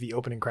sound of the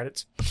opening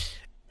credits.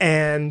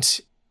 And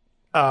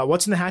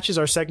What's in the Hatch is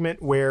our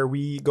segment where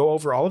we go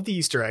over all of the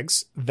Easter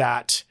eggs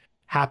that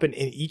happen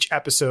in each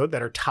episode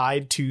that are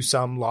tied to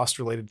some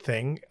Lost-related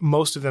thing.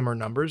 Most of them are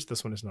numbers.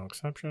 This one is no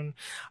exception.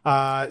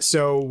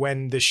 So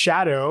when the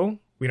Shadow...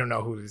 We don't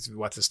know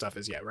what this stuff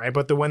is yet, right?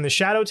 But when the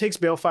Shadow takes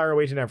Balefire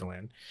away to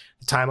Neverland,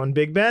 the time on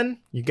Big Ben,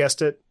 you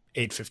guessed it,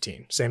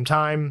 8:15. Same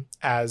time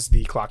as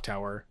the clock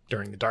tower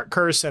during the Dark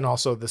Curse, and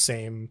also the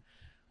same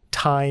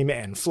time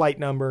and flight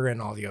number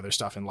and all the other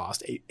stuff in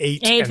Lost.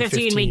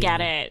 8:15. We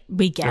get it.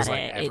 We get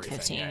it.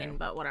 8:15,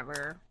 but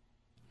whatever.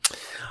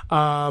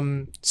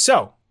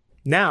 So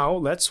now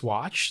let's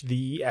watch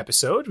the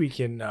episode. We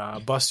can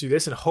bust through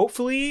this and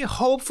hopefully,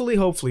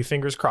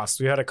 fingers crossed.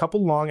 We had a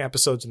couple long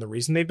episodes, and the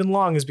reason they've been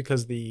long is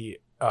because the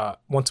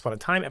Once Upon a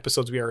Time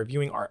episodes we are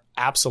reviewing are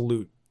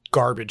absolute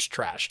garbage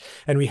trash,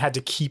 and we had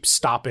to keep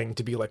stopping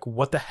to be like,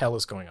 what the hell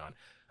is going on?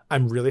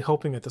 I'm really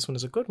hoping that this one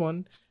is a good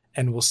one,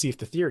 and we'll see if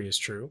the theory is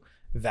true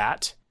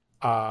that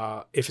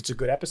if it's a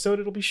good episode,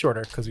 it'll be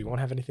shorter because we won't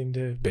have anything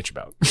to bitch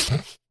about.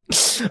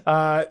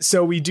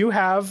 So we do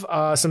have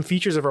some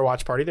features of our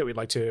watch party that we'd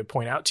like to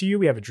point out to you.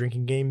 We have a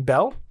drinking game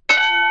bell.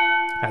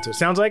 That's what it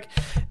sounds like.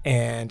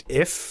 And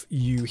if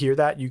you hear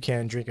that, you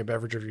can drink a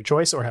beverage of your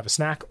choice or have a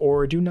snack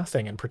or do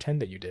nothing and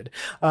pretend that you did.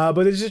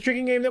 But it's a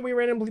drinking game that we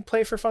randomly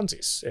play for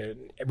funsies.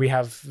 And we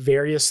have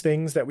various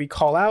things that we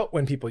call out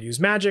when people use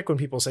magic, when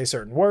people say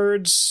certain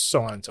words,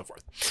 so on and so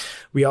forth.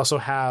 We also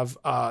have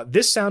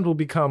this sound will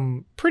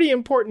become pretty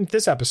important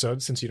this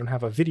episode since you don't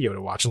have a video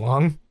to watch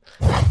along.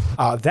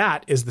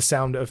 That is the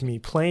sound of me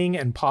playing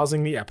and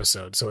pausing the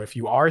episode. So if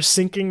you are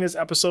syncing this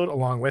episode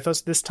along with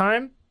us this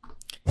time,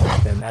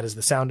 then that is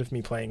the sound of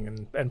me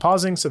playing and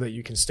pausing so that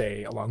you can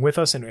stay along with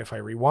us. And if I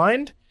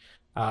rewind,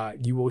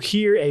 you will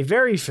hear a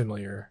very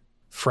familiar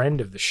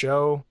friend of the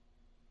show,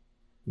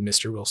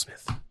 Mr. Will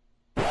Smith.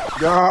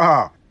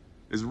 Yeah,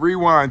 it's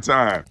rewind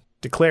time.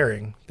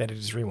 declaring that it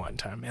is rewind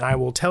time. And I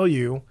will tell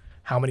you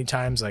how many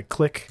times I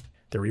click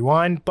the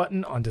rewind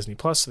button on Disney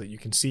Plus so that you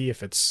can see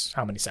if it's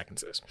how many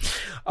seconds it is.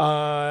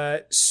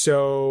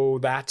 So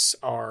that's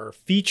our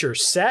feature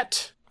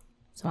set.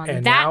 So on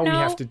and that now note, we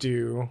have to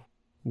do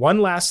one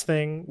last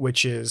thing,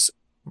 which is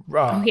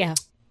I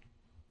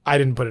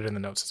didn't put it in the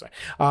notes this way,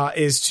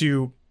 is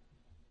to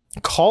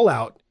call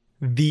out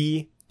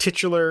the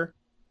titular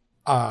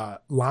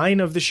line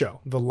of the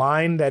show, the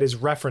line that is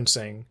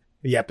referencing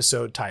the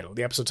episode title.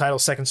 The episode title,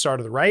 Second Star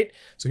to the Right.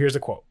 So here's the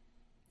quote.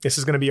 This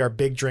is going to be our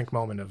big drink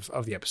moment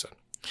of the episode.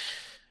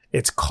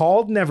 It's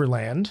called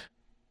Neverland.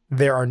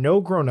 There are no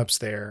grown-ups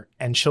there,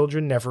 and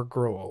children never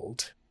grow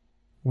old.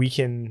 We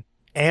can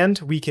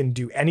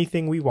do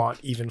anything we want,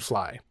 even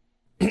fly.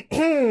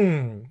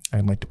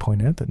 I'd like to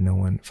point out that no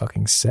one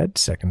fucking said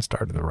Second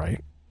Star to the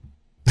Right.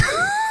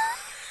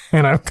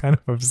 And I'm kind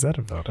of upset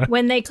about it.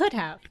 When they could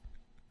have.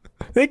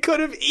 They could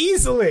have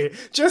easily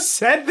just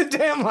said the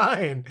damn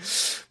line.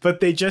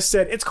 But they just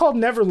said, it's called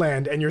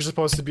Neverland, and you're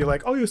supposed to be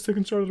like, oh, you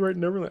Second Star to the Right,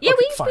 Neverland. Yeah,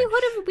 okay,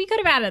 we could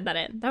have added that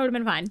in. That would have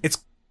been fine.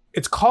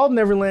 It's called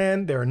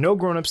Neverland. There are no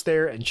grown-ups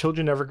there, and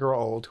children never grow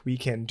old. We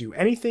can do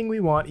anything we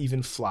want,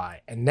 even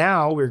fly. And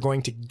now we're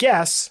going to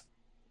guess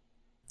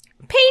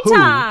Peter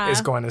who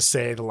is going to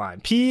say the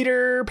line.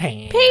 Peter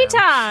Pan. Peter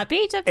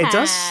Pan. It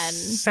does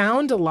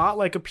sound a lot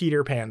like a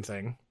Peter Pan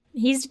thing.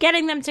 He's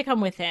getting them to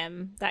come with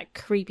him. That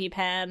creepy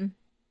Pan.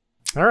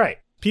 All right.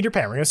 Peter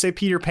Pan. We're going to say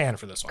Peter Pan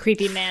for this one.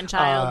 Creepy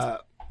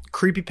man-child.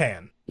 Creepy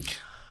Pan.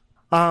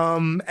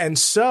 And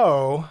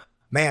so,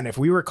 man, if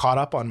we were caught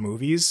up on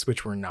movies,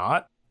 which we're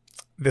not,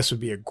 this would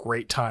be a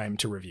great time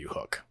to review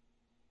Hook.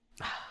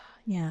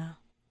 Yeah.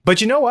 But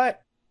you know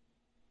what?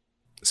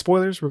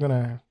 Spoilers, we're going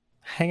to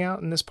hang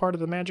out in this part of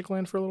the Magic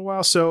Land for a little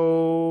while.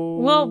 So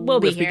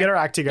we'll be if here. we get our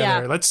act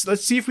together, let's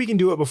see if we can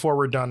do it before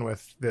we're done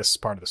with this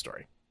part of the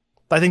story.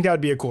 I think that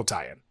would be a cool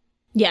tie-in.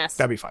 Yes.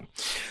 That'd be fun.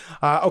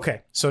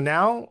 Okay, so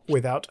now,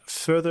 without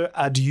further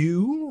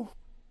ado,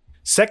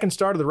 Second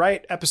Star to the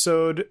Right,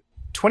 episode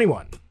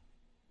 21.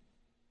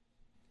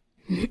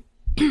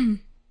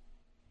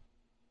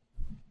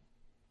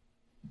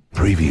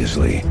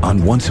 Previously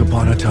on Once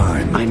Upon a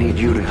Time. I need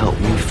you to help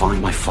me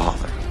find my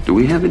father. Do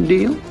we have a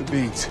deal? The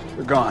beans,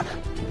 they're gone.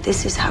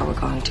 This is how we're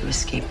going to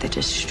escape the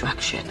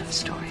destruction of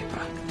Storybrooke.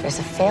 There's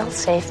a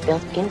fail-safe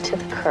built into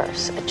the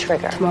curse, a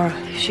trigger. Tomorrow,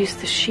 she's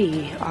the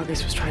she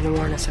August was trying to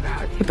warn us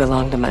about. It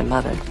belonged to my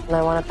mother. And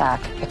I want it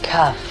back. The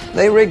cuff.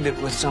 They rigged it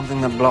with something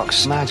that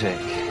blocks magic.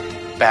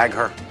 Bag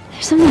her.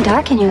 There's something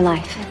dark in your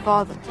life.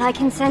 Father. I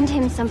can send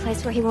him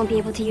someplace where he won't be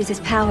able to use his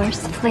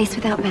powers. A place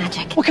without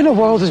magic. What kind of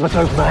world is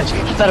without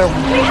magic? Better.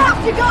 We have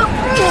to go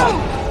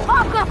through!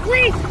 Papa,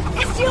 please!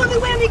 It's the only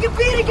way we can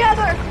be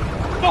together!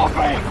 No,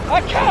 babe,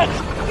 I can't!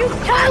 You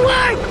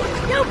coward!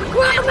 You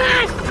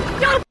promise!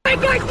 Don't break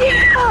our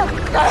deal!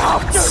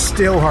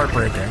 Still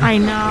heartbreaking. I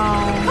know.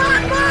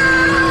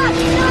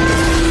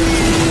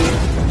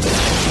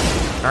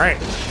 All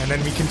right, and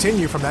then we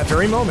continue from that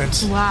very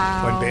moment.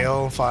 Wow. When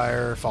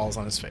Balefire falls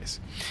on his face.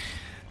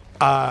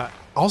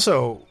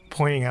 Also,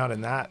 pointing out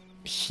in that,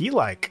 he,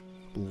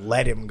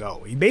 let him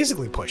go. He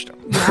basically pushed him.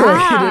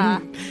 Yeah.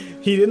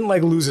 he didn't,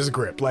 lose his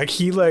grip.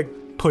 He,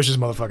 pushes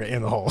motherfucker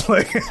in the hole.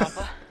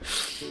 Papa.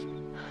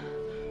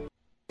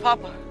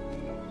 Papa.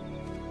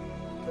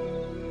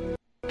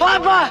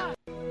 Papa!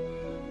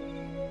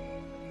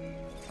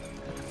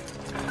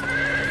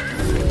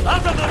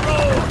 Out of the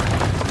road!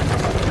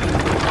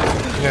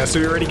 Yeah, so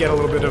we already get a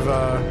little bit of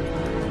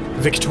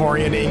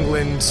Victorian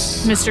England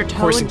Mr.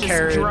 horse Toad and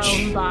carriage.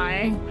 just drone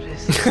by.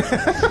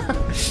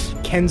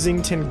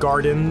 Kensington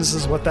Gardens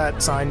is what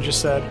that sign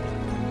just said.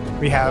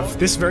 We have,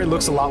 this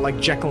looks a lot like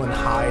Jekyll and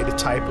Hyde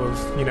type of,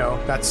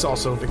 that's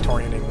also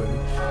Victorian England.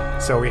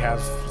 So we have,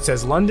 it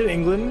says London,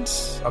 England.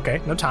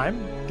 Okay, no time.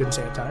 Didn't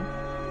say a time.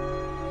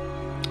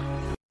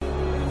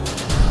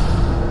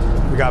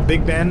 We got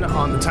Big Ben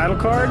on the title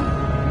card.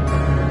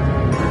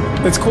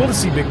 It's cool to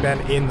see Big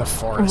Ben in the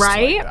forest.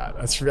 Right? Like that.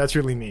 That's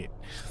really neat.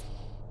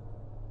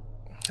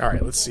 All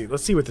right, let's see.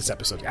 Let's see what this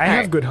episode. I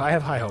have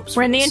high hopes.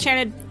 We're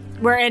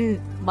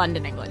in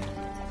London, England.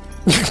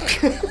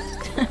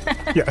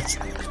 Yes.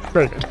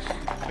 Very good.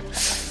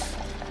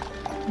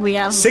 We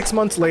have 6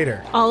 months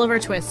later. Oliver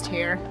Twist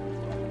here.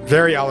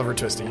 Very Oliver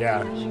Twisty,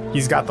 yeah.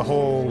 He's got the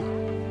whole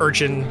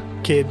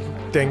urchin kid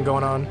thing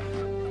going on.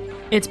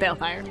 It's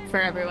Balefire for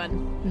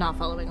everyone not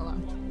following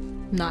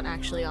along. Not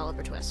actually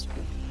Oliver Twist.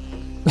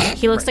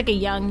 He looks like a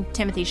young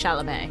Timothy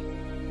Chalamet.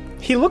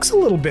 He looks a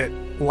little bit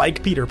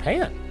like Peter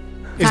Pan.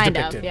 Is Kind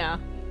depicted. of, yeah.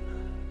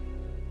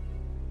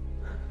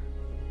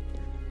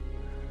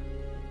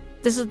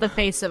 This is the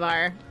face of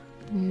our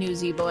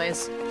newsy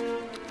boys.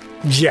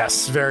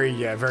 Yes, very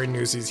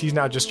newsies. He's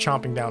now just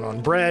chomping down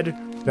on bread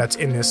that's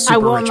in this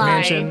super rich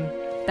mansion.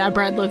 That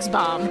bread looks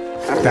bomb.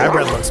 That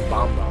bread looks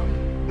bomb.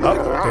 Oh,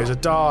 there's a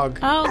dog.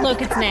 Oh,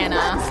 look, it's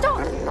Nana.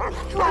 Stop!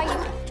 Who are you?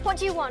 What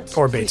do you want?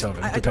 Or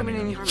Beethoven, I don't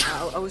depending mean on any you.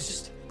 harm. I was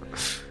just...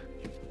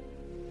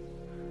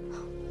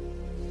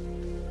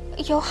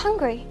 You're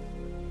hungry.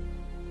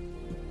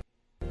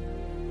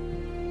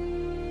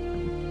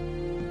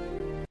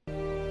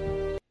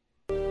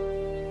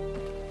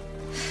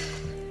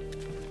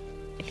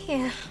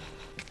 Here.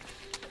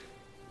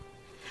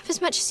 Have as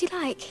much as you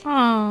like.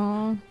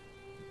 Aww.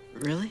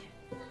 Really?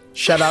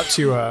 Shout out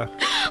to Well,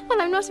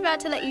 I'm not about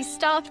to let you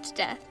starve to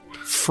death.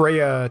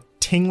 Freya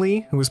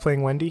Tingley, who was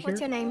playing Wendy here. What's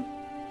your name?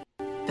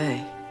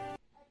 Hey.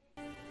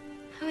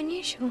 How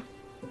unusual.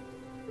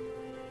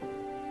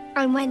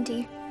 I'm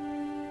Wendy.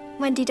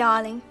 Wendy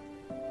Darling.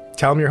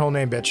 Tell him your whole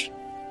name, bitch.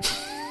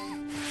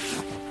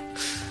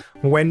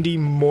 Wendy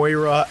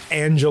Moira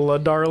Angela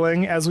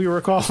Darling, as we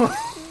recall.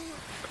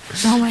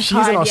 Oh my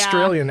She's an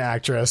Australian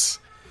actress,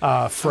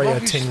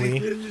 Freya Tingley.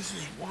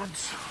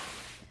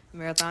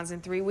 Marathon's in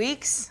 3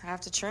 weeks. I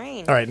have to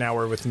train. All right, now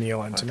we're with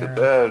Neil and Not Tamara.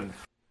 too bad.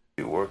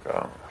 You work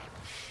out.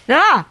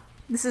 Ah!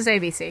 This is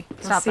ABC.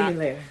 Stop I'll see that. you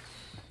later.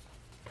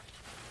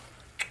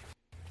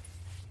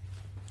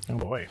 Oh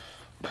boy.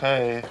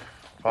 Okay.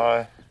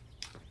 Bye.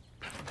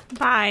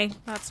 Bye.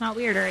 That's not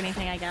weird or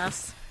anything, I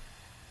guess.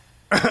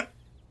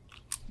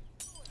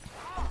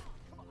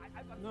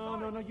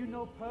 No, you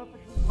know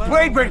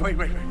perfectly.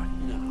 Wait.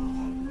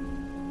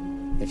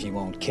 No. If you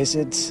won't kiss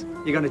it,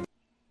 you're gonna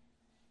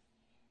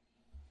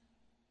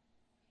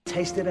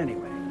taste it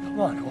anyway.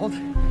 Come on, Holt.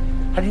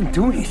 I didn't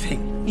do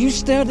anything. You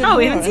stared at Oh,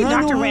 we her, haven't seen and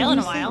I know Dr. how Whale in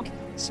you a while. think.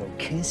 So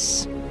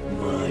kiss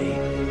my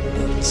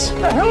lips.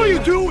 What the hell are you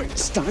doing?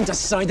 Stand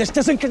aside. This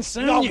doesn't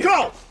concern No, you.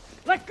 go!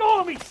 Let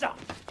go of me, son!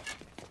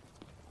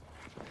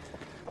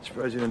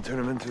 Surprised you didn't turn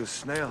him into a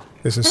snail.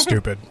 This is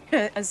stupid.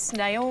 A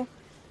snail?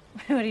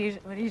 What are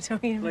you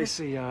talking about?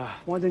 Lacey,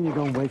 why don't you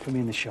go and wait for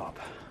me in the shop?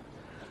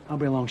 I'll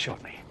be along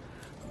shortly.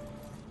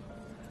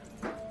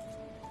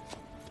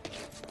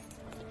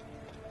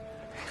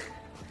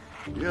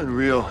 You're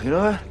unreal. You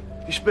know that?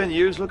 You spend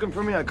years looking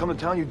for me. I come to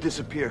town, you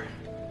disappear.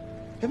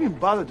 You haven't even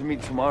bothered to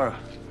meet Tamara.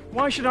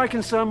 Why should I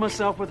concern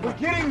myself with her? We're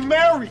getting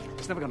married!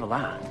 It's never gonna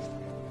last.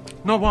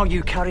 Not while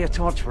you carry a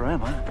torch for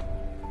Emma.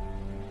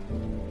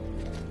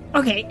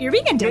 Okay, you're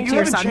being a dick to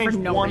your haven't son for changed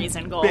no one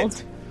reason, Gold.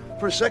 bit.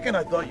 For a second,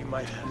 I thought you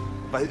might have.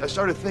 I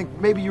started to think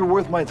maybe you were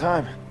worth my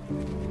time.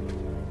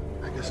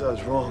 I guess I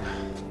was wrong.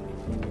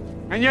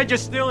 And yet you're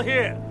still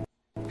here.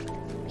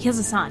 He has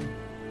a son.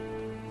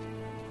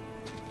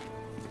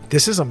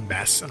 This is a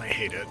mess, and I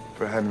hate it.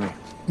 For Henry.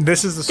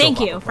 This is the soap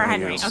Thank you opera for play,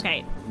 Henry. yes.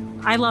 Okay.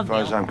 I love As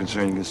far as Neil. I'm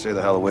concerned, you can stay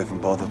the hell away from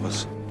both of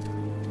us.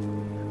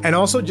 And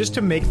also, just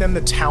to make them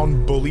the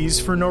town bullies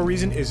for no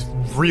reason is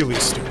really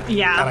stupid.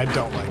 Yeah. And I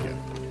don't like it.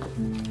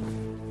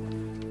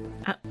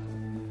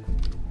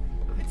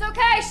 It's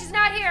okay, she's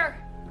not here.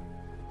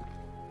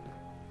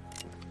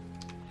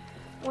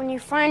 When you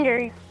find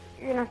her,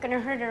 you're not gonna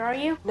hurt her, are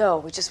you? No,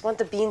 we just want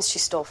the beans she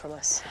stole from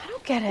us. I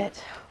don't get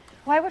it.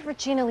 Why would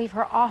Regina leave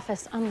her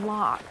office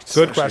unlocked?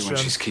 Good Especially question.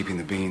 when she's keeping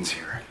the beans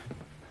here.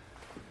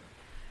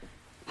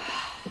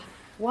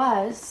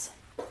 Was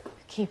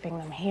keeping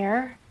them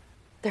here.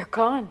 They're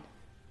gone.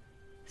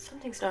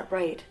 Something's not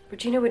right.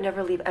 Regina would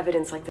never leave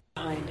evidence like this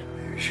behind.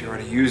 Maybe she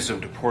already used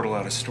them to portal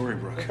out of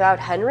Storybrooke. Without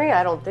Henry,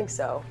 I don't think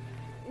so.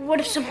 What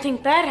if something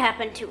bad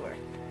happened to her?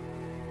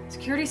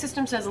 Security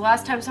system says the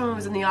last time someone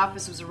was in the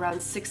office was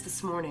around 6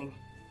 this morning.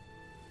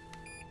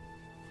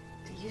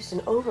 They used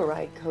an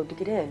override code to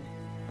get in.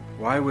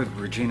 Why would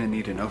Regina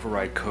need an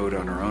override code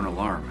on her own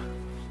alarm?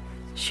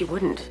 She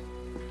wouldn't.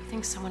 You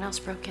think someone else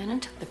broke in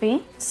and took the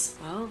beans?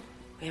 Well,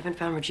 we haven't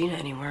found Regina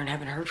anywhere and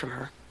haven't heard from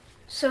her.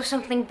 So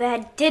something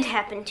bad did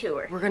happen to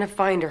her. We're gonna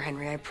find her,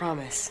 Henry, I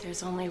promise.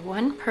 There's only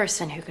one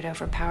person who could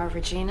overpower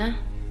Regina.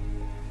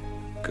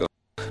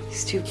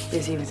 He's too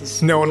busy with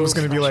his. No one was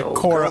going to be like,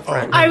 Cora.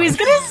 girlfriend. I was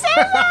gonna say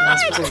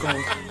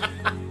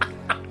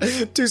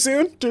that! Too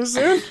soon? Too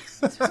soon?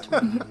 I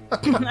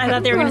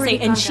thought they were gonna say,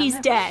 and she's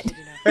dead.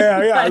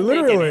 Yeah,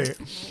 literally. Maybe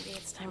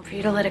it's time for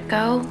you to let it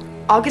go.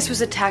 August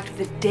was attacked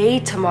the day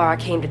Tamara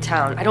came to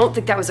town. I don't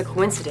think that was a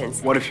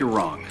coincidence. What if you're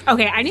wrong?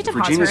 Okay, I need to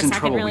pause for a Regina's in second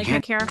trouble. really We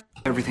quick can't here.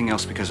 everything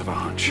else because of a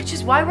hunch. Which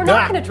is why we're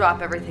not gonna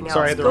drop everything else.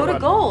 Sorry, I had the Go wrong to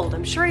button. Gold.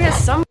 I'm sure he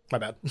has some. My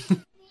bad.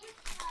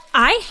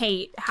 I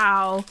hate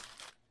how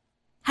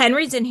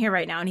Henry's in here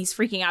right now and he's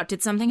freaking out.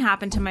 Did something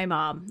happen to my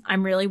mom?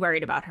 I'm really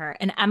worried about her.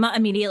 And Emma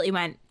immediately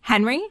went,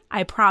 Henry,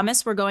 I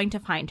promise we're going to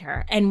find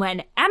her. And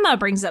when Emma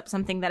brings up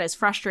something that is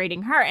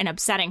frustrating her and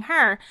upsetting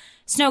her,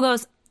 Snow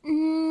goes,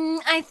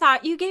 I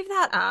thought you gave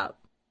that up.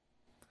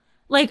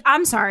 Like,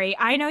 I'm sorry.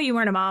 I know you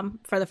weren't a mom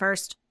for the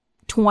first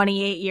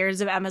 28 years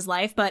of Emma's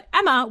life, but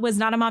Emma was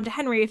not a mom to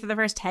Henry for the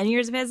first 10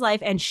 years of his life,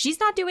 and she's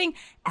not doing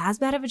as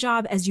bad of a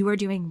job as you are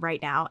doing right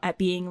now at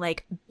being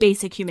like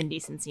basic human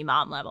decency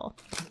mom level.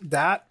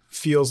 That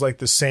feels like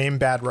the same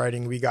bad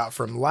writing we got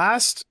from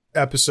last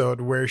episode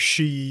where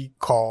she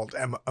called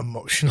Emma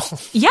emotional.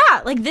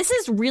 Yeah, like this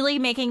is really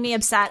making me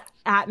upset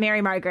at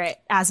Mary Margaret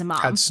as a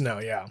mom. At Snow,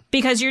 yeah.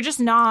 Because you're just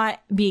not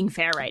being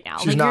fair right now.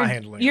 She's like, not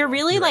handling it You're well.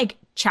 really You're like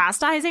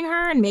chastising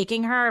her and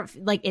making her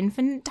like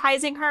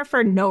infantizing her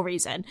for no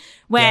reason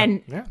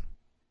when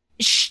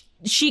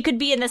she could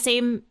be in the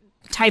same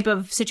type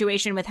of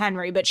situation with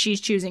Henry, but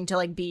she's choosing to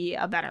like be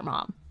a better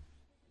mom.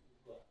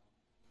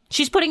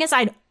 She's putting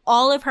aside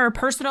all of her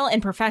personal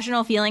and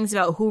professional feelings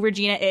about who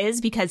Regina is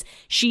because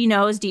she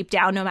knows deep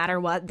down, no matter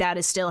what, that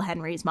is still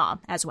Henry's mom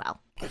as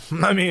well.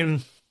 I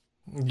mean,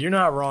 You're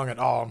not wrong at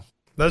all.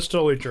 That's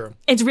totally true.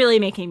 It's really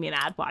making me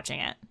mad watching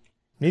it.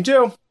 Me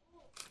too.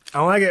 I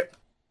don't like it.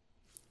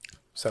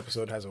 This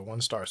episode has a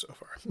 1 star so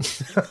far.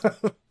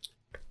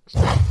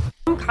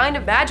 Some kind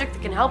of magic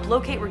that can help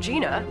locate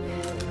Regina.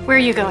 Where are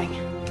you going?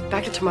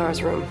 Back to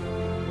Tamara's room.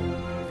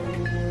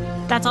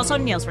 That's also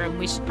Neil's room.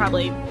 We should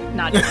probably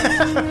not do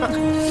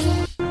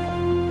that.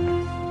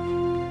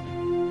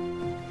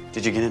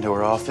 Did you get into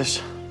her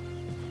office?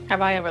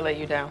 Have I ever let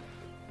you down?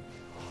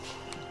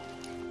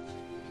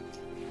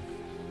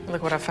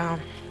 Look what I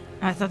found.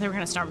 I thought they were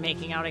going to start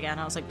making out again.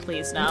 I was like,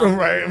 please, no.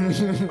 Right.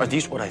 Are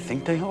these what I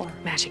think they are?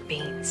 Magic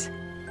beans.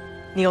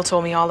 Neil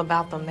told me all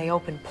about them. They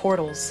open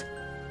portals.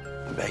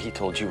 I bet he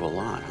told you a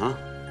lot, huh?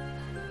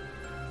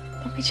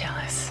 Don't be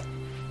jealous.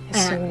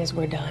 As soon as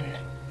we're done,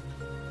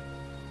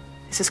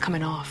 this is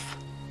coming off.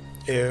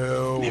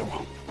 Ew. It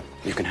won't.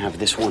 You can have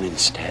this one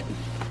instead.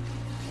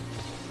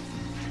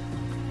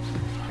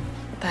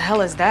 What the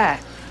hell is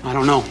that? I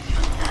don't know.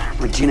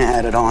 Regina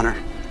had it on her.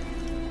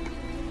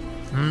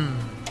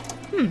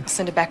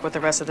 Send it back with the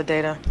rest of the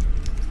data.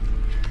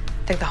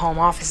 I think the home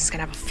office is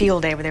gonna have a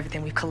field day with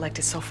everything we've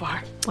collected so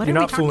far. You're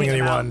not fooling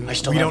anyone. We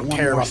don't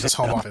care about this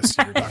home office.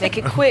 Make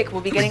it quick.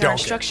 We'll be getting our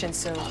instructions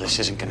soon. Oh, this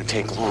isn't gonna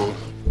take long.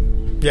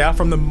 Yeah,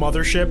 from the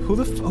mothership.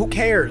 Who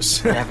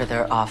cares? Whatever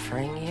they're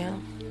offering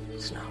you,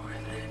 it's not worth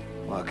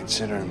it. Well,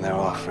 considering they're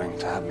offering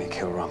to have me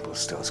kill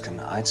Rumpelstiltskin,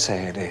 I'd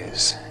say it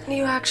is.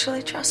 You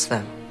actually trust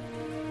them.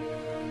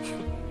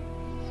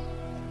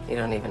 You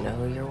don't even know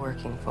who you're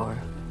working for.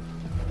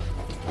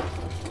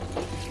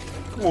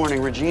 Good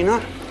morning,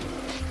 Regina.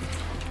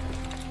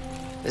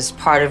 This is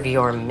part of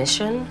your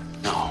mission?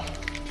 No.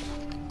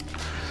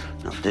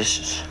 No,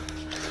 this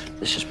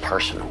is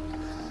personal.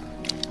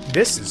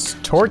 This is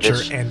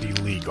torture and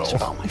illegal. It's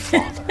about my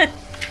father.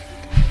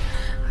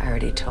 I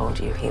already told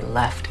you he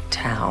left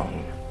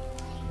town.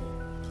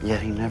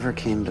 Yet he never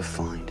came to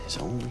find his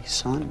only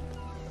son.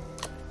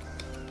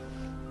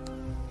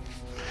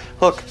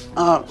 Look,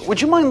 would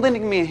you mind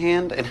lending me a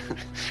hand? And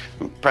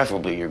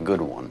preferably your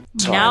good one.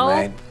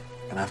 Sorry, mate.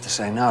 Gonna have to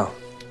say no.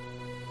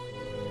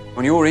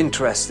 When you're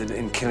interested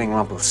in killing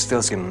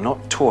Rumpelstiltskin,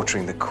 not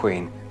torturing the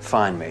Queen,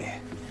 find me.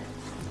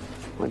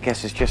 Well, I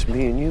guess it's just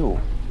me and you.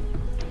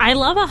 I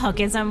love a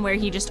hookism where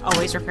he just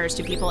always refers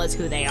to people as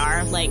who they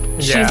are. Like,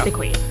 she's the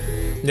queen.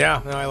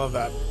 Yeah, no, I love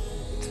that.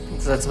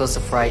 Is that supposed to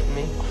frighten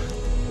me?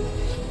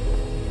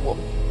 Well,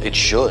 it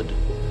should.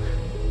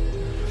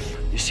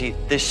 You see,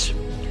 this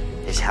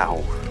is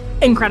how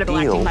incredible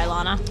acting by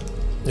Lana.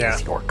 Yeah.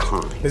 With your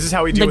kind. This is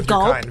how we deal with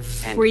gulp, your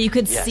kind. where you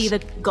could see the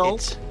gulp.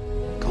 It's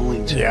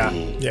going to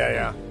be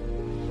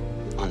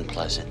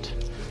unpleasant.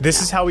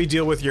 This is how we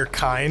deal with your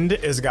kind.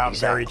 Is got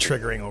very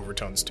triggering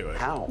overtones to it.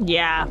 How?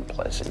 Yeah.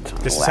 Unpleasant.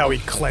 This is how we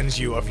cleanse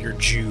you of your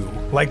Jew.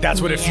 Like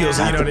that's what it feels.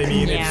 You know what I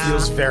mean? Yeah. It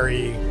feels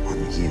very. On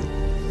you.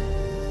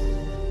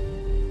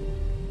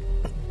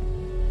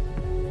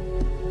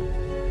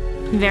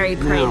 Very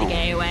pray the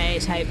gay away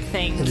type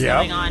things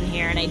going on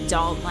here, and I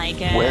don't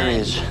like it. Where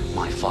is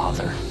my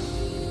father?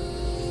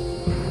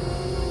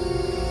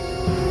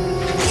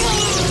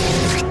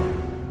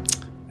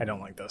 I don't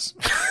like this.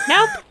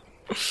 Nope.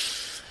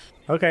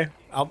 Okay,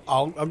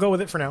 I'll go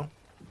with it for now.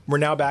 We're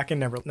now back in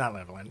not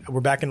Neverland.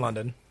 We're back in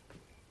London.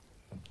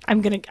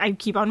 I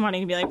keep on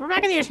wanting to be like, we're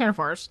back in the Enchanted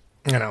Forest.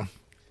 You know,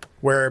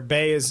 where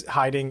Bay is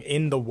hiding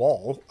in the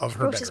wall of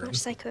her bedroom. As much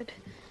as I could.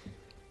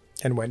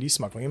 And Wendy's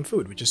smuggling him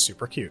food, which is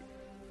super cute.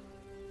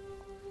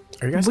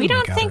 Are you guys? We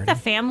don't think the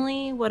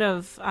family would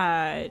have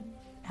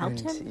helped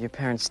him. Your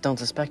parents don't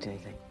suspect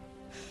anything.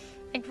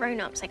 They're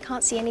grown-ups. I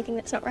can't see anything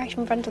that's not right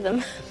in front of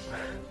them.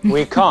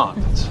 We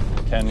can't,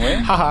 can we?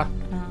 Haha.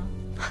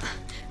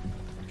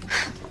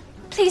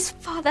 Please,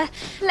 Father,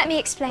 let me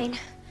explain.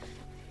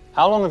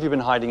 How long have you been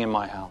hiding in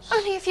my house?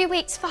 Only a few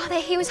weeks, Father.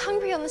 He was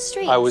hungry on the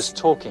streets. I was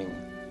talking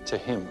to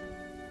him.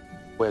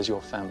 Where's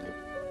your family?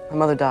 My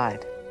mother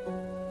died.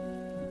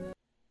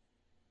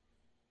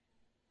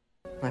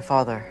 My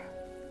father.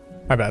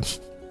 My bad.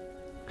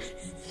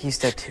 He's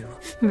dead too.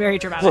 Very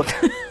dramatic.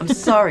 Look, I'm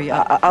sorry.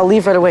 I'll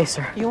leave right away,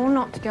 sir. You're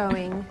not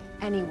going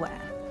anywhere.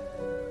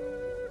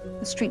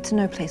 The streets are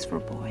no place for a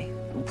boy.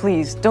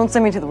 Please, don't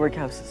send me to the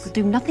workhouses. We'll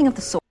do nothing of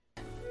the sort.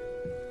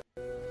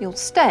 You'll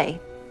stay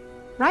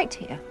right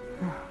here.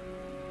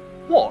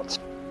 What?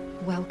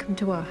 Welcome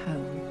to our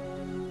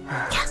home.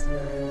 Yes.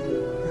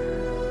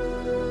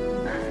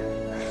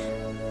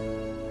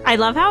 I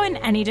love how in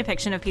any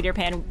depiction of Peter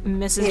Pan,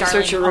 Mrs.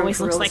 Darling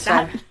always looks like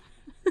that.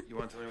 You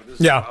want to tell me what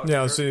this Yeah, is?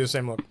 yeah, let's do the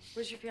same look.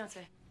 Where's your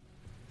fiance?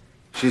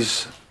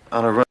 She's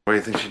on a run. What do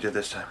you think she did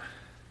this time?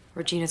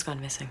 Regina's gone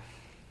missing.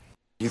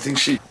 You think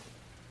she...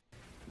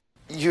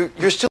 You're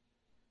still...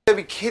 You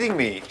gotta be kidding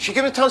me. She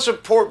came to town to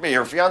support me.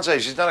 Her fiance,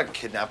 she's not a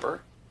kidnapper.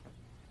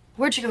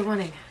 Where'd you go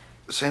running?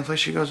 The same place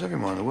she goes every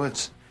morning, the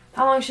woods.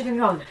 How long has she been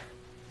gone?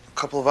 A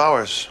couple of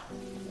hours.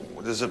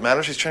 Does it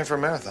matter? She's training for a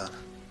marathon.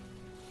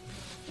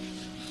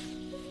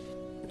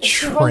 If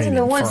she runs in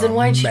the woods, then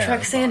why didn't she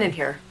track sand in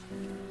here?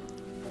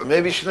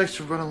 Maybe she likes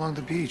to run along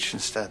the beach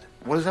instead.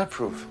 What does that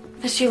prove?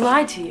 That she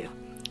lied to you.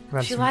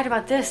 If she lied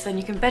about this, then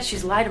you can bet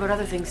she's lied about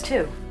other things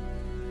too.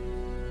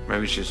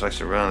 Maybe she just likes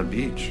to run on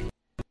the beach.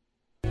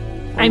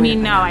 I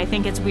mean, no, I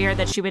think it's weird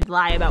that she would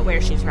lie about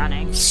where she's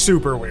running.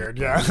 Super weird,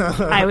 yeah.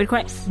 I would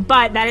quit.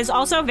 But that is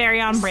also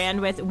very on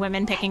brand with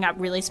women picking up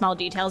really small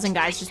details and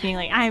guys just being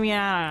like, I mean,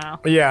 I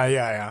don't know. Yeah.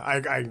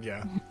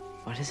 Yeah.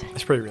 What is it?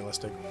 It's pretty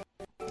realistic.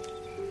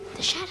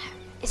 The shadow.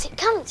 Is it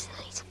coming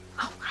tonight?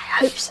 Oh,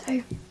 I hope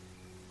so.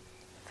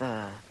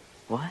 The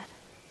what?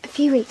 A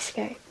few weeks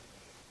ago,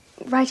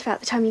 right about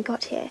the time you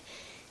got here,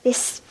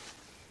 this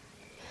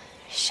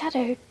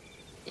shadow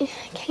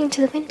came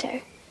to the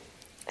window.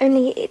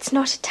 Only it's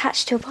not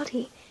attached to a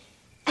body.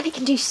 And it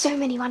can do so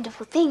many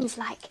wonderful things,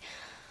 like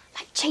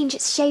change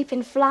its shape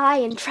and fly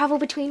and travel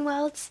between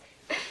worlds.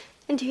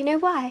 And do you know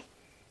why?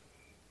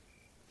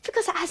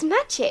 Because it has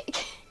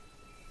magic.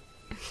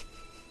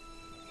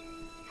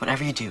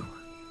 Whatever you do,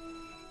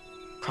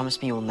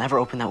 promise me you will never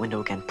open that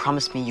window again.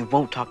 Promise me you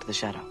won't talk to the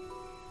shadow.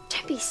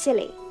 Don't be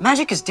silly.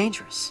 Magic is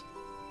dangerous.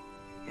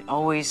 It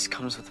always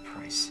comes with a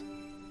price.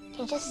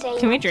 You just say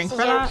Can we drink for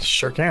that?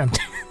 Sure can.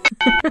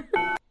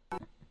 I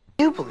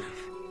do believe.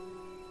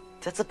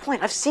 That's the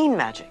point. I've seen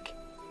magic.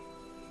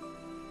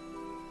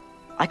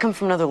 I come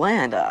from another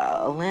land,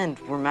 a land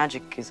where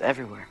magic is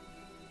everywhere.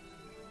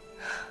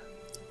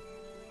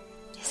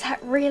 Is that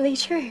really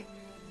true?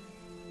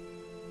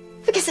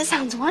 Because it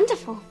sounds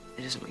wonderful.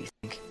 It isn't what you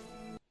think.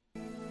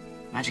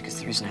 Magic is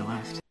the reason I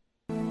left.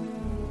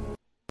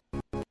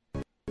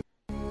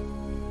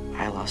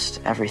 I lost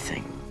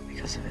everything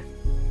because of it.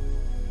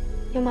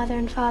 Your mother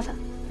and father.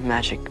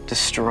 Magic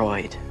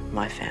destroyed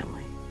my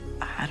family.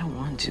 I don't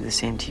want to do the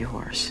same to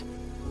yours.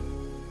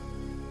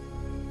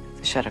 If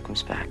the shadow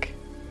comes back,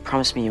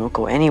 promise me you won't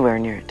go anywhere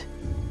near it.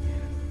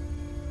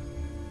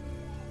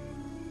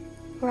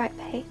 All right,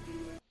 Bay.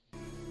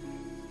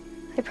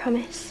 I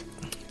promise.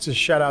 It's a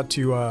shout out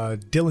to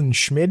Dylan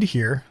Schmid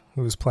here,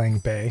 who was playing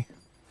Bay.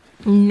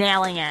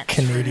 Nailing it.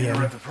 Canadian.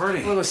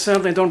 Well, I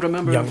certainly don't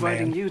remember Young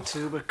inviting man. you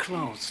two, but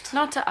closed.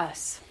 Not to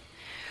us.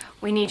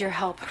 We need your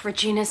help.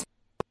 Regina's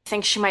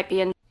thinks she might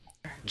be in.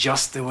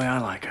 Just the way I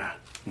like her.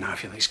 Now,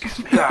 if you'll excuse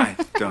me. I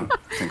don't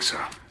think so.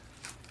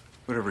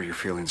 Whatever your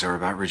feelings are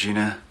about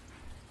Regina,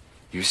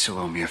 you still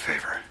owe me a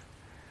favor.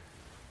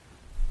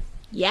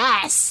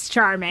 Yes,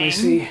 charming.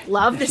 Lacey,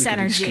 Love if this you could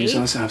energy. Excuse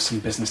us, I have some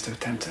business to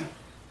attend to.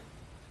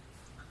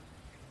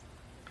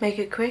 Make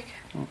it quick.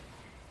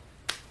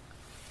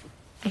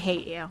 I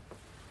hate you.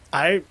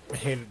 I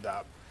hated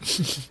that.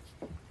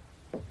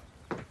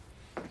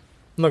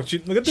 Look at this She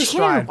can't even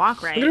stride.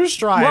 walk right. Look at her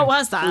stride. What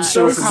was that?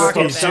 So It was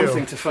cocky,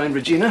 something too. to find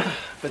Regina.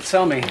 But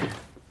tell me,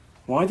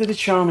 why did the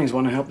Charmings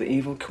want to help the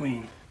evil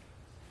queen?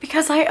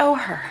 Because I owe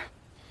her.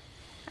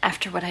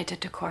 After what I did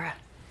to Cora.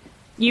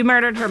 You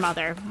murdered her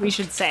mother. We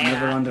should say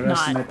Never that.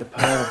 underestimate Not. the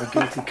power of a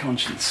guilty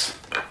conscience.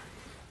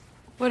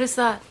 What is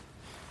that?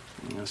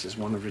 This is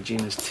one of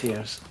Regina's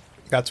tears.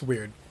 That's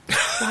weird.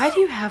 Why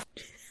do you have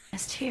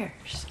as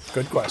tears?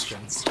 Good question.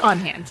 On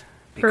hand.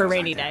 For a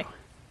rainy day.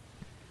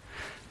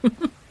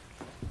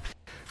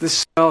 This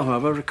spell,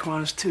 however,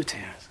 requires 2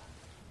 tears.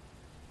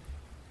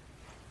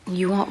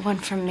 You want one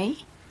from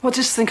me? Well,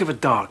 just think of a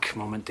dark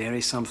moment,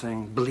 dearie,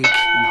 something bleak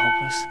and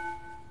hopeless.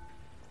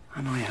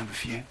 I know you have a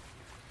few.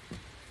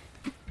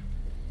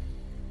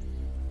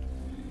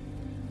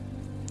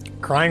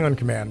 Crying on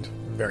command,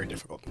 very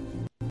difficult.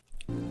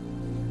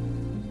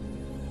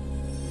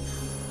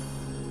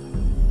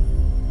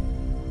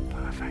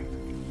 Perfect.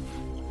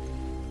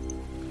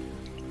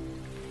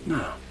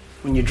 Now,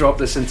 when you drop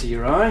this into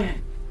your eye,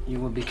 you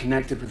will be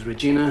connected with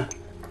Regina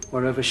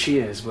wherever she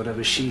is,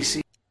 whatever she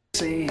sees,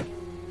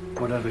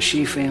 whatever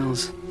she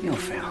feels, you'll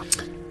feel.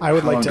 I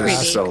would How like long to does ask.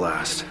 this spell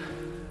last?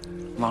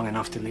 Long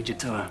enough to lead you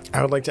to her.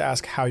 I would like to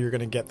ask how you're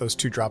going to get those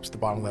 2 drops at the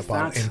bottom of that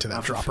bottle into that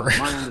I've dropper. fulfilled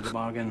my end of the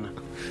bargain.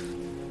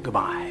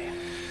 Goodbye.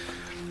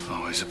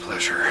 Always a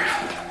pleasure.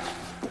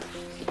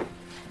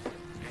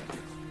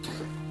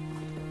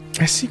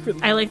 I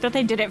secretly. I like that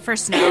they did it for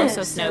Snow,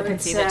 so Snow can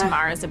see that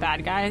Tamara's a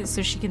bad guy,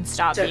 so she can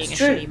stop So being a it's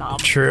true. shitty mom.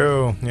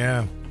 True.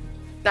 Yeah.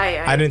 I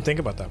I didn't think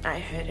about that. I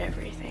heard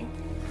everything.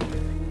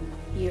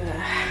 You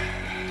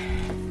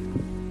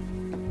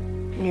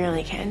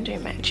nearly can do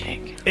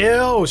magic.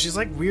 Ew, she's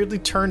like weirdly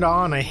turned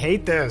on. I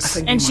hate this.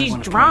 think And you might she's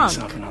want to pour drunk.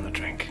 yourself another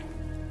drink.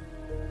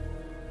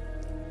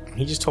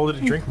 He just told her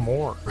to drink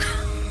more.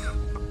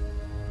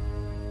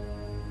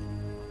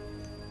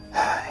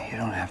 You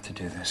don't have to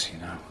do this, you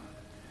know.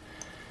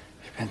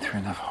 You've been through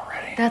enough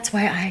already. That's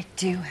why I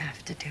do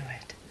have to do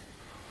it.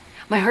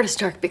 My heart is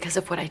dark because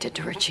of what I did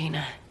to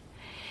Regina.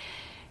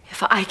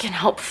 If I can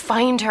help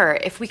find her,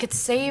 if we could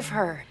save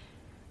her,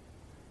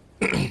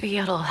 maybe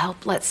it'll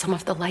help let some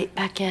of the light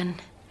back in.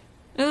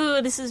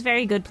 Ooh, this is a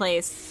very good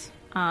place.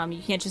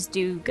 You can't just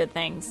do good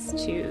things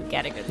to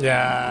get a good thing.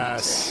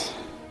 Yes.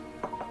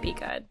 Be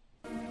good.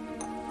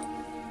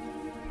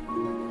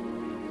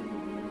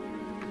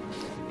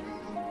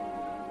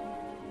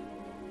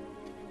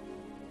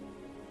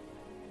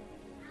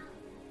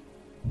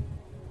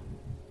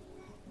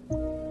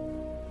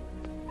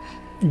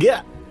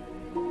 Yeah.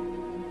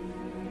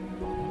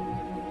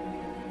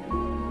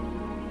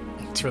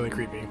 It's really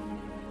creepy.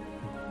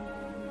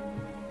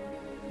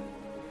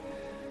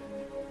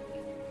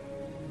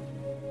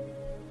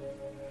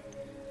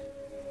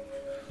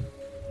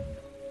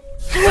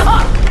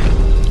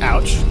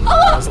 Ouch.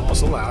 That was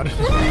also loud.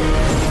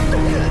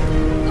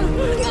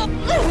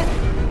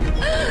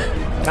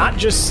 Not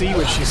just see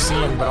what she's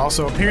seeing, but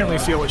also apparently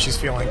feel what she's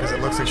feeling because it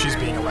looks like she's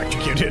being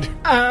electrocuted.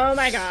 Oh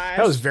my gosh.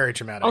 That was very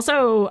traumatic.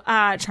 Also,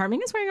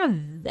 Charming is wearing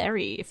a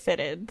very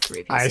fitted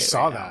three-piece suit. I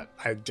saw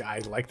right that. I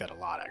like that a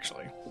lot,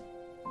 actually.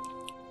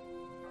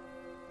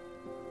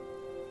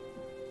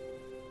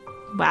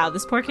 Wow,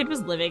 this poor kid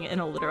was living in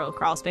a literal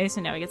crawl space,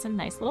 and now he gets a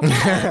nice little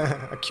bed.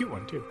 A cute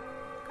one, too.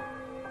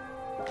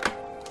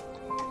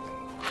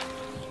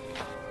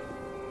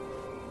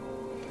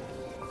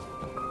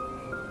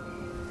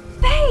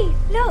 Babe,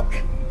 look!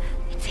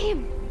 It's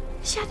him.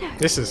 Shadow.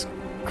 This is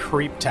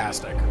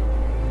creep-tastic.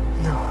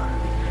 No.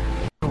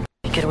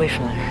 Get away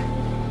from there.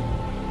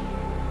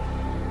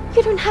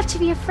 You don't have to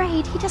be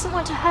afraid. He doesn't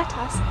want to hurt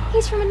us.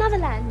 He's from another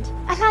land.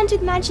 A land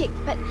with magic,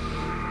 but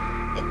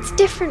it's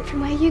different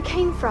from where you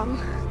came from.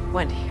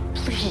 Wendy,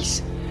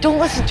 please, don't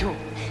listen to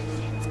him.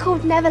 It's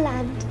called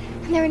Neverland,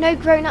 and there are no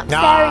grown-ups there,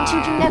 and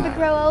children never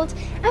grow old,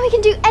 and we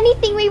can do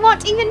anything we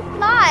want, even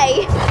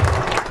fly.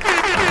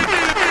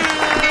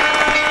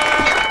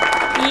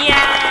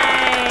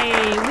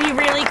 Yay! We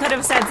really could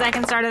have said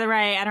second star to the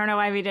right. I don't know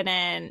why we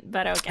didn't,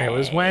 but okay. It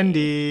was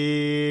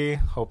Wendy.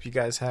 Hope you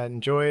guys had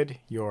enjoyed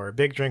your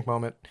big drink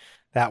moment.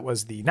 That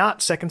was the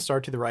not second star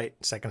to the right,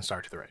 second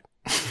star to the right.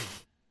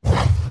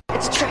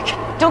 It's a trick.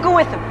 Don't go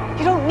with him.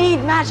 You don't need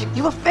magic.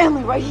 You have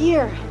family right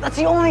here. That's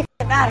the only thing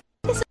that matters.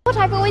 This is what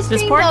I've always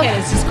This dreamed poor of. kid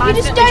is just You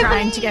constantly don't trying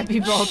believe. to get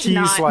people to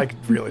not. He's like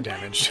really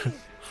damaged.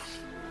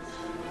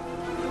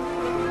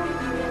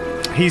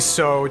 He's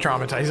so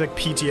traumatized. He's like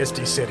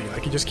PTSD city.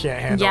 Like he just can't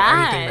handle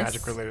anything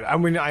magic related. I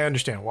mean, I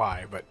understand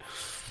why, but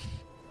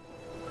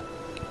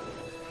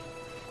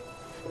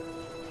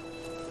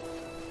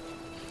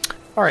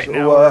all right. So,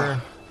 Now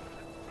where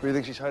do you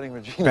think she's hiding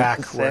Regina? back.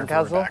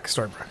 Sandcastle? We're back.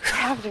 Storybrooke. I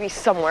have to be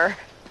somewhere.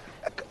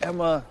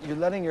 Emma, you're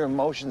letting your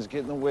emotions get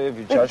in the way of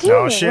your Do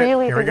judgment. you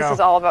really think this is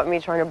all about me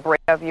trying to break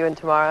up you and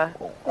Tamara?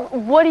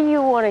 What do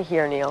you want to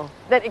hear, Neil?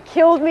 That it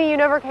killed me, you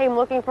never came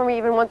looking for me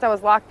even once I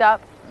was locked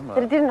up? Emma.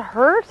 That it didn't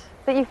hurt?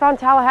 That you found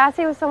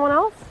Tallahassee with someone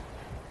else?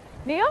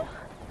 Neil?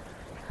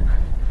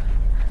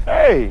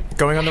 Hey!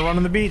 Going on the run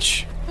on the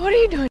beach. What are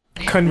you doing?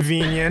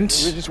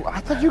 Convenient. I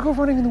thought you go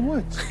running in the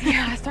woods.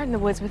 Yeah, I started in the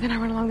woods, but then I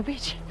run along the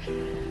beach.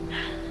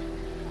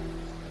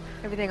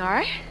 Everything all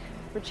right?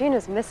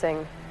 Regina's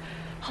missing.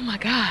 Oh my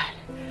God.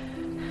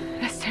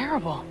 That's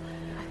terrible.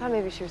 I thought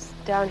maybe she was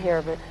down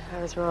here, but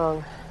I was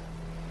wrong.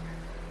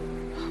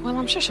 Well,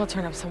 I'm sure she'll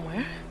turn up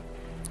somewhere.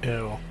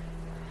 Ew.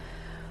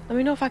 Let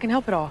me know if I can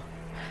help at all.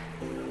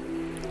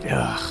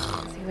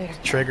 Ugh. See you later.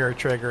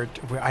 Trigger.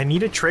 I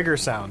need a trigger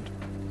sound.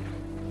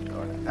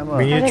 Emma,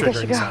 We need I a think I triggering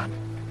should go. sound.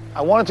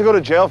 I wanted to go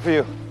to jail for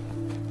you.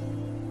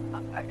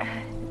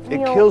 It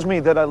Neil. kills me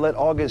that I let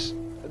August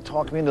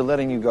talk me into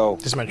letting you go.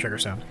 This is my trigger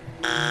sound.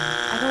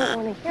 I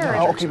don't want to hear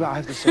No, it. okay, but I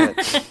have to say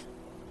it.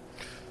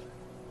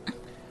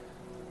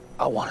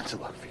 I wanted to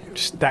love you.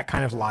 Just that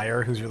kind of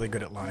liar who's really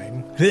good at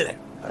lying.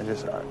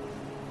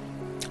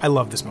 I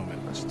love this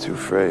moment. I was too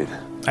afraid.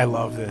 I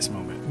love this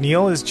moment.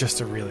 Neil is just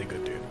a really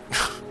good dude.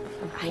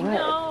 I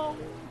know.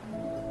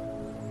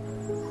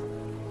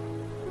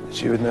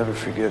 She would never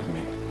forgive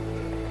me.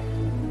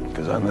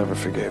 Because I never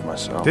forgave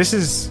myself. This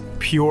is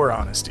pure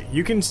honesty.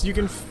 You can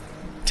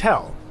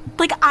tell.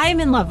 Like, I'm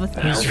in love with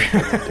him.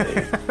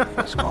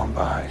 It's gone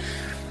by.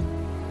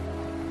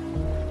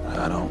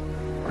 I don't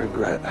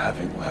regret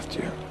having left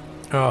you.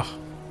 Oh,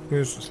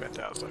 this is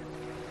fantastic.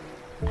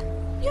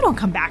 You don't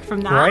come back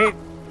from that. Right?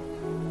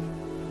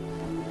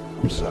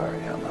 I'm sorry,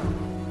 Emma.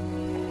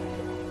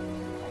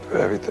 For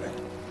everything.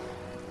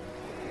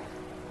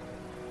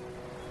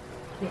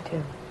 Me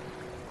too.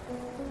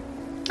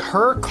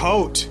 Her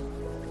coat.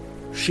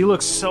 She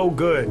looks so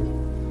good.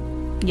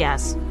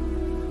 Yes.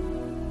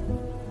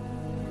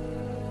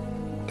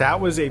 That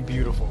was a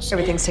beautiful scene.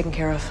 Everything's taken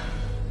care of.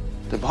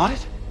 They bought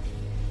it?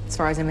 As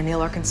far as Em and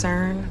Neil are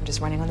concerned, I'm just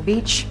running on the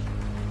beach.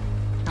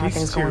 How are These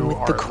things going two with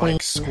are the queen?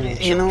 like school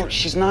You know,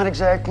 she's not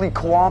exactly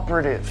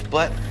cooperative,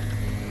 but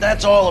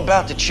that's all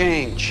about to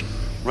change.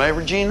 Right,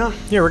 Regina?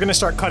 Yeah, we're gonna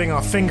start cutting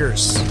off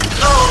fingers.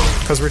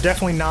 Because we're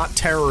definitely not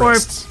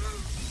terrorists.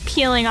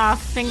 Peeling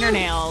off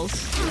fingernails.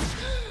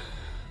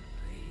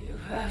 You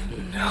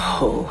have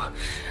no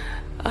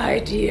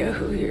idea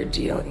who you're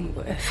dealing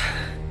with.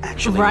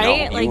 Actually,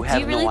 Right? no, you Like, do have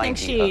you really no think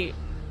idea she...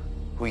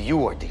 who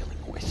you are dealing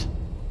with.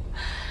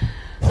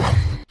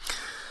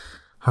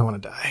 I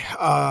want to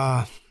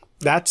die.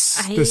 That's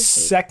I the hate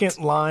second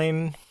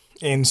line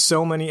in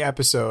so many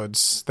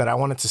episodes that I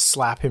wanted to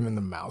slap him in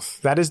the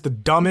mouth. That is the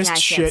dumbest Yeah, I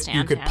can't shit you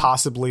stand could him.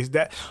 possibly.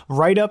 That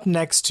right up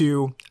next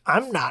to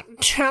I'm not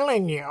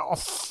telling you.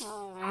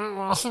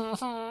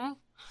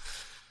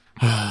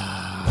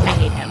 I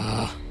hate him.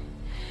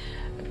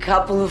 A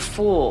couple of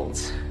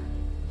fools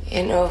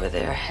in over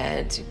their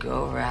head to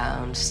go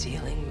around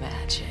stealing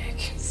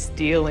magic.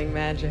 Stealing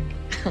magic.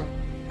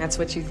 That's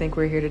what you think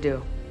we're here to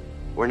do?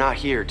 We're not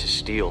here to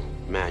steal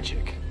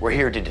magic. We're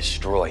here to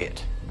destroy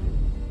it.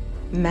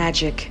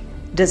 Magic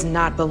does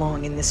not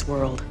belong in this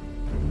world.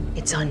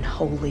 It's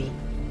unholy.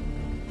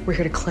 We're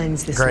here to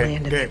cleanse this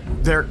land of it.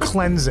 They're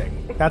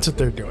cleansing. That's what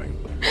they're doing.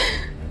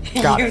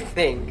 Got you it.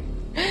 think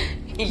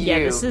Yeah,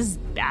 this is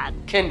bad.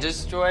 Can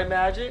destroy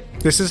magic?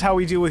 This is how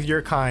we deal with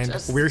your kind.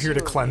 We're here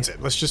to cleanse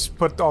it. Let's just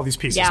put all these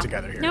pieces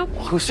together here. Nope.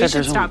 Who said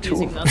there's only stop two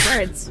using of those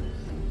words.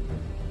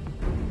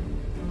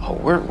 Oh,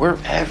 we're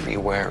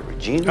everywhere,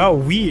 Regina. Oh,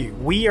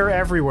 we are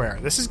everywhere.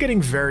 This is getting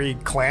very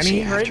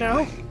clanny right now.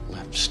 I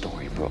left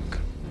Storybrooke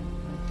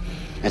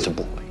as a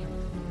boy,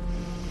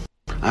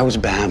 I was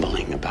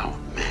babbling about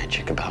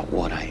magic, about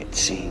what I had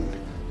seen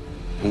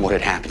and what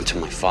had happened to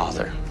my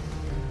father.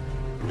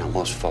 Now,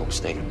 most folks,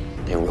 they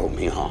wrote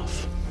me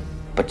off,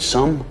 but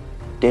some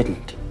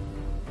didn't.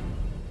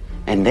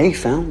 And they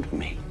found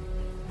me.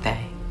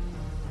 They?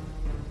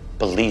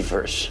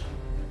 Believers.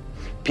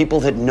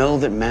 People that know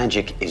that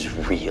magic is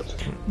real.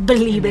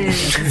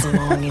 Believers. Doesn't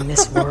belong in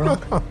this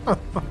world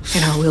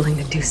and are willing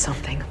to do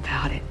something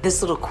about it.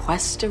 This little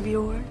quest of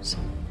yours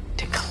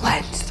to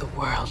cleanse the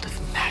world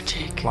of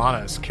magic.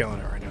 Lana is killing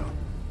it right now.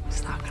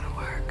 It's not gonna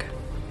work.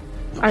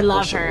 I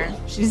love her.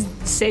 She's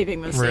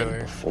saving this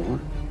Really? Before,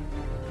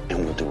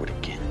 and we'll do it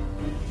again.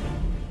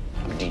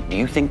 Do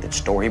you think that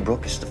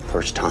Storybrooke is the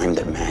first time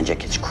that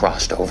magic has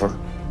crossed over?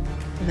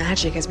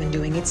 Magic has been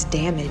doing its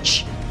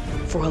damage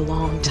for a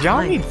long time.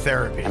 Y'all need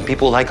therapy. And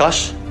people like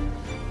us,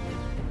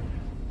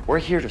 we're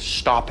here to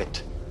stop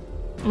it.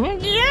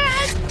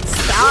 Yeah,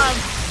 stop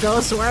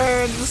those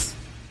words.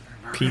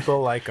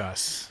 People like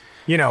us.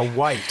 You know,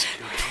 white.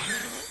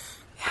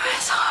 It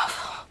was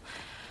awful.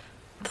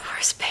 The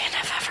worst pain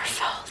I've ever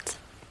felt.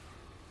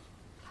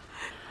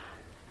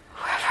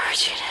 Whoever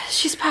Regina is,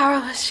 she's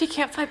powerless. She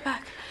can't fight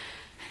back.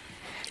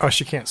 Oh,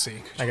 she can't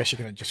see. I guess she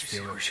can just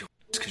feel it.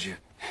 Could you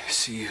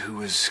see who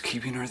was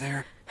keeping her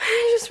there?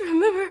 I just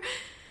remember.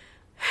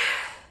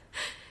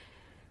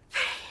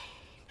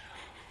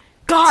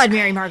 God,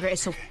 Mary Margaret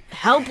is so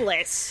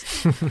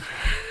helpless.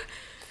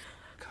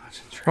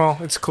 Well,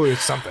 it's clear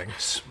it's something.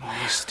 The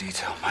smallest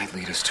detail might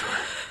lead us to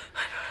her.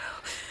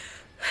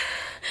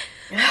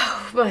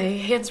 Oh, my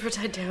hands were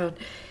tied down.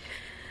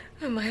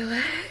 And my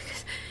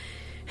legs.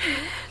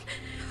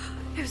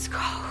 It was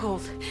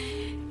cold.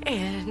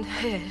 And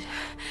it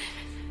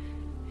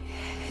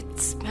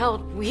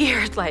smelled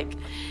weird, like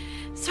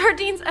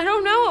sardines. I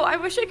don't know. I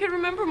wish I could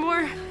remember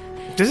more.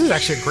 This is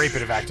actually a great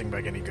bit of acting by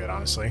Getting Good,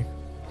 honestly.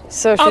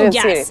 So she didn't see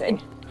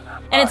anything.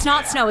 And it's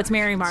not Snow, it's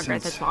Mary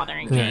Margaret that's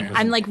bothering me. Yeah.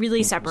 I'm like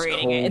really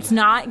separating it. It's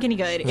not Getting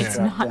Good, it's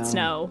Yeah. not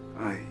Snow.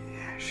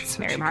 She It's said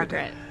Mary she could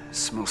Margaret.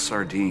 smell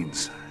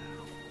sardines.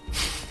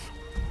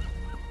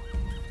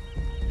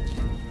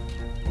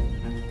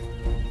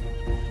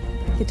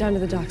 Get down to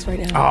the docks right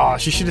now. Oh,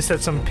 she should have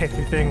said some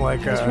pithy thing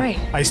like That's right.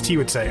 Ice-T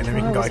would say, and then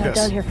we can go like Laura was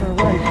this. out down here for a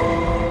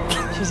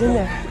run. She's in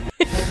there.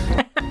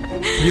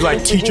 You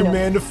like teach a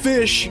man to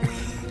fish.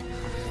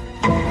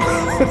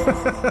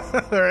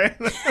 Alright.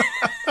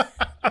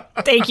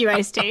 Thank you,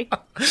 Ice-T.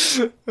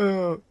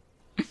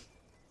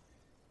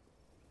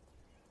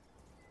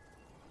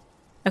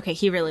 Okay,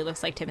 he really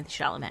looks like Timothy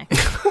Chalamet.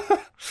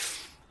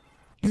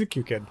 He's a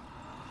cute kid.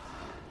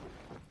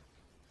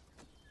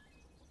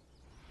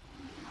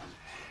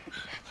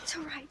 It's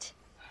all right.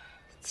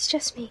 It's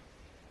just me.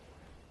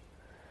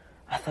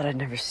 I thought I'd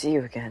never see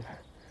you again.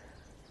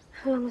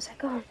 How long was I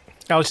gone?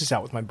 I was just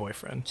out with my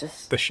boyfriend.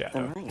 Just the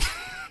Shadow.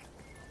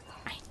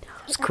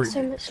 It's Not creepy.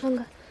 so much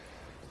longer.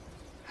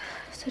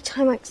 So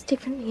time works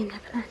differently in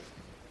Neverland.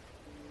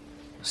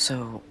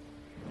 So,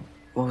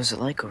 what was it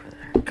like over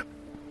there?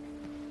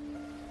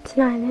 It's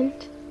an island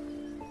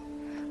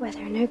where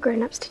there are no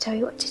grown-ups to tell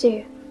you what to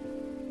do.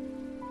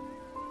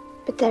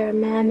 But there are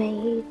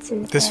mermaids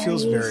and This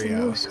feels fairies very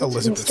and all sorts of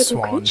Elizabeth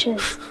mystical Swan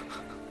creatures.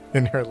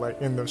 in her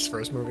in this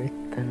first movie.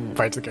 Then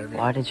Pirates of the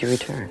Caribbean. why did you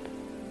return?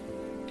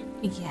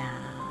 Yeah.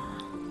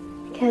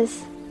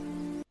 Because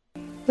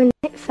when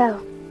night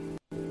fell,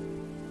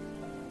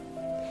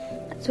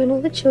 that's when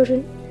all the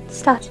children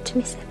started to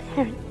miss their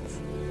parents.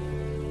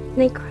 And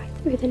they cried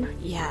through the night.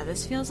 Yeah,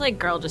 this feels like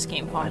girl just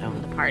came home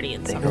from the party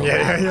and something.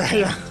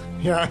 Yeah.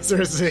 Yeah,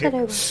 seriously. Shadow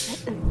won't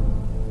let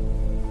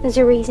them. There's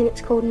a reason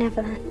it's called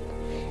Neverland.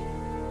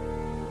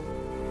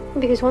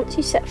 Because once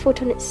you set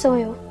foot on its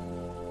soil,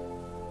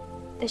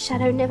 the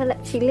shadow never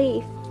lets you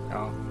leave.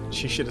 Oh,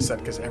 she should have said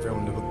because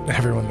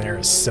everyone there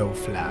is so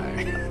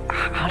fly.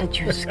 How did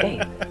you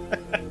escape?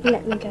 He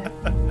let me go.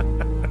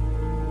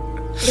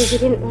 Because he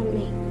didn't want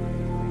me.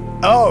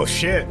 Oh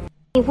shit.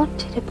 He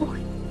wanted a boy.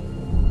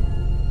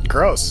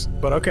 Gross,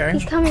 but okay.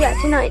 He's coming back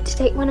tonight to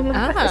take one of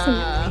my brothers in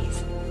that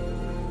place.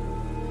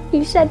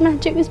 You said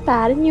magic was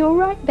bad, and you were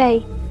right,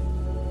 Bae.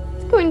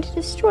 It's going to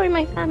destroy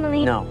my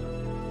family. No.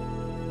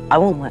 I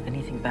won't let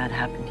anything bad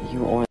happen to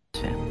you or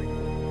this family.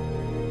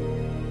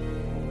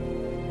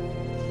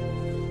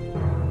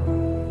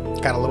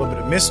 Got a little bit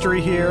of mystery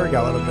here.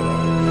 Got a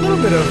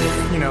little bit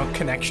of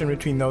connection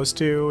between those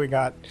two.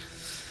 I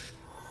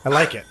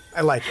like it.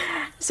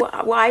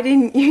 Why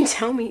didn't you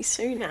tell me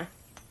sooner?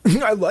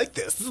 I like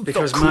this. This is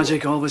Because so cool.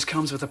 magic always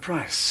comes with a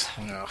price.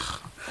 Ugh.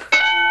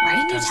 Why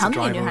didn't you Tends tell to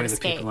me you drive knew how away to the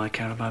skate? people I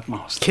care about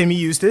most. Can we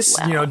use this,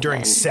 Well,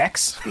 during then,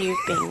 sex? You've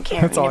been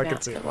caring That's all I about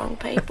can see. the wrong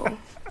people.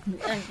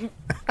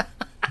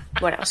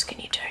 What else can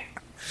you do?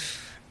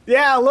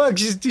 Yeah, look,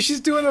 she's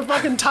doing the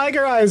fucking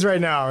tiger eyes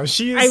right now.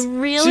 She's I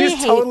really she's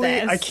hate totally,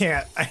 this. I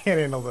can't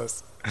handle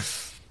this.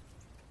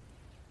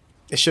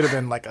 It should have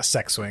been like a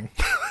sex swing.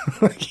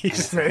 Like he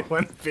just made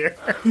one beer.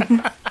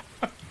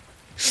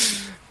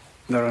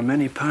 There are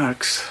many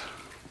perks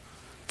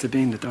to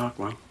being the Dark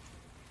One.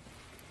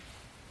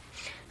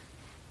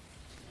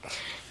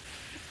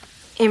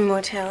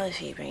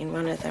 Immortality being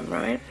one of them,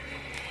 right?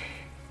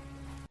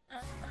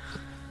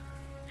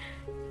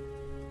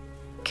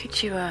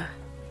 Could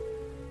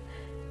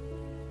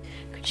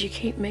you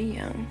keep me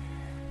young?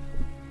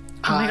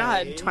 Oh my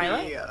god,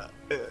 Twilight?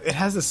 It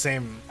has the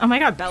same. Oh my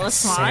god, Bella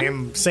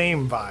Swan?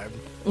 Same vibe.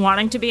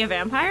 Wanting to be a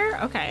vampire?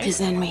 Okay. Because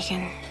then we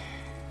can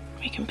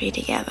be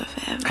together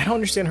forever. I don't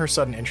understand her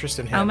sudden interest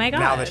in him. Oh my God.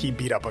 Now that he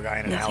beat up a guy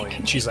in an Nothing alley, can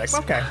and she's be like,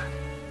 okay,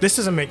 this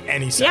doesn't make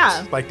any sense.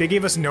 Yeah. Like they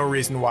gave us no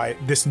reason why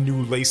this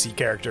new Lacey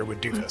character would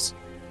do this.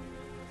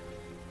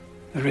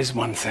 There is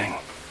one thing.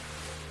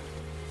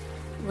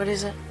 What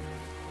is it?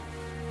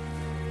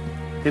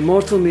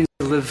 Immortal means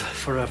to live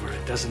forever.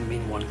 It doesn't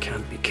mean one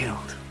can't be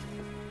killed.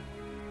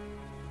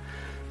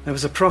 There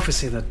was a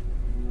prophecy that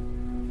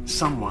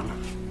someone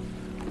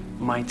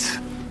might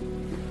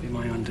be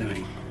my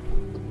undoing.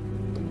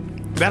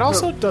 That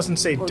also doesn't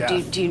say Well,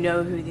 death. do you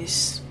know who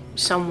this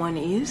someone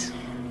is?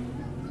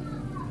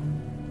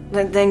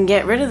 Then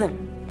get rid of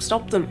them.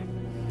 Stop them.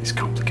 It's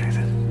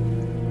complicated.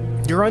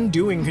 Your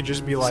undoing could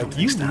just be like,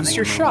 you lose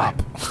your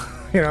shop.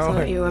 You know?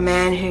 Thought you were a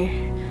man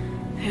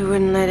who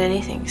wouldn't let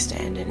anything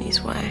stand in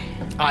his way.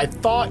 I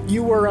thought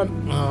you were a.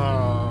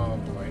 Oh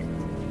boy.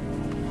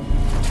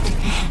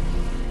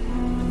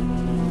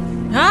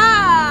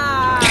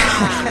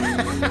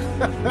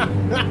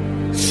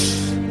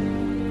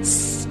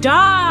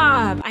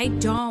 Stop! I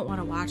don't want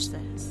to watch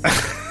this.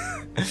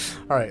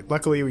 All right.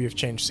 Luckily, we have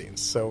changed scenes,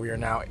 so we are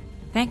now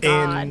Thank in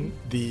God.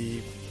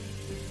 the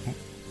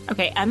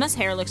Okay, Emma's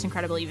hair looks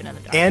incredible even in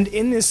the dark. and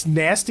in this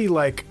nasty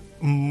like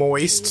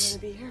moist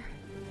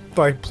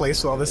like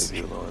place with all this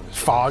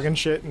fog and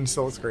shit, and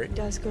still looks great. It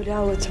does go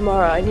down with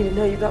Tamara. I need to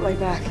know you got my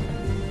back.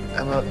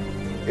 Emma,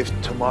 if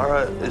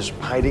Tamara is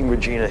hiding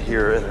Regina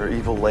here in her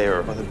evil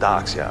lair on the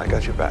docks, yeah, I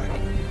got your back.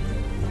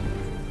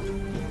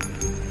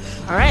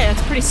 All right, that's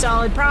a pretty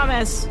solid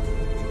promise.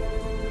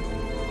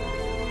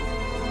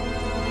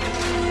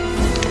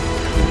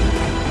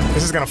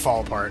 This is gonna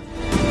fall apart.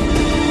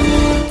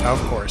 Of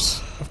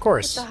course. Of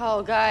course. What the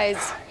hell,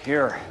 guys?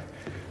 Here.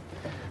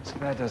 So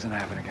that doesn't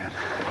happen again.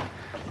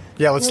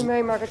 Yeah, let's You and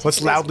Mary Margaret take let's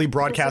this. loudly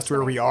broadcast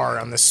where we are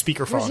on this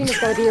speakerphone. Regina's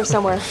gotta be here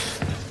somewhere.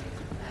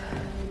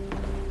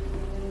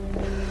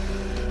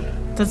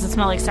 Does it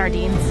smell like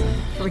sardines?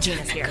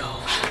 Regina's here.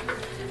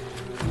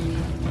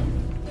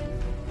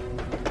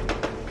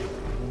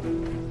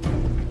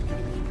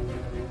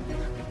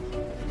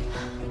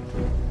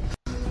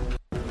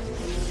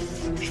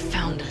 They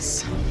found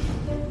us.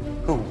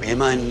 Who,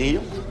 Emma and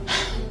Neil?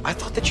 I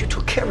thought that you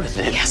took care of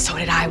them. Yeah, so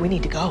did I. We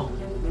need to go.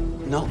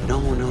 No.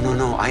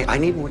 I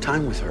need more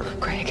time with her.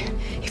 Greg,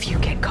 if you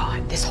get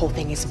caught, this whole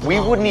thing is We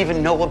wouldn't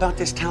even know about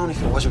this town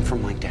if it wasn't for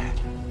my dad.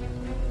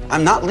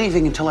 I'm not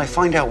leaving until I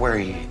find out where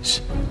he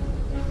is.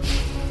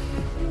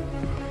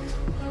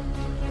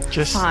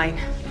 Just fine.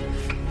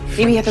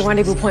 Meet me at the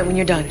rendezvous point when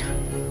you're done.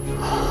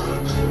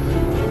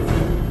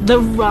 The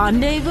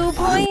rendezvous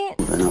point?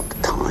 Moving up the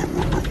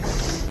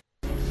timeline.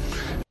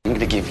 I'm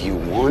gonna give you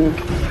one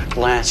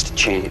last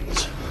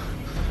chance.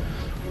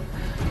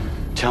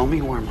 Tell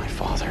me where my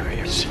father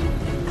is.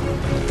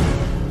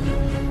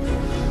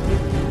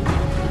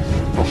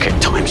 Okay,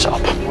 time's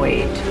up.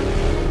 Wait.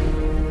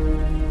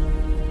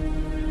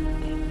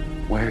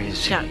 Where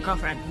is he? Yeah,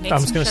 girlfriend. Make I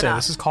was some gonna shit say up.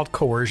 this is called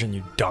coercion,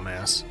 you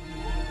dumbass.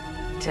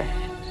 Dead.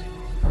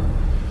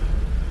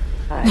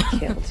 I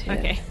killed him.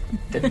 Okay.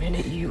 The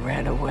minute you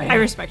ran away. I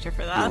respect her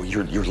for that. No,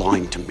 you're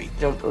lying to me.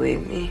 Don't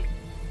believe me?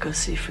 Go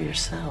see for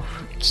yourself.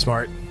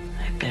 Smart.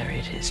 I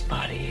buried his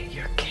body at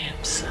your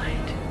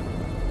campsite.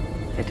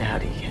 I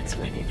doubt he gets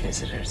many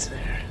visitors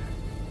there.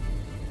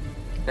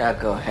 Now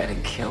go ahead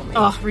and kill me.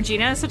 Oh,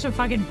 Regina is such a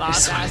fucking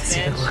boss Just want to ass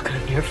see the bitch. look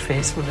on your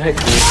face when I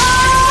do.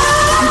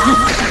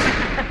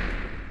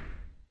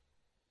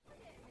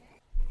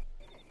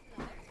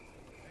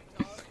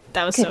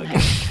 That was Good so night,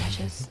 good.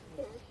 treasures.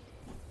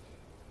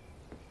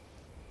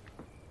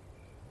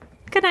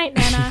 Good night,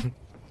 Nana.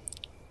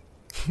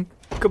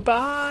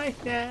 Goodbye,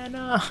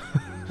 Nana.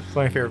 It's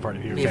my favorite part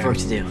of your We have work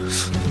to do.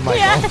 Michael.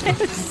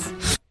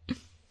 Yes.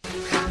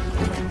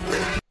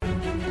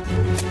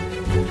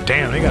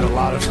 Damn, they got a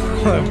lot of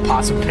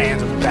pots and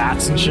pans and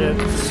bats and shit.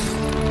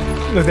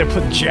 Look, they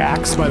put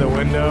jacks by the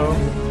window.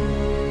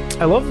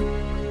 I love.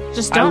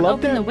 Just I don't love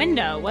open that- the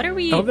window. What are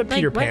we? I love that like,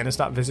 Peter what? Pan is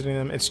not visiting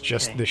them. It's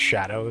just the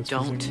shadow. That's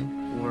Don't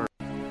visiting worry.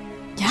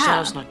 Yeah.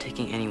 Shadow's not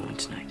taking anyone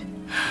tonight.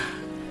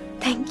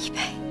 Thank you,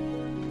 babe.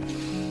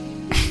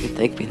 You'd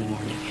thank me in the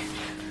morning.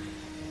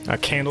 A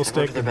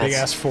candlestick, a big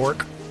ass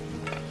fork.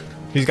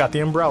 He's got the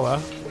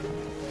umbrella.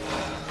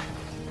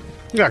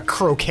 He's got a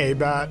croquet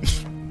bat.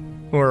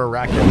 Or a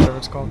racket, whatever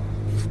it's called.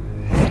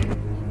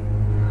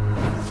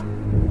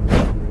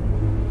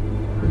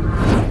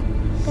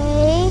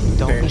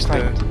 There's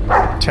the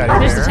teddy bear.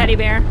 There's the teddy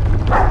bear.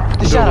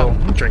 The shadow.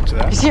 Drink to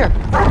that. He's here.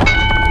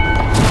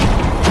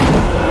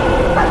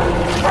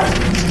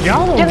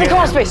 Y'all don't Get in the get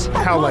crawl space.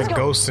 how like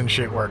ghosts and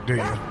shit work, do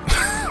you?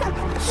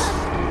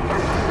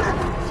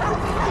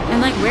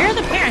 And like, where are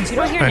the parents? You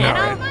don't hear I know,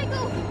 Hannah?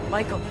 right?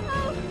 Michael.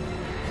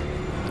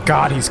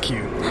 God, he's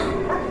cute.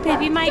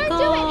 Baby Michael,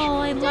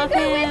 I love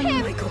him.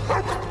 Michael,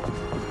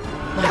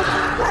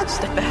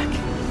 step back.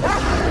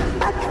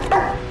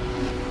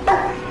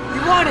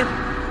 You want him?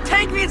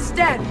 Take me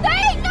instead.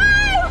 Hey,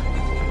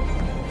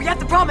 no! We have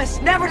to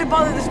promise never to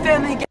bother this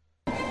family again.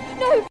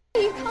 No,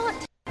 you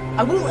can't.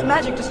 I won't let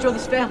magic destroy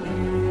this family.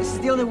 This is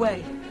the only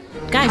way.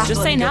 Guys,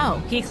 just say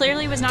no. He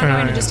clearly was not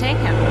going to just take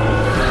him.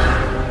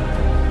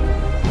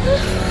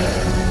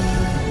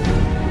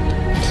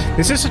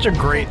 This is such a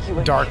great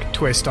dark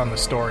twist on the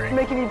story. For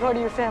making me part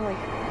of your family.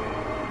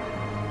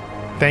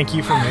 Thank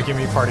you for making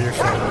me part of your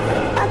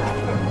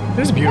family.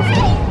 This is beautiful.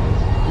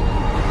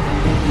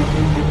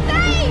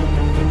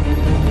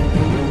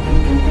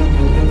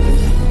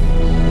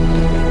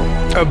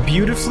 A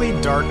beautifully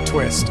dark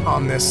twist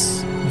on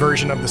this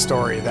version of the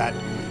story that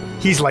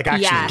he's like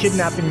actually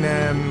kidnapping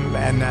them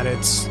and that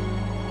it's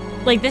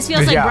like this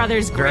feels like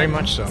Brothers Grimm very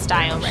much so.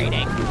 Style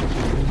writing.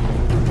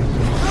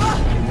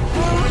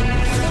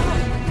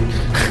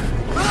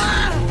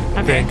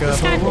 Okay, think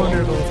of a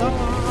wonderful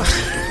thought.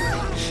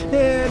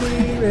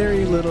 Any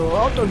very little.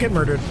 Oh, don't get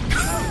murdered.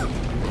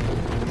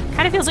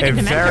 Kind of feels like a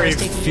Dementor is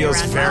taking you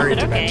around. Very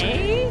but Dementor.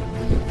 okay.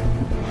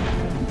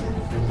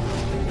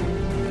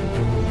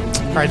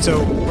 All right,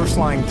 so we're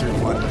flying through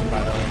London,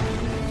 by the way.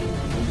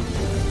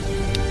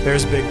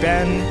 There's Big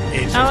Ben,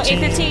 8:15. Oh,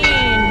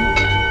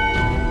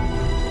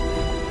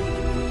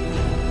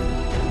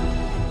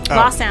 8:15.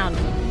 Lost sound.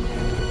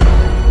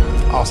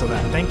 Also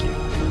that. Thank you.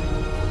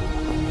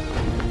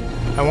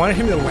 I wanted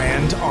him to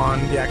land on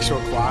the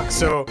actual clock,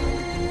 so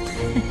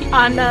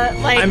on the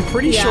like. I'm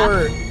pretty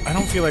sure. I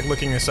don't feel like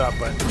looking this up,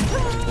 but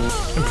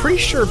I'm pretty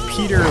sure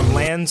Peter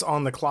lands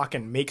on the clock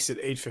and makes it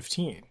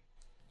 8:15.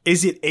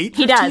 Is it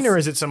 8:15 or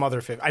is it some other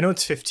 15? I know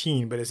it's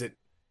 15, but is it?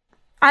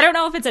 I don't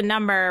know if it's a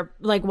number,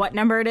 like what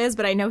number it is,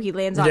 but I know he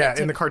lands on it. Yeah,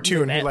 in the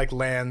cartoon, he like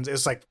lands.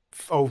 It's like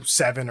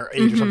 07 or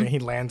 8 or something. He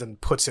lands and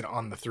puts it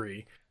on the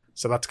 3.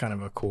 So that's kind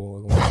of a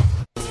cool one.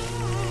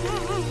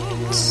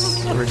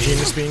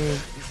 Regina's being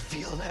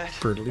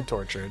brutally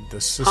tortured.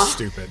 This is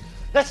stupid.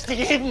 That's the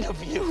end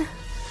of you.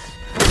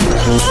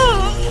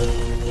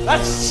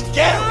 That's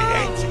scary,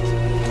 ain't it?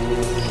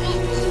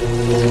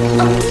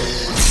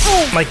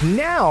 Like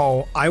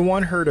now, I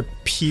want her to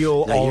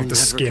peel all of the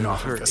skin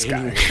off of this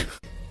guy.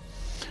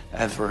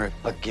 Ever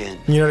again.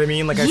 You know what I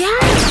mean? Like I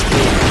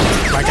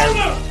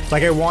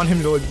want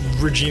him to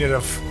Regina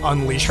to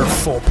unleash her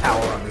full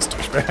power on this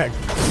douchebag.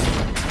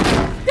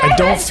 I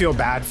don't feel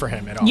bad for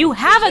him at all. You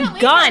have a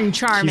gun,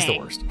 Charming. He's the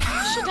worst.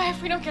 She'll die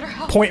if we don't get her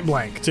help. Point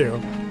blank,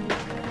 too.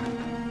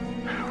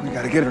 We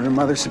gotta get her to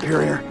Mother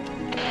Superior.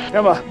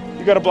 Emma,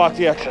 you gotta block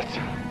the exits.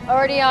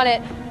 Already on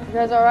it. You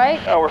guys all right?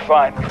 Oh, we're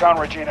fine. We found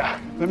Regina.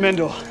 The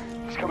Mendel.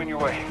 It's coming your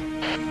way.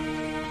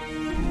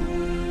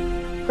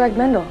 Greg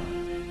Mendel.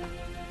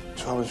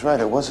 So I was right,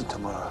 it wasn't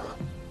tomorrow.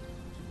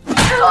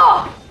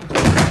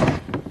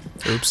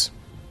 Oops.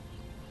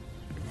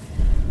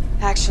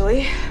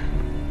 Actually,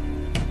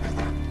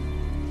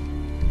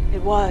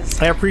 it was.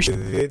 I appreciate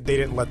they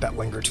didn't let that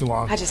linger too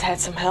long. I just had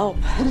some help.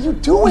 What are you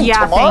doing,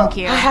 Yeah, Tamara? thank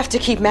you. I have to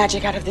keep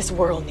magic out of this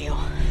world, Neil.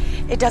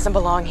 It doesn't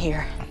belong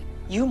here.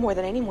 You more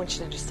than anyone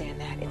should understand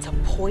that. It's a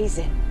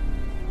poison.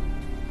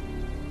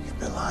 You've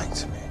been lying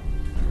to me.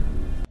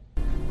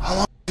 How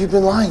long have you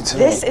been lying to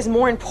me? This is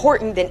more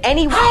important than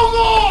any. How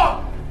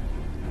long?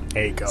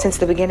 There you go. Since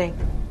the beginning.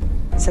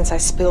 Since I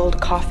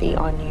spilled coffee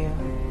on you.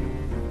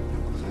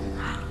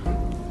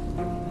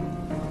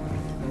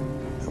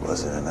 It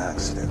wasn't an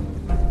accident.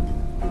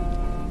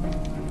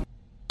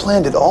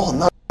 Planned it all.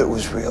 None of it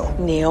was real.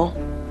 Neil,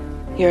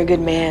 you're a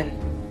good man.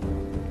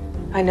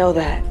 I know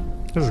that.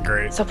 This is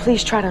great. So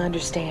please try to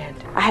understand.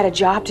 I had a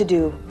job to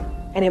do.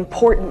 An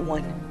important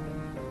one.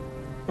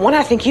 One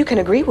I think you can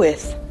agree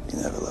with. You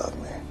never loved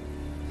me.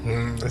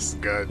 This is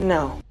good.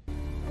 No.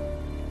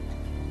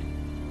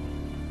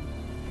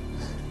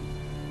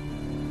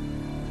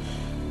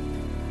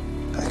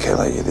 I can't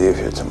let you leave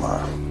here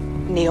tomorrow.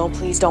 Neil,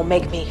 please don't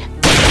make me.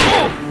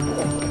 Damn.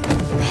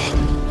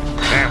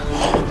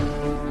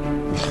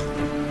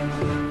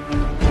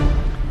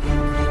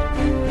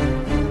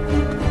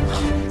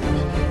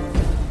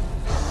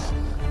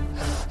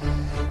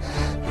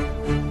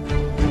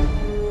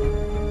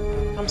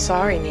 I'm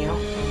sorry, Neil.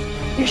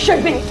 You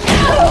should be.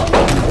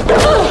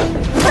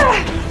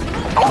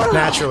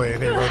 Naturally,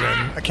 they wrote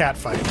in a cat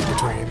fight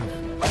between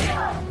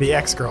the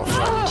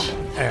ex-girlfriend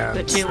and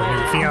the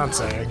new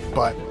fiance,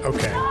 but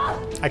okay.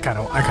 I kind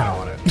of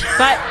want it.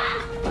 But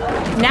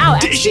Now,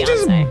 she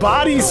just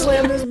body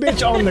slammed this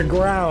bitch on the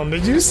ground.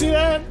 Did you see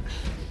that?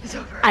 It's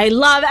over. I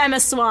love Emma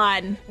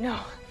Swan. No,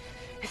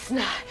 it's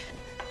not.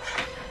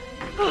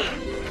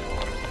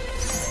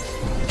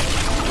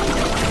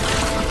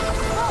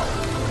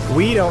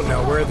 We don't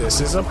know where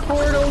this is a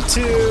portal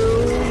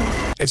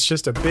to. It's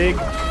just a big,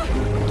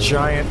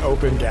 giant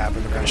open gap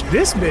in the ground.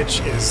 This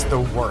bitch is the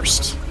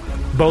worst.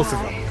 Both of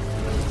them.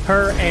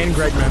 Her and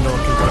Greg Mendel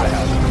can go to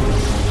hell.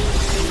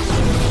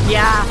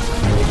 Yeah.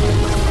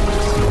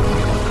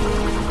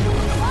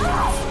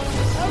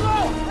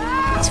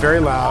 It's very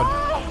loud.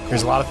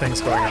 There's a lot of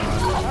things going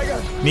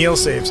on. Neil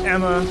saves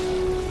Emma.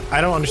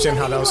 I don't understand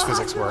how those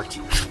physics worked.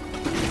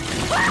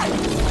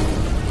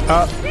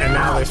 Up, and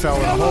now they fell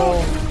in a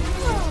hole.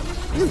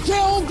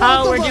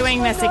 Oh, we're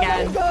doing this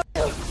again.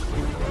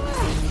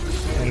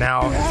 And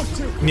now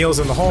Neil's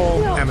in the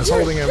hole. Emma's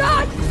holding him.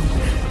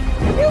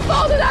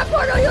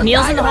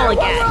 Neil's in the hole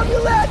again.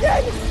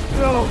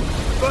 No,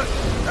 but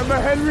Emma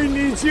Henry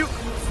needs you.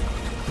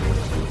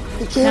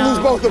 You can't lose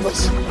both of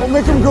us. We'll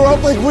make him grow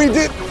up like we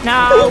did.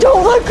 No.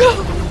 Don't let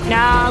go.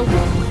 No.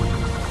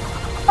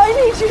 I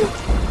need you.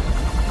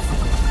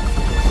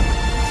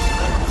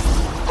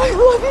 I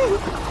love you.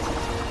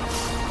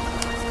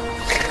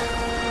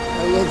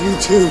 I love you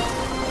too.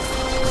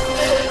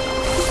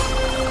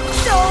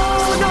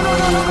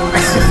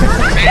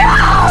 No.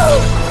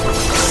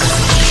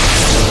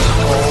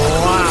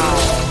 Wow.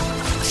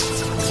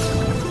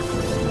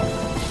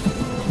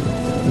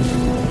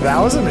 That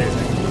was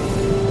amazing.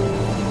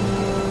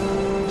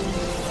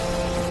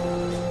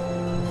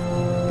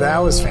 That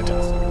was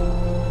fantastic.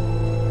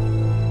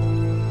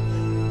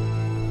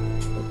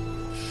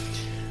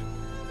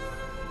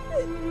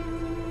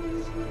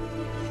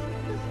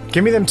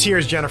 Give me them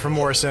tears, Jennifer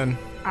Morrison.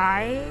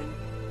 I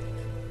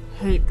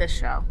hate this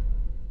show.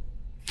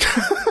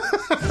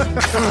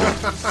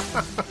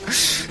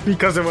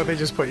 Because of what they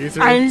just put you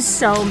through? I'm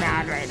so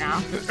mad right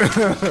now.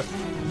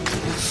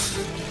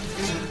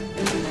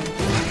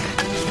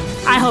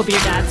 I hope your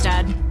dad's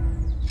dead.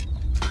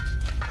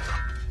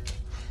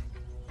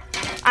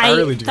 I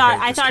really do hate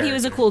I this thought he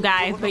was a cool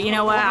guy, but you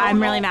know what?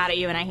 I'm really mad at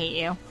you and I hate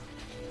you.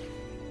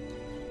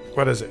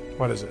 What is it?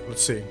 What is it?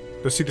 Let's see.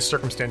 Let's see the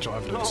circumstantial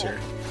evidence here.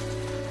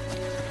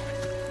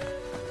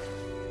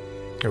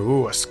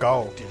 Ooh, a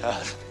skull.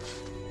 Yeah.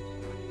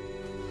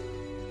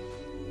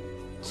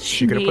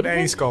 She could have put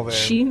any skull there.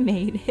 She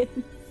made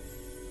him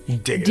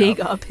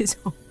dig up his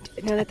own.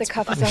 Now that the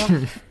cuff is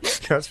off.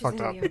 That's fucked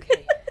up.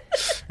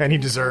 And he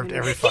deserved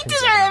every fucking He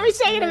deserved every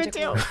second of it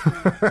too.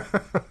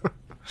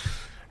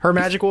 Her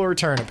magic will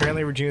return.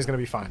 Apparently Regina's going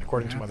to be fine,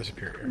 according to Mother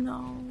Superior.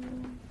 No.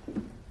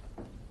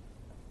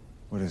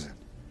 What is it?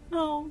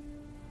 No.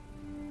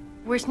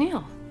 Where's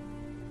Neil?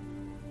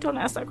 Don't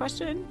ask that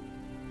question.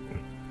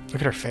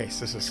 Look at her face.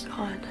 This is...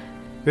 God.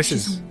 This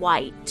She's is...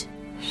 white.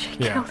 She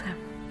Yeah. killed him.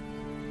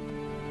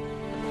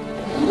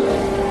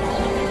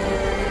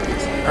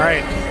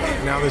 Alright.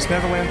 Now this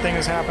Neverland thing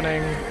is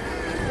happening.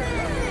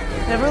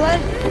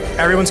 Neverland?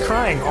 Everyone's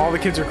crying. All the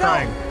kids are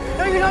crying.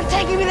 No, you're not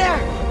taking me there.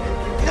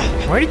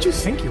 Where did you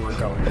think you were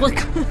going?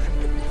 Look.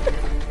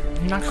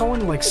 You're not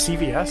going to, like,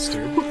 CVS,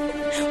 dude.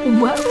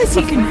 What was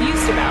he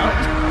confused about?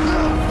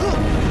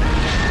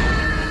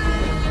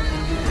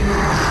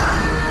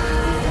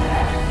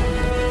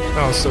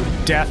 Oh, so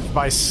death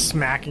by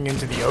smacking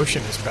into the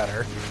ocean is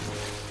better.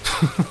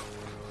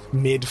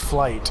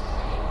 Mid-flight.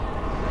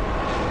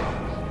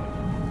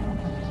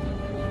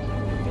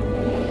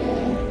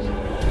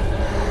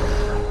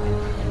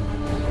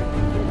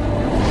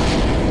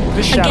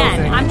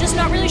 Again, I'm just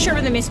not really sure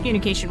where the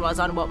miscommunication was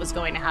on what was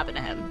going to happen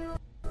to him.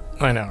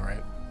 I know,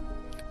 right?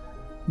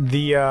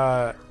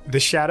 The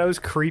shadow's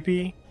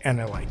creepy, and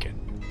I like it.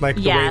 Like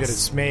the way that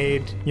it's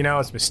made. You know,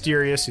 it's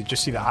mysterious. You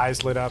just see the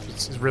eyes lit up.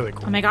 It's really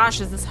cool. Oh my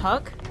gosh, is this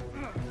Hook?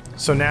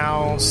 So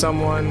now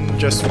someone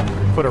just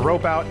put a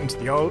rope out into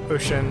the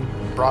ocean,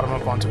 brought him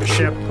up onto a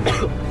ship.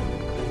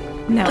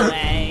 No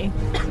way.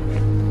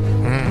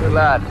 Good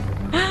lad.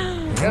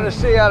 Get the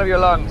sea out of your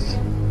lungs.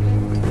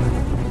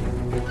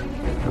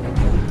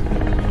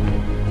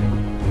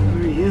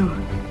 Who are you?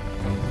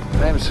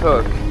 Name's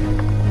Hook.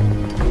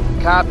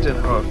 Captain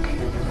Hook.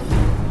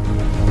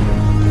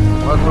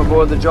 Welcome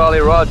aboard the Jolly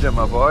Roger,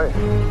 my boy.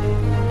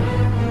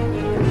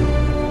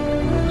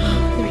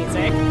 The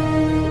music.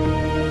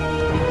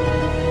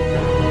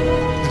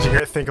 Did you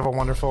guys think of a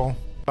wonderful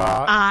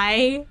thought?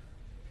 I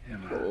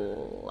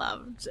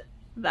loved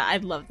that.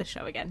 I'd love the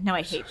show again. No,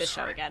 I hate this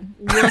show again.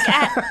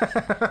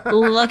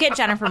 Look at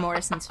Jennifer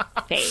Morrison's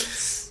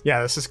face.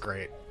 Yeah, this is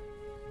great.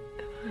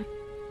 I'm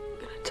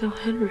gonna tell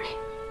Henry.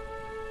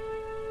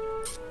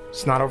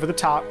 It's not over the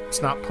top.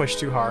 It's not pushed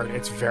too hard.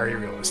 It's very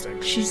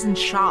realistic. She's in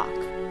shock.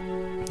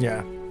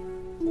 Yeah.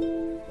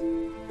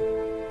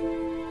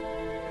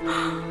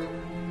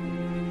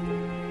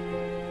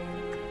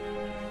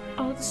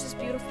 Oh, this is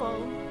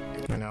beautiful.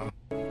 I know.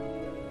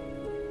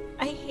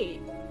 I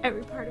hate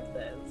every part of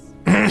this.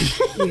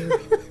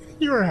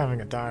 You were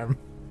having a time.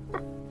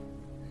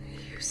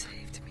 You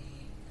saved me.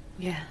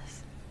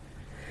 Yes.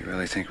 You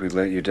really think we'd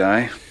let you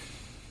die?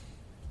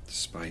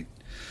 Despite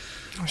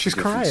she's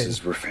the crying.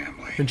 differences, we're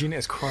family. Regina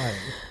is crying.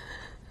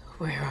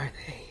 Where are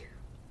they?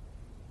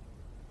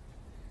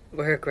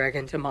 Where are Greg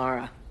and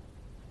Tamara?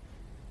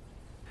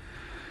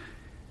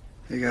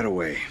 They got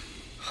away.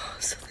 Oh,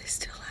 so they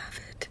still have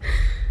it.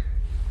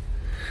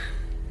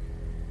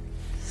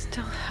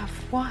 Still have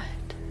what?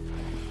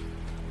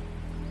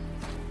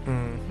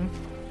 Mm-hmm.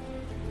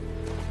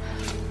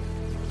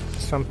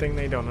 Something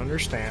they don't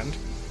understand,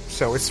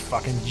 so it's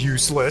fucking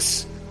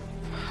useless.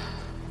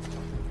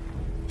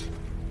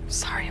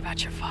 Sorry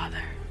about your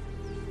father.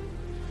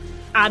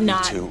 I'm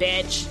not, too.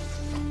 bitch.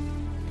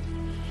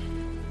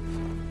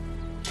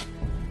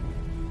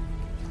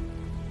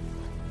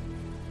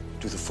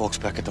 Do the folks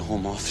back at the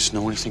home office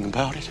know anything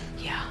about it?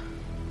 Yeah,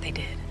 they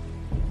did.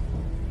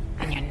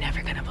 And you're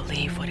never gonna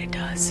believe what it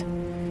does.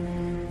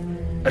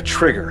 A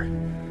trigger.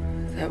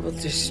 That will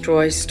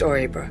destroy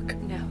Storybrooke.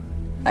 No.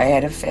 I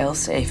had a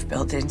failsafe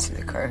built into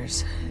the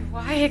curse.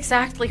 Why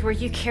exactly were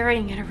you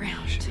carrying it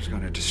around? She was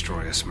going to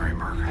destroy us, Mary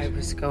Margaret. I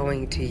was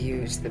going to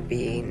use the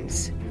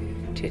beans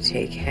to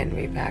take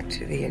Henry back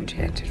to the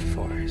Enchanted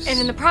Forest. And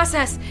in the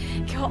process,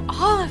 kill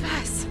all of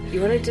us. You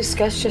want to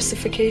discuss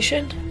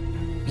justification?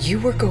 You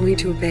were going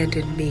to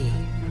abandon me.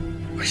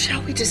 Or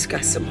shall we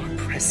discuss a more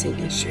pressing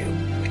issue,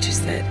 which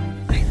is that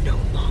I no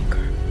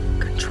longer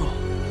control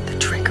the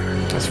trigger.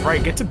 That's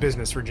right. Get to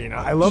business, Regina.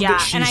 I love yeah,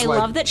 that she's and I like,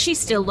 love that she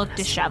still looked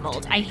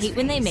disheveled. I hate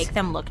when they make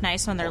them look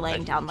nice when they're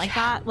laying down like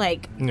that.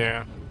 Like,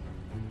 yeah.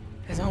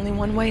 There's only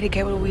one way to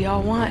get what we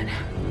all want.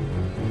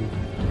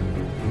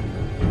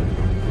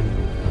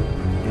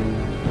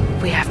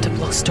 We have to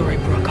blow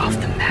Storybrooke off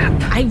the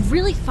map. I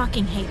really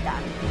fucking hate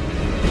that.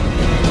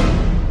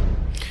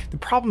 The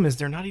problem is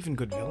they're not even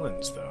good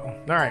villains, though.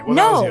 All right, well,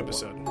 No. that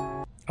was the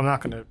episode. I'm not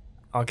gonna.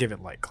 I'll give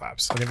it light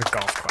claps. I'll give it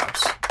golf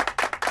claps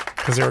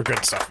because there were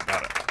good stuff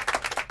about it.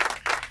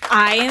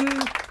 I am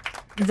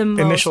the most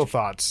Initial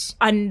thoughts.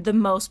 the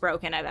most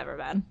broken I've ever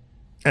been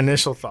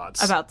Initial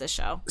thoughts about this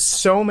show.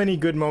 So many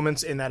good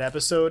moments in that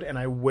episode, and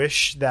I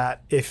wish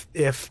that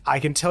if I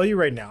can tell you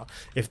right now,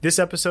 if this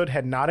episode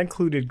had not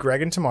included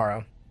Greg and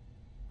Tamara,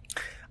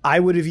 I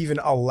would have even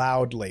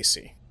allowed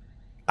Lacey.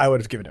 I would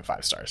have given it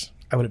 5 stars.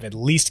 I would have at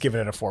least given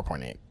it a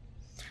 4.8.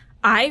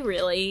 I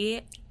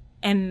really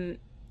am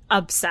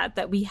upset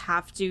that we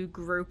have to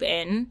group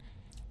in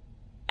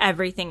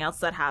everything else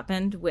that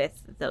happened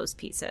with those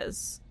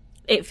pieces.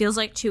 It feels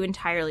like 2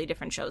 entirely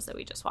different shows that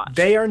we just watched.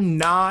 They are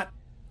not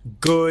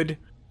good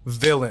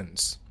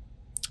villains.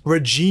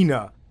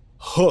 Regina,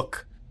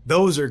 Hook,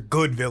 those are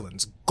good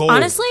villains. Gold,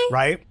 honestly,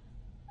 right?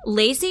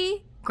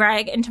 Lacey,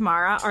 Greg, and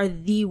Tamara are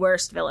the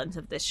worst villains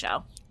of this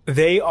show.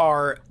 They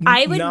are.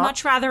 I would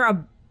much rather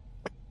a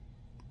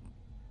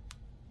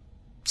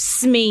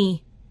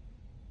Smee.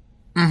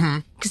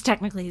 Because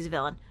technically he's a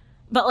villain.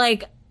 But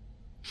like.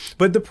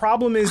 But the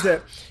problem is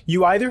that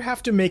you either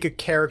have to make a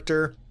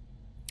character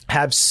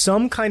have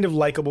some kind of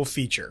likable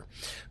feature.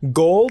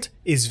 Gold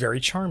is very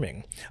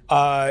charming.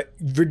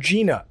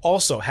 Regina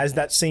also has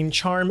that same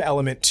charm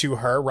element to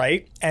her,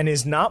 right? And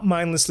is not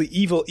mindlessly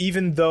evil,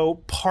 even though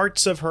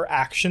parts of her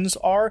actions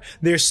are.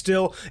 They're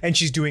still, and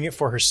she's doing it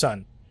for her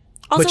son.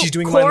 Also, but she's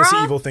doing Cora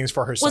mindlessly evil things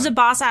for her son. Was a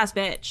boss ass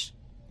bitch.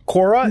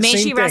 Cora, May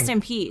same she rest thing.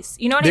 in peace.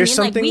 You know what There's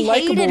I mean? Something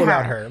like we hated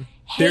about her.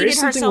 There is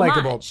something so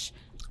likable. Much.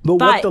 But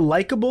what the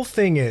likable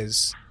thing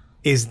is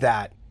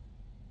that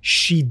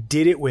she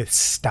did it with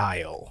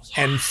style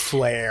and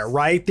flair,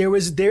 right?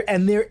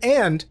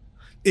 And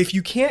if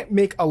you can't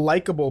make a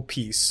likable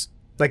piece,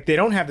 like they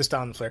don't have the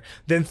style and flair,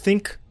 then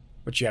think,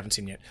 which you haven't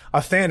seen yet, a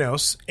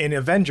Thanos in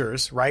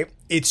Avengers, right?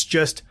 It's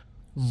just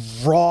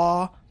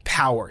raw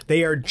power.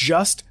 They are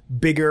just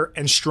bigger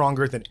and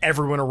stronger than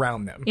everyone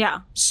around them.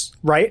 Yeah.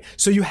 Right?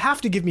 So you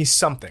have to give me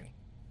something.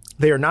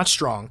 They are not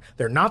strong.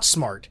 They're not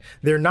smart.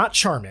 They're not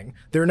charming.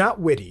 They're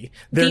not witty.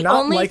 They're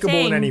not likable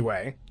in any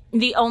way.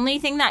 The only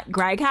thing that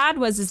Greg had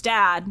was his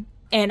dad,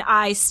 and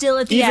I still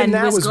at the Even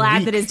end was glad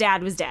weak. that his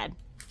dad was dead.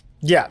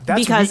 Yeah, that's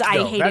because weak, I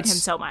though. hated him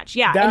so much.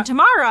 Yeah, and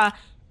Tamara,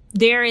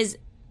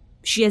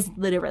 she has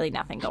literally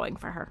nothing going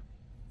for her.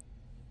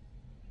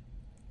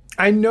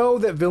 I know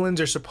that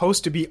villains are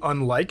supposed to be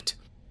unliked,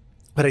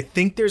 but I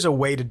think there's a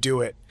way to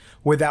do it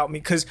without me,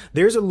 because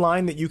there's a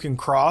line that you can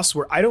cross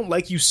where I don't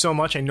like you so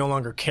much I no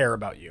longer care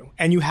about you,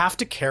 and you have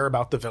to care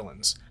about the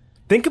villains.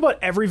 Think about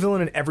every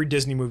villain in every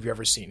Disney movie you've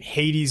ever seen.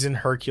 Hades in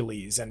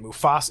Hercules and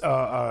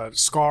Mufasa,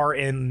 Scar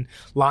in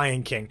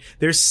Lion King.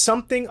 There's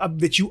something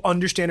that you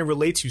understand and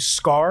relate to.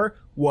 Scar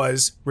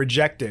was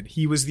rejected.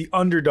 He was the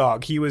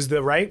underdog. He was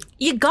the right.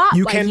 He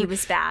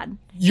was bad.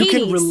 You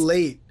Hades, can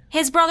relate.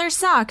 His brother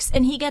sucks,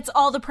 and he gets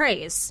all the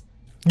praise.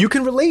 You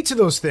can relate to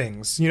those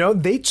things. You know,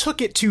 they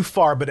took it too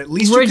far, but at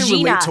least Regina, you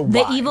can relate to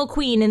why. The evil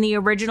queen in the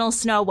original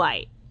Snow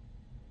White.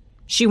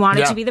 She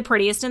wanted to be the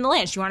prettiest in the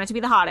land. She wanted to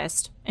be the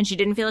hottest. And she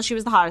didn't feel like she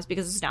was the hottest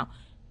because of snow.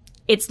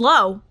 It's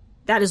low.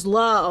 That is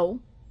low.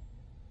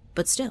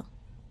 But still.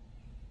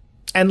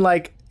 And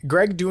like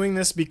Greg doing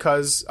this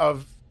because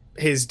of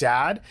his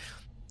dad,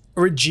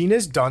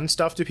 Regina's done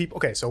stuff to people.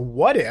 Okay, so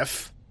what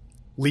if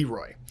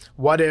Leroy?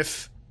 What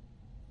if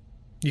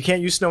You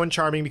can't use Snow and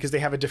Charming because they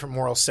have a different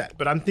moral set.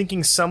 But I'm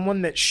thinking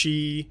someone that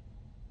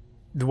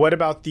what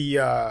about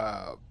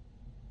a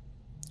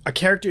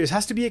character? It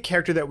has to be a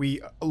character that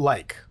we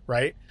like,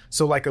 right?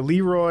 So like a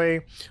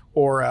Leroy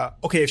or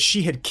okay, if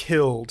she had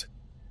killed,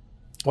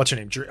 what's her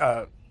name?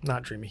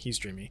 Not Dreamy. He's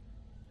Dreamy.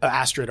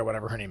 Astrid or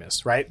whatever her name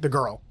is, right? The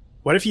girl.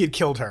 What if he had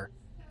killed her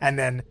and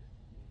then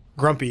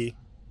Grumpy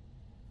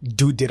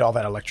did all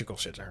that electrical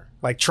shit to her?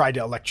 Like tried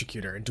to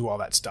electrocute her and do all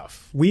that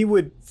stuff. We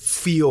would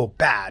feel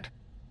bad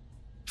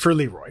for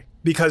Leroy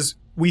because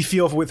we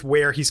feel with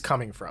where he's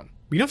coming from.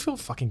 We don't feel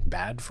fucking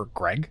bad for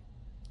Greg.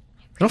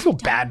 I don't feel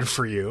bad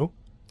for you.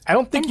 I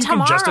don't think you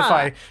can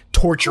justify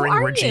torturing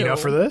Regina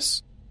for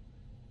this.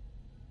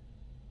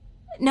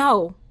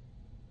 No.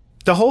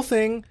 The whole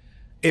thing,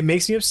 it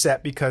makes me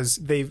upset because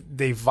they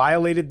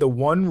violated the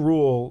one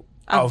rule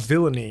of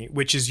villainy,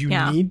 which is you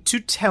need to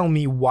tell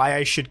me why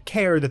I should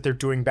care that they're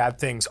doing bad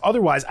things.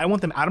 Otherwise, I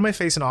want them out of my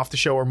face and off the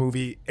show or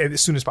movie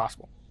as soon as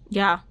possible.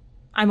 Yeah.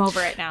 I'm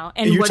over it now.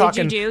 And what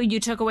did you do?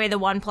 You took away the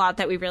one plot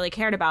that we really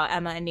cared about,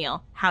 Emma and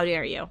Neil. How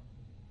dare you?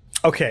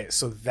 Okay,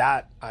 so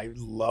that I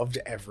loved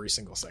every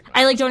single segment.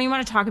 I don't even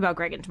want to talk about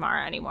Greg and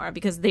Tamara anymore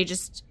because they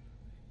just.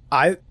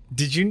 I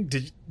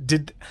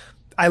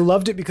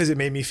loved it because it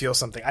made me feel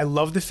something. I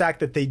love the fact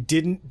that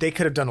they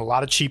could have done a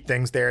lot of cheap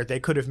things there. They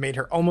could have made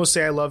her almost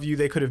say I love you.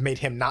 They could have made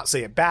him not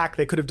say it back.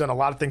 They could have done a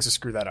lot of things to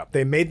screw that up.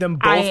 They made them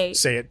both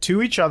say it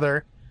to each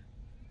other.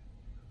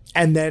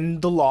 And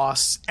then the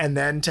loss, and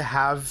then to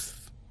have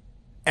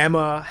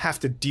Emma have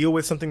to deal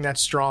with something that's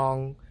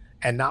strong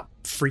and not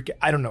freak.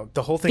 I don't know.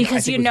 The whole thing.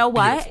 Because you know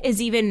what is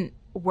even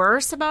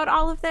worse about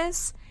all of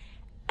this?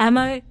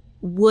 Emma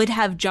would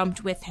have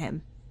jumped with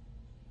him.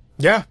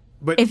 Yeah.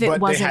 But if it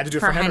wasn't they had to do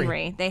for it for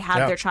Henry. They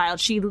had their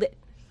child.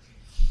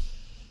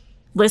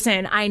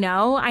 Listen, I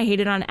know I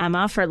hated on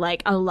Emma for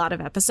a lot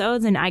of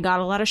episodes and I got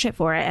a lot of shit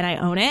for it and I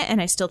own it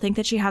and I still think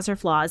that she has her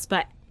flaws,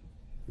 but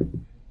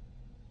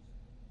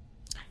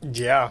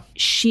yeah,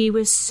 she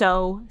was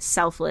so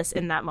selfless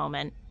in that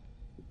moment.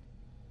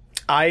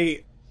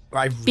 I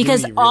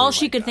because really, all really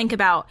she could think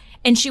about,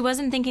 and she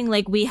wasn't thinking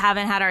we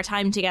haven't had our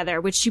time together,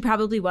 which she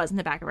probably was in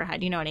the back of her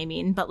head, you know what I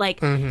mean? But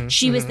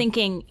she was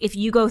thinking, if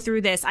you go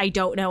through this, I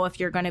don't know if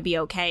you're going to be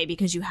okay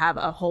because you have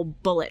a whole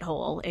bullet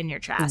hole in your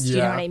chest. You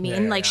know what I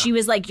mean? She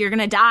was like, you're going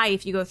to die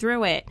if you go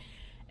through it.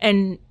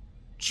 And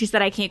she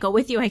said, I can't go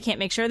with you. I can't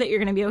make sure that you're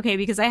going to be okay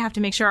because I have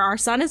to make sure our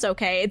son is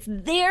okay. It's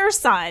their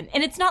son.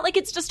 And it's not like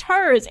it's just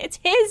hers. It's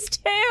his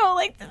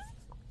too.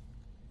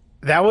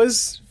 That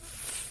was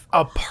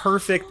a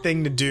perfect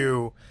thing to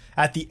do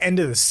at the end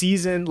of the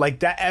season.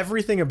 That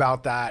everything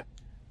about that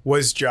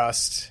was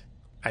just,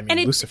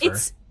 Lucifer.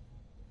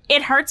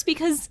 It hurts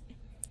because,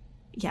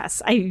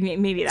 yes,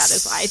 maybe that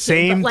is why.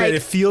 Same, but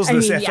it feels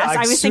the same.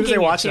 As soon as I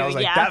watched it, I was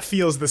that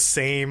feels the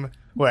same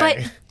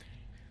way.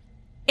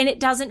 And it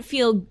doesn't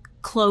feel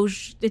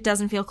closed. It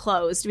doesn't feel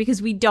closed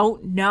because we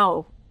don't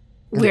know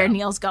where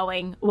Neil's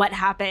going, what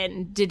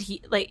happened. Did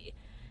he,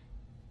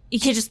 you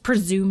can't just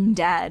presume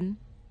dead.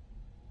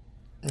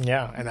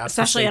 Yeah, and that's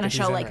especially on a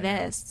show like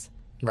this,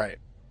 right?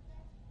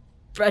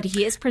 But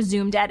he is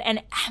presumed dead,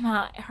 and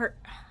Emma,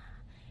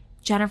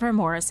 Jennifer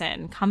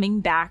Morrison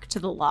coming back to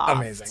the loft,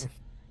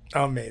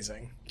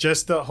 amazing.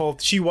 Just the whole.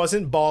 She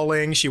wasn't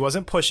bawling. She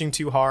wasn't pushing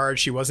too hard.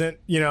 She wasn't.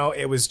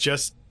 It was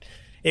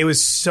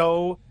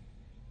so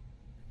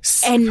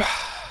and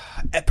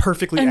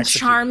perfectly and executed.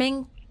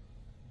 Charming,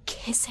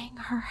 kissing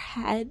her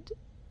head.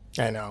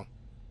 I know.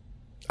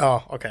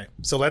 Oh, okay.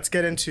 So let's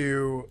get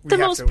into the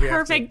most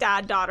perfect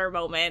dad-daughter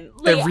moment.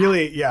 It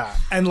really, yeah.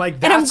 And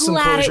that's and I'm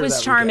glad it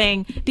was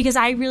Charming because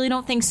I really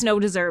don't think Snow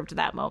deserved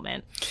that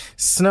moment.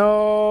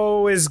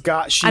 Snow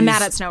I'm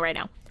mad at Snow right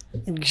now.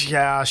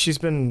 Yeah, she's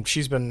been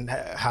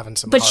having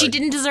some. But she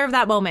didn't deserve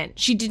that moment.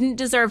 She didn't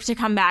deserve to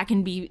come back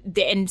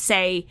and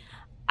say,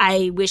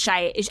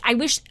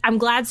 I'm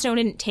glad Snow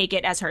didn't take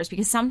it as hers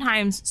because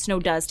sometimes Snow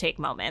does take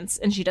moments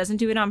and she doesn't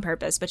do it on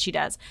purpose, but she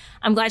does.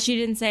 I'm glad she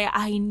didn't say,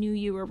 I knew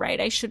you were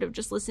right. I should have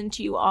just listened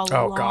to you all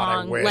along. Oh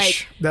God, I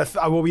wish.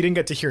 Well, we didn't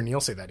get to hear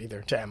Neil say that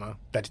either to Emma,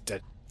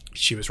 that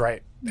she was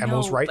right. Emma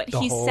was right the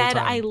whole time. But he said,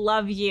 I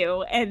love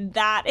you. And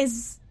that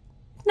is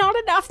not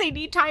enough. They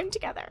need time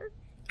together.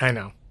 I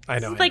know.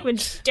 It's like when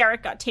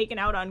Derek got taken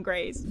out on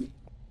Grace.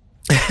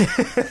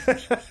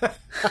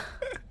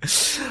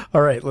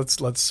 All right,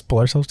 let's pull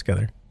ourselves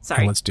together. Sorry.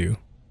 And let's do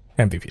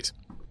MVPs.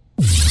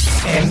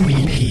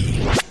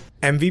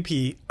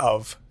 MVP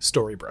of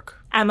Storybrooke.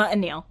 Emma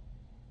and Neil.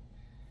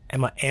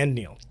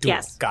 Duels.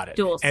 Yes. Got it.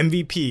 Duels.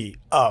 MVP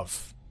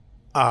of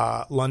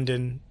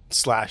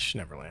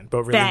London/Neverland.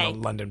 But really no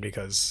London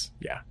because,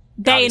 yeah.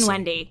 Bay obviously. and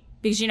Wendy.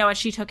 Because you know what?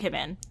 She took him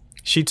in.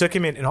 She took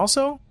him in. And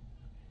also,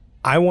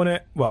 I want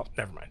to... Well,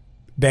 never mind.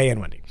 Bay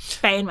and Wendy.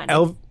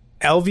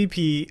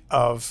 LVP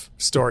of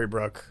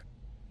Storybrooke.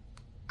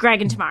 Greg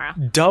and Tamara.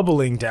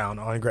 Doubling down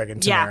on Greg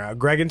and Tamara. Yeah.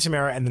 Greg and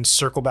Tamara, and then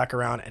circle back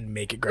around and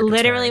make it Greg and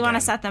Tamara. Literally want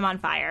to set them on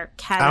fire.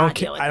 I don't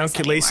care.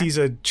 Lacey's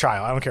a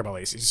child. I don't care about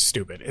Lacey. She's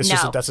stupid. It's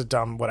just that's a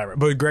dumb whatever.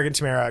 But Greg and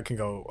Tamara can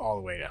go all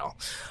the way to hell.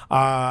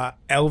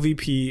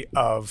 LVP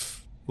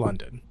of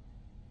London?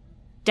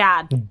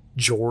 Dad.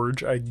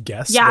 George, I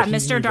guess. Yeah,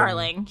 Mr.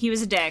 Darling. He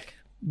was a dick.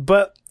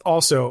 But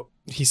also,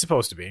 he's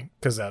supposed to be,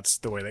 because that's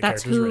the way that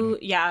character's written.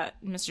 Yeah,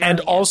 Mr. Darling. And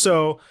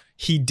also,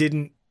 he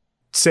didn't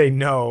say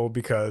no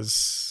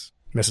because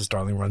Mrs.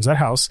 Darling runs that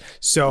house.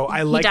 So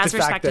I like the fact that... He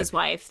does respect his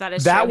wife. That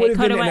is that true. Would It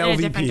have could been have an went LVP.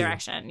 in a different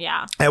direction.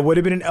 Yeah. It would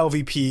have been an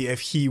LVP if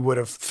he would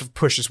have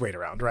pushed his weight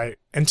around, right?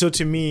 And so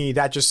to me,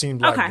 that just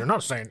seemed like, you're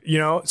not saying, you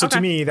know? So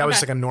to me, that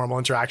was like a normal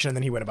interaction, and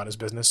then he went about his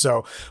business.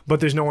 So, but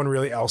there's no one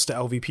really else to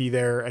LVP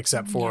there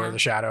except for the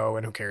Shadow,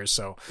 and who cares?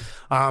 So,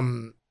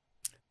 you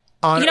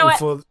know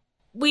what?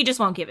 We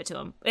just won't give it to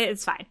him.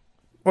 It's fine.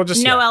 Well,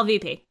 just no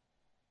LVP.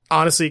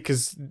 Honestly,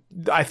 because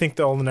I think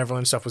the All the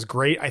Neverland stuff was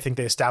great. I think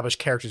they established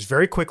characters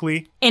very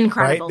quickly.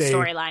 Incredible right?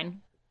 Storyline.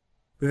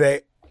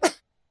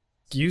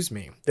 Excuse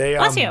me.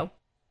 Bless you.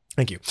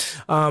 Thank you.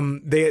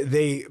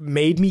 They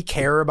made me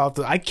care about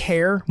I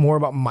care more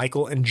about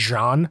Michael and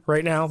John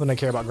right now than I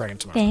care about Greg and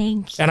Tamara.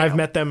 Thank you. And I've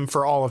met them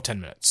for all of 10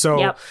 minutes.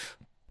 So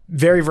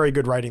very, very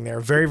good writing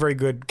there. Very, very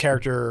good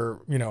character,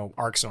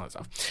 arcs and all that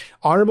stuff.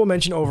 Honorable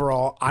mention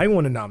overall, I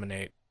want to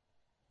nominate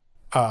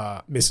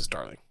Mrs.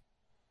 Darling.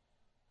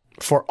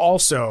 For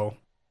also...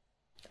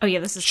 Oh, yeah,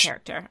 this is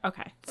character.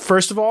 Okay.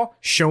 First of all,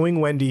 showing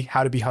Wendy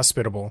how to be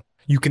hospitable.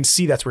 You can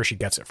see that's where she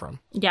gets it from.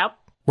 Yep.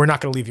 We're not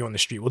going to leave you on the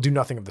street. We'll do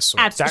nothing of the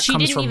sort. Absolutely. That she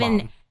comes didn't from even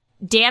Mom.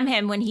 damn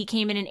him when he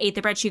came in and ate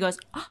the bread. She goes,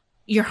 oh,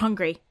 you're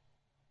hungry.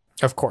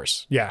 Of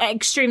course. Yeah.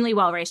 Extremely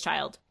well-raised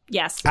child.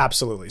 Yes.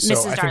 Absolutely. So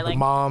Mrs. I Darling.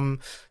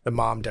 think the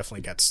mom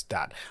definitely gets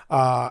that.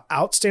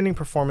 Outstanding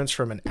performance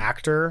from an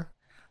actor.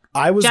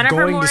 I was Jennifer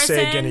going Morrison,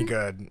 to say Ginny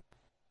Good.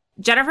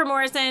 Jennifer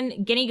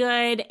Morrison, Ginny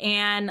Good,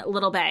 and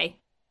Little Bay.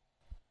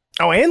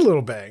 Oh, and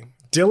Little Bay.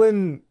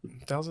 Dylan,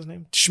 what the hell's his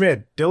name?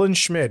 Schmid. Dylan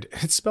Schmid.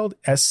 It's spelled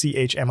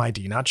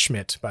SCHMID, not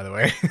Schmidt, by the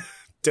way.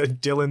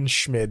 Dylan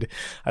Schmid.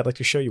 I'd like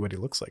to show you what he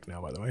looks like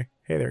now, by the way.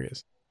 Hey, there he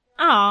is.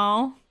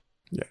 Oh.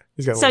 Yeah.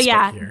 He's got a so little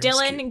yeah, spiky hair.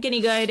 Dylan, Ginny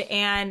Good,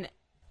 and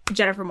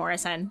Jennifer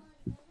Morrison.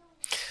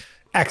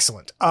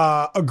 Excellent.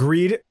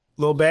 Agreed.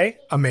 Lil Bay,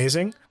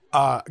 amazing.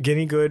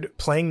 Ginny Good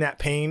playing that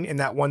pain in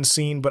that one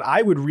scene, but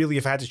I would really,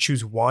 if I had to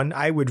choose one,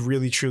 I would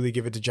really truly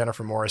give it to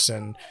Jennifer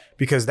Morrison,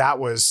 because that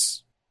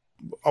was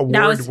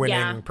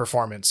award-winning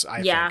performance,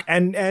 I think.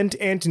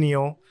 And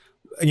Antonio,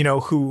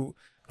 who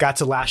got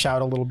to lash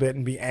out a little bit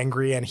and be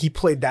angry, and he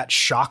played that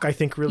shock, I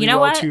think, really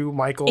well too,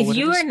 Michael. If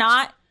you are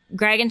not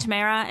Greg and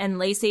Tamara and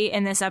Lacey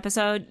in this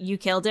episode, you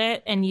killed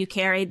it and you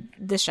carried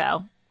the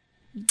show.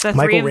 The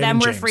Michael, three of Raymond, them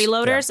were James.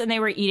 freeloaders, and they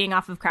were eating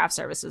off of craft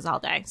services all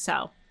day,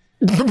 so...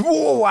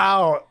 Oh,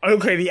 wow.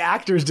 Okay, the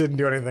actors didn't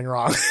do anything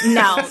wrong.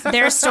 No,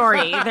 their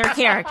story, their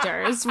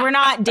characters. We're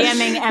not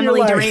damning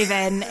Emily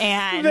DeRaven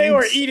and... They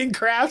were eating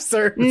craft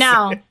services.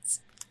 No.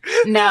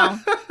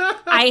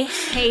 I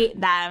hate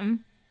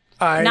them.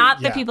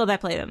 Not the people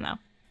that play them, though.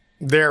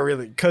 They're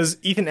really... Because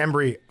Ethan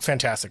Embry,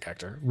 fantastic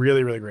actor.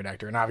 Really, really great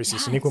actor. And obviously,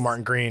 Sonequa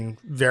Martin Green,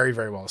 very,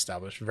 very well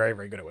established. Very,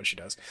 very good at what she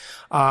does.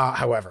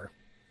 However,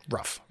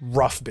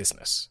 rough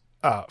business.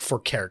 For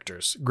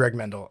characters, Greg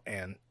Mendel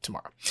and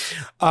Tamara.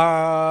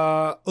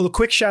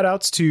 Quick shout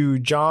outs to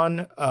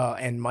John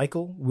and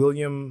Michael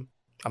William.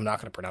 I'm not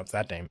going to pronounce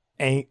that name.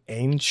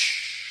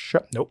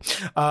 Nope.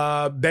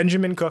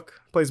 Benjamin Cook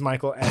plays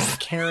Michael, and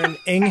Karen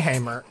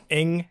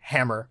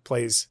Inghammer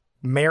plays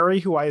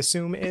Mary, who I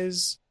assume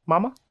is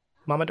Mama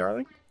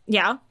Darling.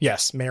 Yeah.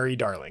 Yes, Mary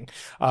Darling.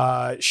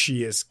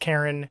 She is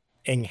Karen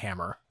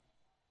Inghammer.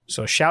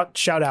 So shout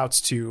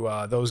outs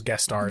to those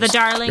guest stars. The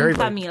Darling very,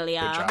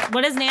 Familia.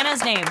 What is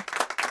Nana's name?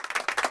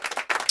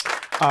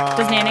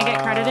 Does Nana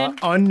get credited?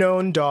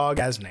 Unknown dog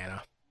as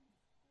Nana.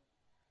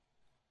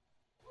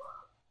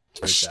 It's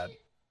very sad.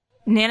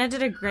 Nana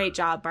did a great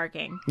job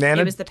barking.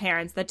 Nana? It was the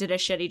parents that did a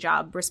shitty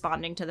job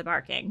responding to the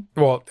barking.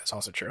 Well, that's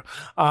also true.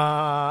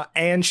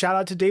 And shout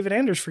out to David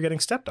Anders for getting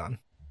stepped on.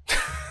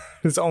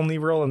 His only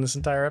role in this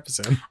entire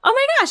episode. Oh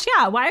my gosh,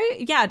 yeah. Why?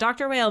 Yeah,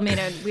 Dr. Whale made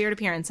a weird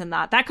appearance in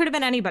that. That could have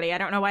been anybody. I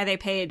don't know why they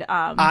paid.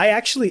 I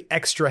actually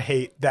extra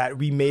hate that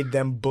we made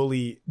them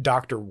bully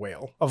Dr.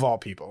 Whale, of all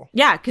people.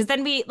 Yeah, because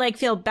then we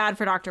feel bad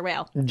for Dr.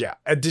 Whale. Yeah,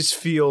 it just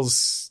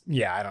feels.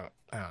 Yeah, I don't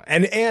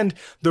know. And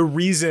the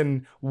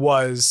reason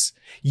was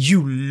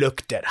you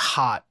looked at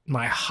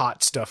my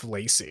hot stuff,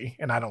 Lacey,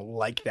 and I don't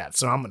like that,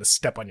 so I'm gonna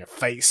step on your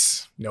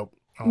face. Nope.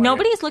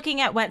 Nobody's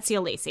looking at Wet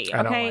Seal Lacey,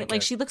 okay?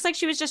 Like she looks like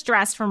she was just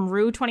dressed from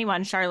Rue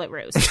 21 Charlotte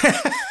Russe.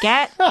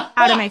 Get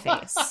out of my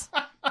face.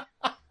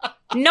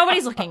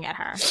 Nobody's looking at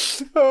her.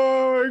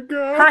 Oh, my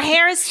God. Her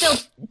hair is still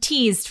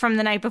teased from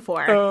the night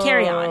before.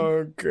 Carry on.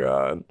 Oh,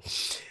 God.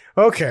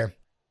 Okay.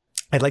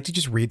 I'd like to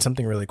just read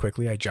something really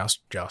quickly I just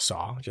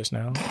saw just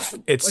now.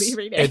 What are you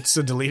reading? It's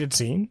a deleted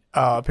scene.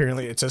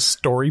 Apparently, it says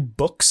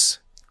storybooks.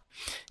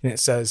 And it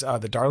says,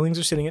 the Darlings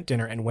are sitting at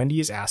dinner, and Wendy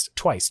is asked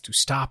twice to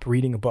stop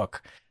reading a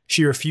book.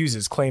 She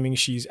refuses, claiming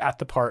she's at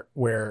the part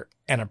where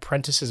an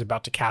apprentice is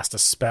about to cast a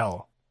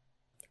spell,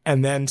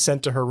 and then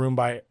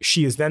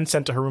she is then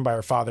sent to her room by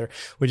her father,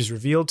 which is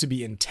revealed to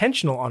be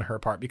intentional on her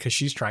part because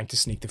she's trying to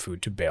sneak the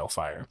food to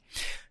Balefire.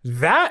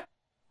 That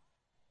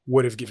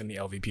would have given the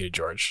LVP to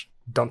George.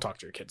 don't talk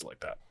to your kids like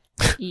that.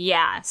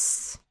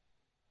 Yes.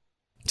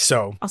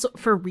 So also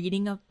for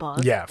reading a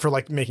book. Yeah, for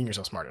like making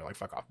yourself smarter, like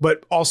fuck off.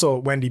 But also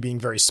Wendy being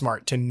very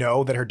smart to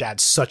know that her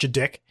dad's such a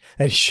dick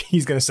that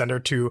he's going to send her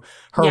to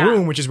her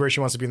room, which is where she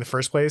wants to be in the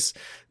first place.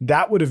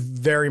 That would have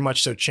very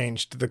much so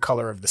changed the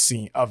color of the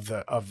scene of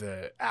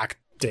the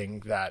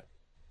acting. That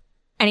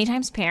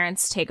anytime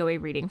parents take away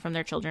reading from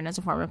their children as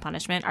a form of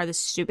punishment are the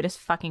stupidest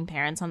fucking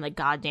parents on the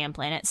goddamn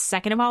planet.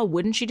 Second of all,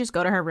 wouldn't she just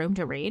go to her room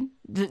to read?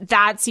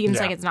 That seems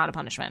like it's not a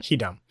punishment.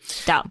 Dumb.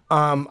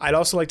 I'd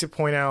also like to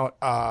point out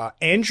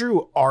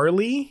Andrew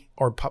Arlie,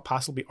 or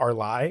possibly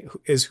Arlie,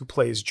 who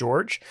plays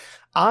George.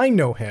 I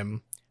know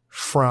him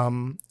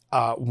from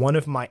one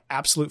of my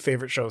absolute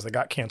favorite shows that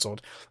got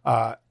canceled,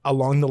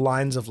 along the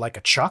lines of like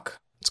a Chuck.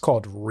 It's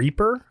called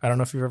Reaper. I don't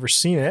know if you've ever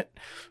seen it.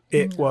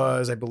 It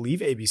was, I believe,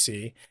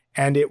 ABC.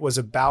 And it was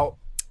about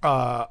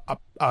a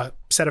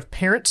set of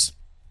parents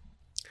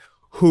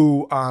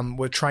who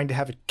were trying to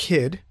have a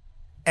kid.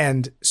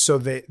 And so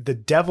the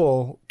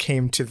devil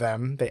came to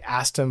them. They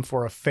asked him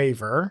for a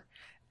favor,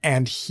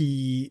 and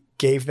he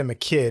gave them a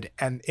kid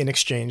and in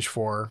exchange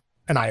for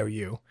an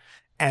IOU.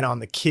 And on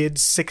the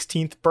kid's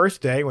 16th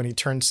birthday, when he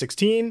turned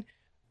 16,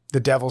 the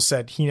devil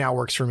said, he now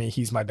works for me.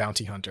 He's my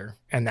bounty hunter.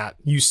 And that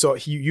you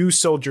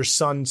sold your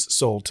son's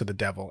soul to the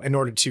devil in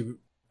order to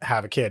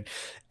have a kid.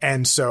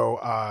 And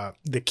so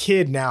the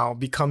kid now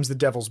becomes the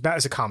devil's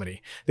it's a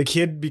comedy. The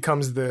kid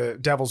becomes the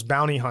devil's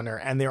bounty hunter,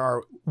 and there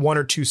are one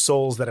or two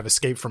souls that have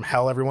escaped from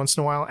hell every once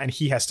in a while, and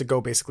he has to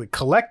go basically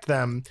collect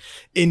them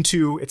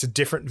it's a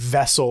different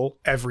vessel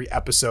every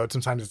episode.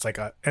 Sometimes it's like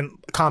and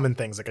common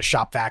things like a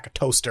shop vac, a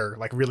toaster,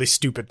 like really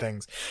stupid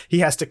things. He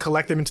has to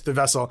collect them into the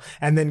vessel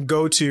and then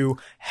go to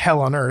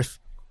hell on earth,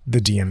 the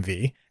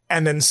DMV,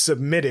 and then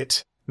submit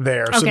it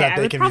there so that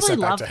they can be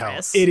sent back to hell.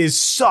 It is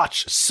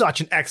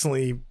such an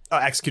excellently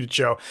executed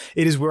show.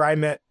 It is where I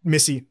met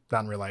Missy,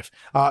 not in real life,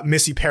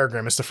 Missy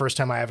Peregrym. It's the first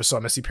time I ever saw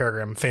Missy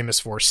Peregrym, famous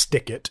for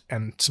Stick It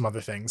and some other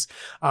things.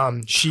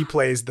 She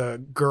plays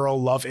the girl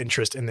love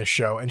interest in this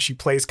show, and she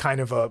plays kind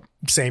of a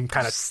same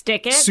kind of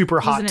Stick It,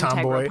 super hot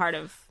tomboy.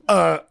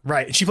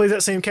 Right. She plays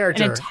that same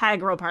character. An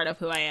integral part of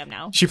who I am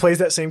now. She plays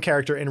that same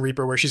character in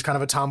Reaper, where she's kind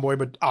of a tomboy,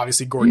 but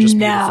obviously gorgeous,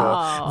 beautiful.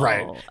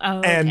 Right. Oh,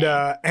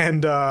 okay.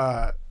 And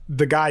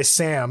the guy,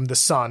 Sam, the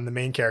son, the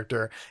main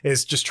character,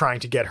 is just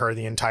trying to get her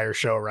the entire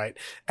show, right?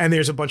 And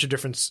there's a bunch of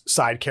different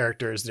side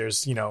characters.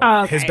 There's,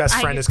 his best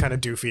friend is kind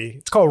of doofy.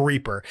 It's called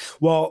Reaper.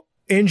 Well,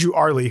 Andrew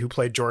Arlie, who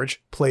played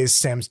George, plays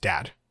Sam's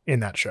dad in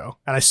that show.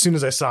 And as soon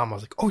as I saw him, I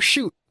was like, oh,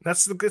 shoot,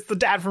 it's the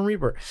dad from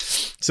Reaper.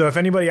 So if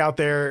anybody out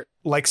there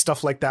likes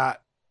stuff like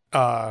that,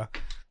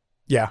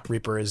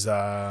 Reaper is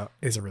a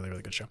really,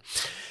 really good show.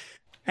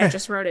 I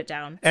just wrote it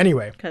down.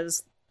 Anyway.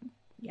 Because...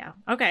 yeah.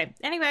 Okay.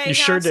 Anyway, you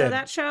sure did. So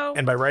that show.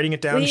 And by writing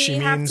it down, she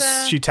means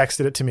she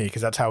texted it to me,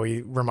 because that's how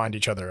we remind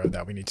each other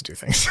that we need to do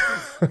things.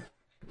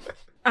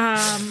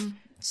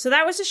 So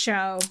that was a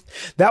show.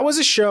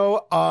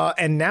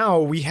 And now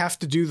we have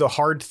to do the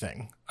hard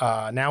thing.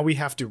 Now we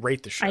have to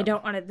rate the show. I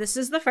don't want to. This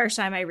is the first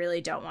time I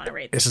really don't want to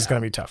rate this. This is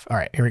going to be tough. All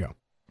right, here we go.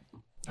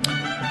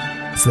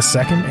 It's the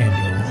second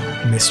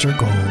annual Mr.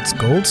 Gold's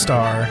Gold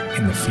Star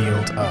in the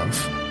field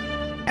of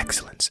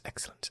excellence.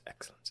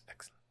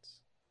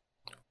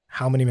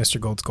 How many Mr.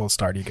 Gold's Gold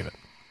Star do you give it?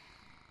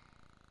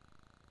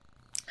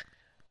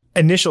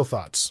 Initial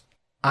thoughts.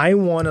 I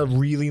want to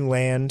really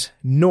land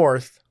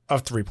north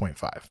of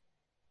 3.5.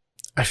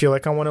 I feel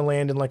like I want to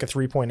land in like a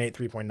 3.8,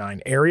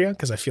 3.9 area,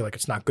 because I feel like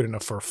it's not good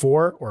enough for a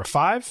 4 or a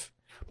 5,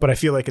 but I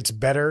feel like it's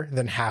better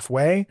than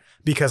halfway,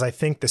 because I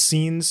think the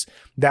scenes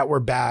that were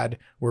bad,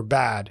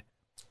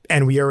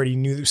 and we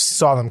already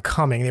saw them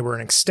coming. They were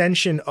an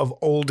extension of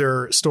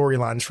older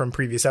storylines from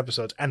previous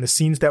episodes, and the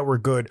scenes that were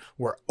good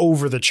were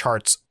over the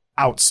charts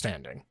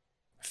outstanding.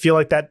 I feel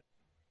like that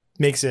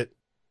makes it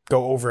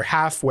go over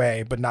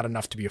halfway, but not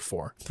enough to be a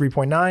 4.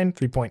 3.9,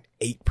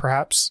 3.8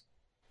 perhaps.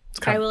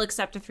 I will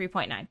accept a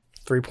 3.9.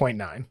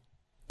 3.9.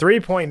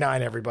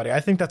 3.9, everybody. I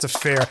think that's a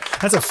fair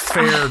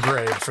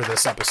grade for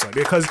this episode,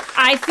 because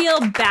I feel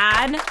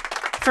bad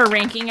for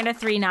ranking it a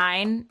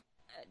 3.9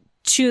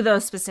 to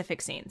those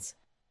specific scenes.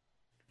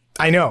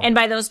 I know. And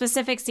by those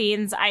specific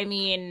scenes, I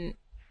mean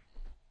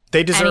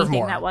they deserve anything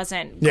more. That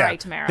wasn't Greg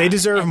Tamara. They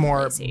deserve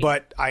more, Lacey.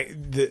 But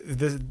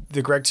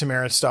the Greg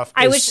Tamara stuff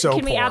is so poor.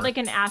 Can we add like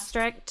an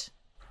asterisk?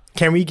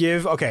 Can we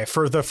give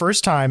for the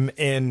first time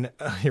in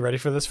you ready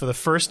for this? For the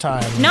first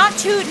time, not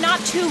two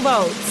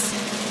votes.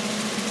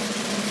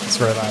 It's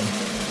very loud.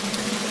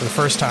 For the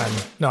first time,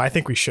 no, I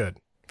think we should.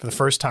 For the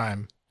first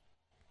time,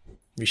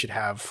 we should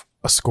have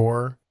a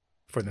score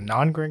for the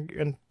non-Greg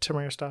and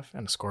Tamara stuff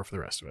and a score for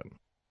the rest of it.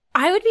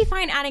 I would be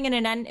fine adding an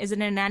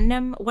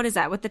addendum. What is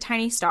that with the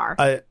tiny star?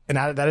 That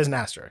is an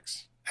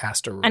asterisk.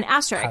 An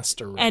asterisk.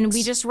 And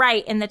we just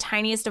write in the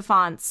tiniest of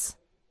fonts.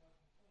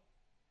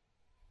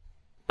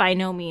 By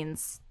no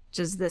means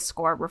does this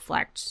score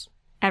reflect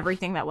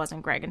everything that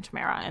wasn't Greg and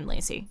Tamara and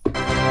Lacey.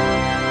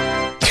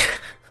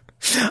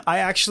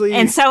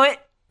 And so it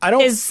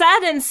is said,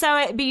 and so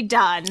it be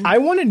done. I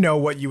want to know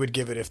what you would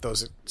give it if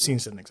those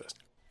scenes didn't exist.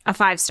 A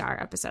 5-star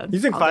episode. You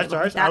think 5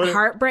 stars? That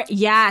heartbreak.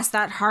 Yes,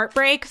 that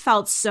heartbreak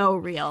felt so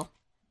real.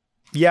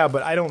 Yeah,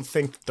 but I don't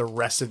think the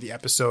rest of the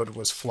episode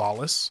was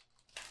flawless.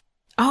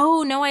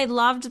 Oh, no, I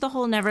loved the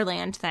whole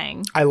Neverland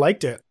thing. I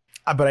liked it,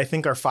 but I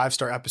think our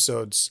 5-star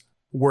episodes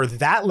were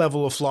that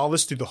level of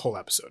flawless through the whole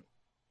episode.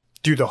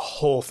 Do the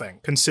whole thing,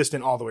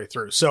 consistent all the way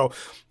through. So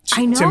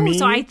I know. To me,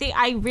 so I think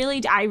I really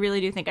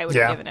do think I would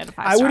have given it a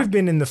 5-star. I would have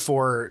been in the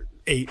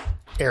 4-8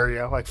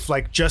 area,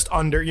 like just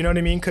under. You know what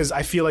I mean? Because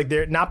I feel like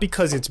they're not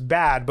because it's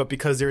bad, but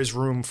because there is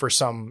room for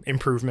some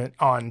improvement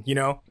on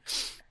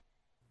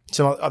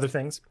some other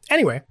things.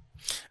 Anyway,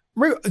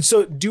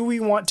 so do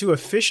we want to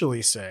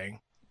officially say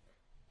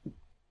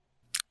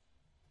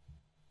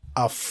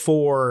a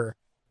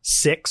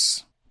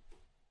 4-6,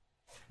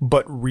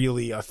 but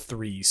really a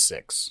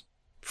 3-6?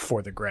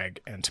 For the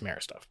Greg and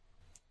Tamara stuff.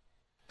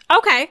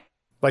 Okay.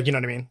 Like, you know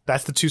what I mean?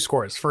 That's the 2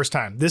 scores. First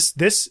time. This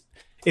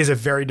is a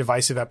very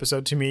divisive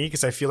episode to me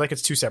because I feel like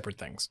it's 2 separate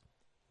things.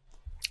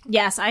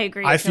 Yes, I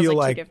agree. I feel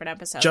like 2 different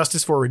episodes.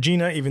 Justice for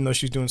Regina, even though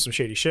she's doing some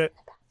shady shit.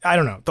 I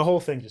don't know. The whole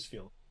thing just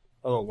feels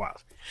a little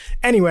wild.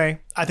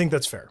 Anyway, I think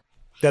that's fair.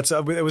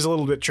 It was a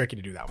little bit tricky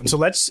to do that one. So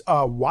let's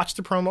watch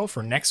the promo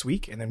for next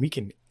week and then we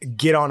can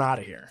get on out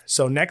of here.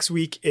 So next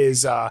week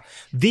is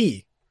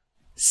the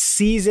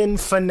season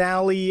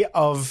finale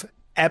of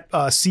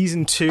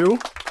season 2.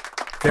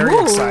 Very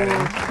exciting.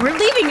 We're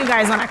leaving you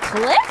guys on a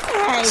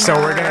cliffhanger. So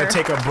we're going to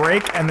take a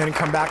break and then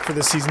come back for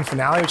the season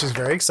finale, which is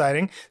very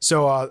exciting.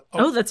 So,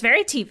 that's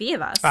very TV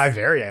of us. I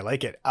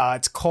like it.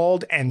 It's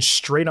called And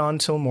Straight On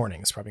Till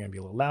Morning. It's probably going to be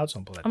a little loud, so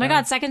I'll pull that Oh my down.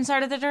 God, second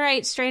start of the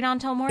right, Straight On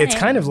Till Morning. It's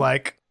kind of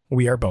like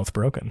We Are Both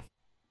Broken.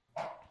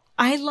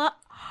 I love...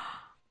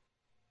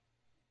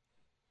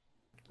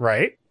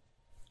 Right?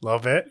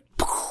 Love it.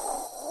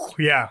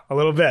 Yeah, a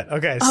little bit.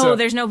 Okay. So,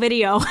 there's no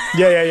video.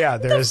 Yeah.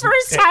 There's the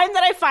first time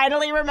that I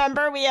finally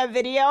remember we have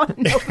video.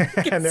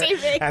 Nobody can see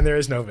me. And there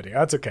is no video.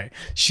 That's okay.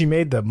 She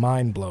made the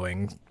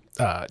mind-blowing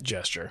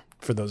gesture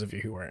for those of you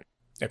who weren't.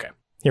 Okay,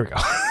 here we go.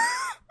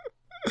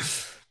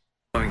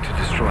 Going to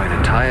destroy an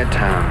entire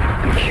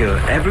town and kill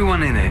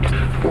everyone in it.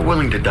 We're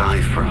willing to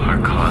die for our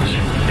cause.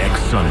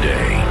 Next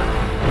Sunday,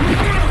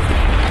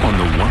 on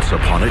the Once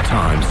Upon a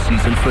Time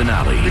season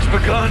finale. It's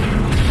begun.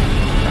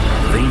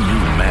 They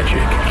knew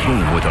magic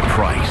came with a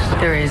price.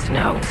 There is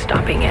no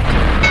stopping it.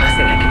 The best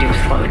thing I can do is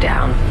slow it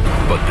down.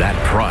 But that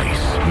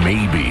price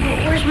may be...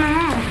 Where's my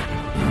mom?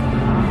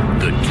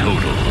 The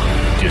total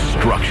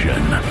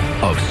destruction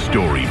of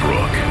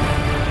Storybrooke.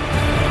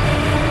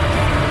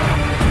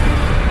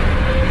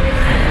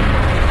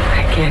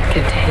 I can't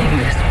contain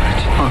this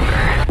much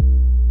longer.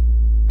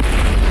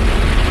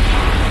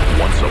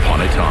 Once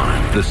Upon a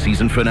Time, the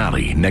season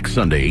finale, next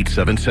Sunday,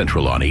 8/7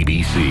 Central on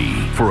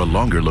ABC. For a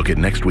longer look at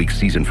next week's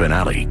season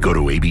finale, go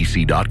to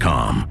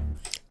abc.com.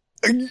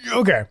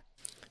 Okay.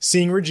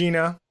 Seeing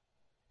Regina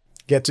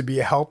get to be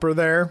a helper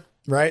there,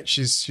 right?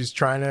 She's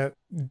trying to,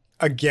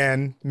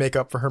 again, make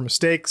up for her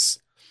mistakes.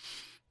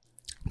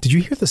 Did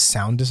you hear the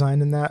sound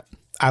design in that?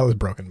 I was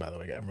broken, by the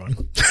way,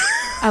 everyone.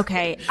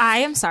 Okay, I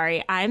am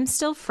sorry. I'm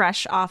still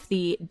fresh off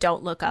the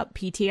Don't Look Up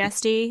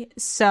PTSD,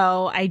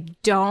 so I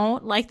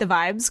don't like the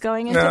vibes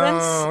going into this.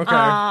 Okay.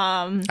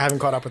 I haven't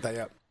caught up with that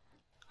yet.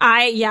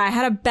 I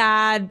had a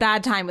bad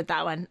time with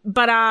that one.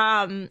 But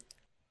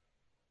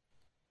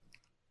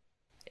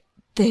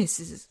this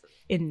is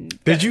in.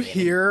 Did you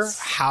hear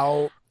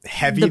how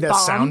heavy that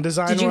sound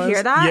design was? Did you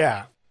hear that?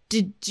 Yeah.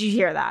 Did you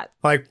hear that?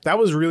 Like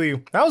that's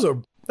probably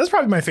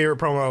my favorite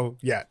promo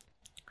yet.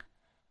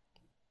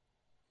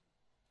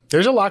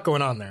 There's a lot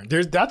going on there.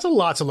 That's a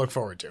lot to look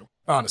forward to,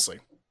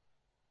 honestly.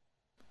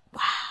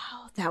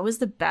 Wow, that was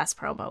the best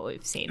promo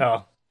we've seen.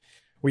 Oh,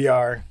 we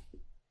are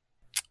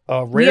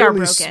we are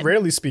broken.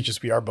 Rarely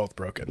speechless. We are both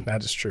broken.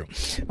 That is true.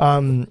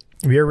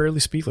 We are rarely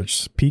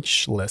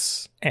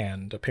speechless,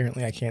 and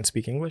apparently I can't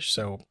speak English,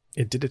 so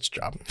it did its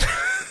job.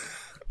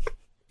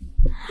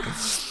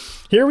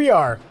 Here we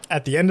are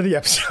at the end of the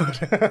episode.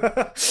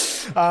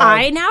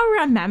 I now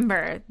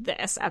remember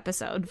this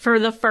episode for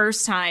the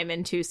first time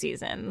in 2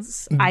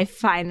 seasons. I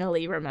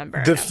finally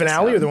remember the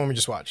finale or the one we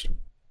just watched.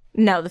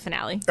 No, the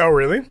finale. Oh,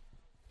 really?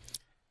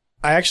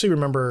 I actually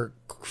remember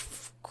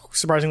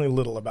surprisingly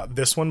little about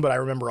this one, but I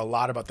remember a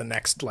lot about the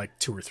next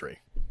 2 or 3.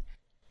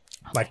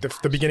 Like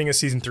the beginning of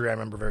season 3, I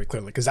remember very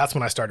clearly because that's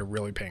when I started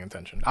really paying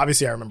attention.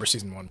 Obviously, I remember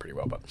season 1 pretty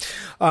well, but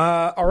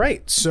all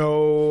right.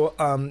 So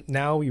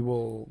now we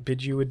will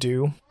bid you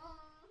adieu.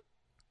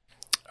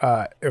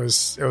 It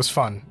was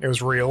fun. It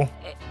was real.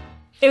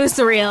 It was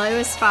surreal. It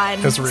was fun.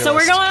 It was realist. So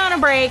we're going on a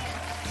break.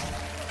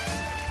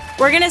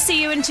 We're gonna see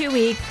you in 2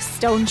 weeks.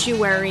 Don't you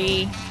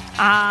worry.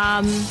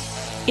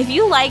 If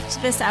you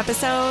liked this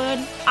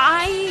episode,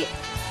 I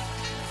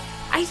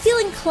feel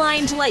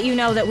inclined to let you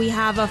know that we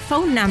have a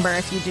phone number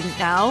if you didn't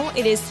know.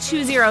 It is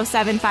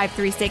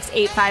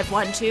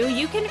 207-536-8512.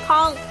 You can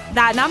call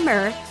that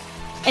number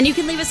and you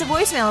can leave us a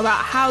voicemail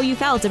about how you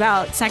felt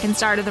about Second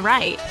Star to the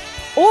Right.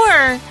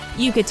 Or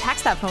you could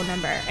text that phone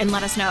number and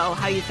let us know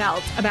how you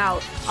felt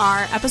about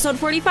our episode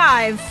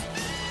 45.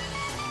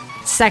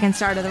 Second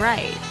star to the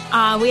right.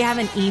 We have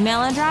an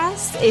email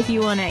address if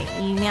you want to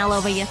email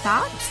over your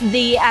thoughts.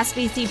 The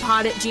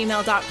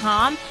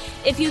sbcpod@gmail.com.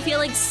 If you feel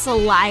like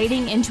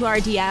sliding into our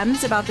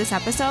DMs about this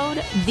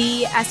episode,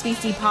 the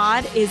SBC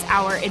Pod is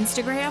our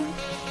Instagram.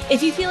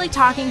 If you feel like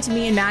talking to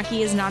me and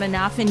Mackie is not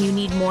enough and you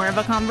need more of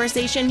a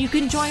conversation, you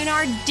can join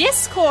our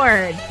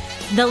Discord.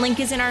 The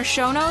link is in our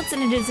show notes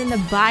and it is in the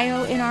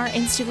bio in our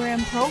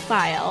Instagram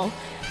profile.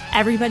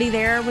 Everybody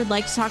there would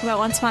like to talk about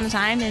Once Upon a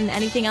Time and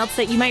anything else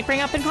that you might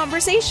bring up in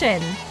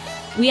conversation.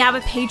 We have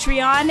a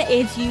Patreon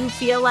if you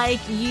feel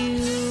like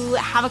you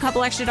have a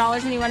couple extra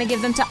dollars and you want to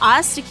give them to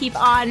us to keep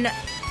on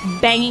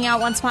banging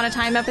out Once Upon a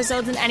Time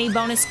episodes and any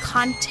bonus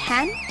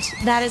content.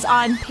 That is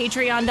on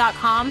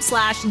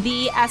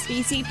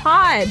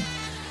patreon.com/thesbcpod.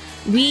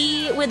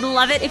 We would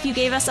love it if you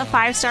gave us a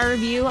 5-star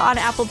review on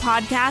Apple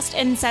Podcast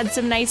and said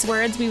some nice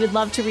words. We would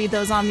love to read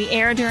those on the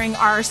air during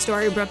our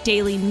Storybrooke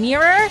Daily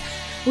Mirror.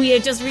 We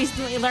had just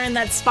recently learned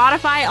that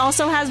Spotify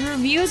also has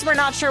reviews. We're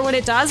not sure what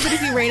it does, but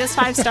if you rate us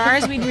 5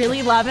 stars, we'd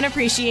really love and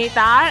appreciate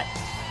that.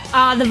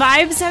 The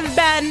vibes have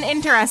been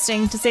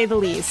interesting, to say the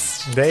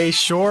least. They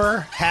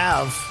sure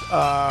have,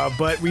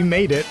 but we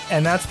made it,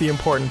 and that's the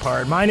important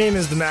part. My name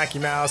is the Mackie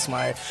Mouse.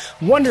 My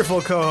wonderful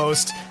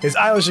co-host is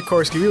Isla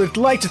Sikorsky. We would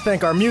like to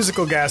thank our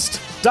musical guest,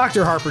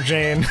 Dr. Harper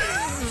Jane,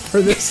 for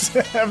this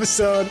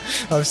episode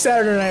of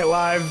Saturday Night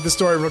Live, the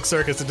Storybrooke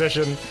Circus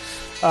edition.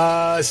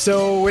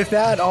 So with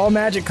that, all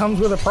magic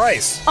comes with a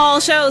price. All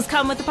shows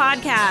come with a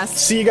podcast.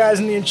 See you guys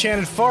in the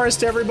Enchanted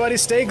Forest, everybody.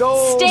 Stay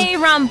gold. Stay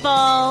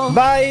rumple.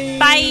 Bye.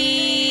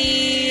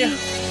 Bye.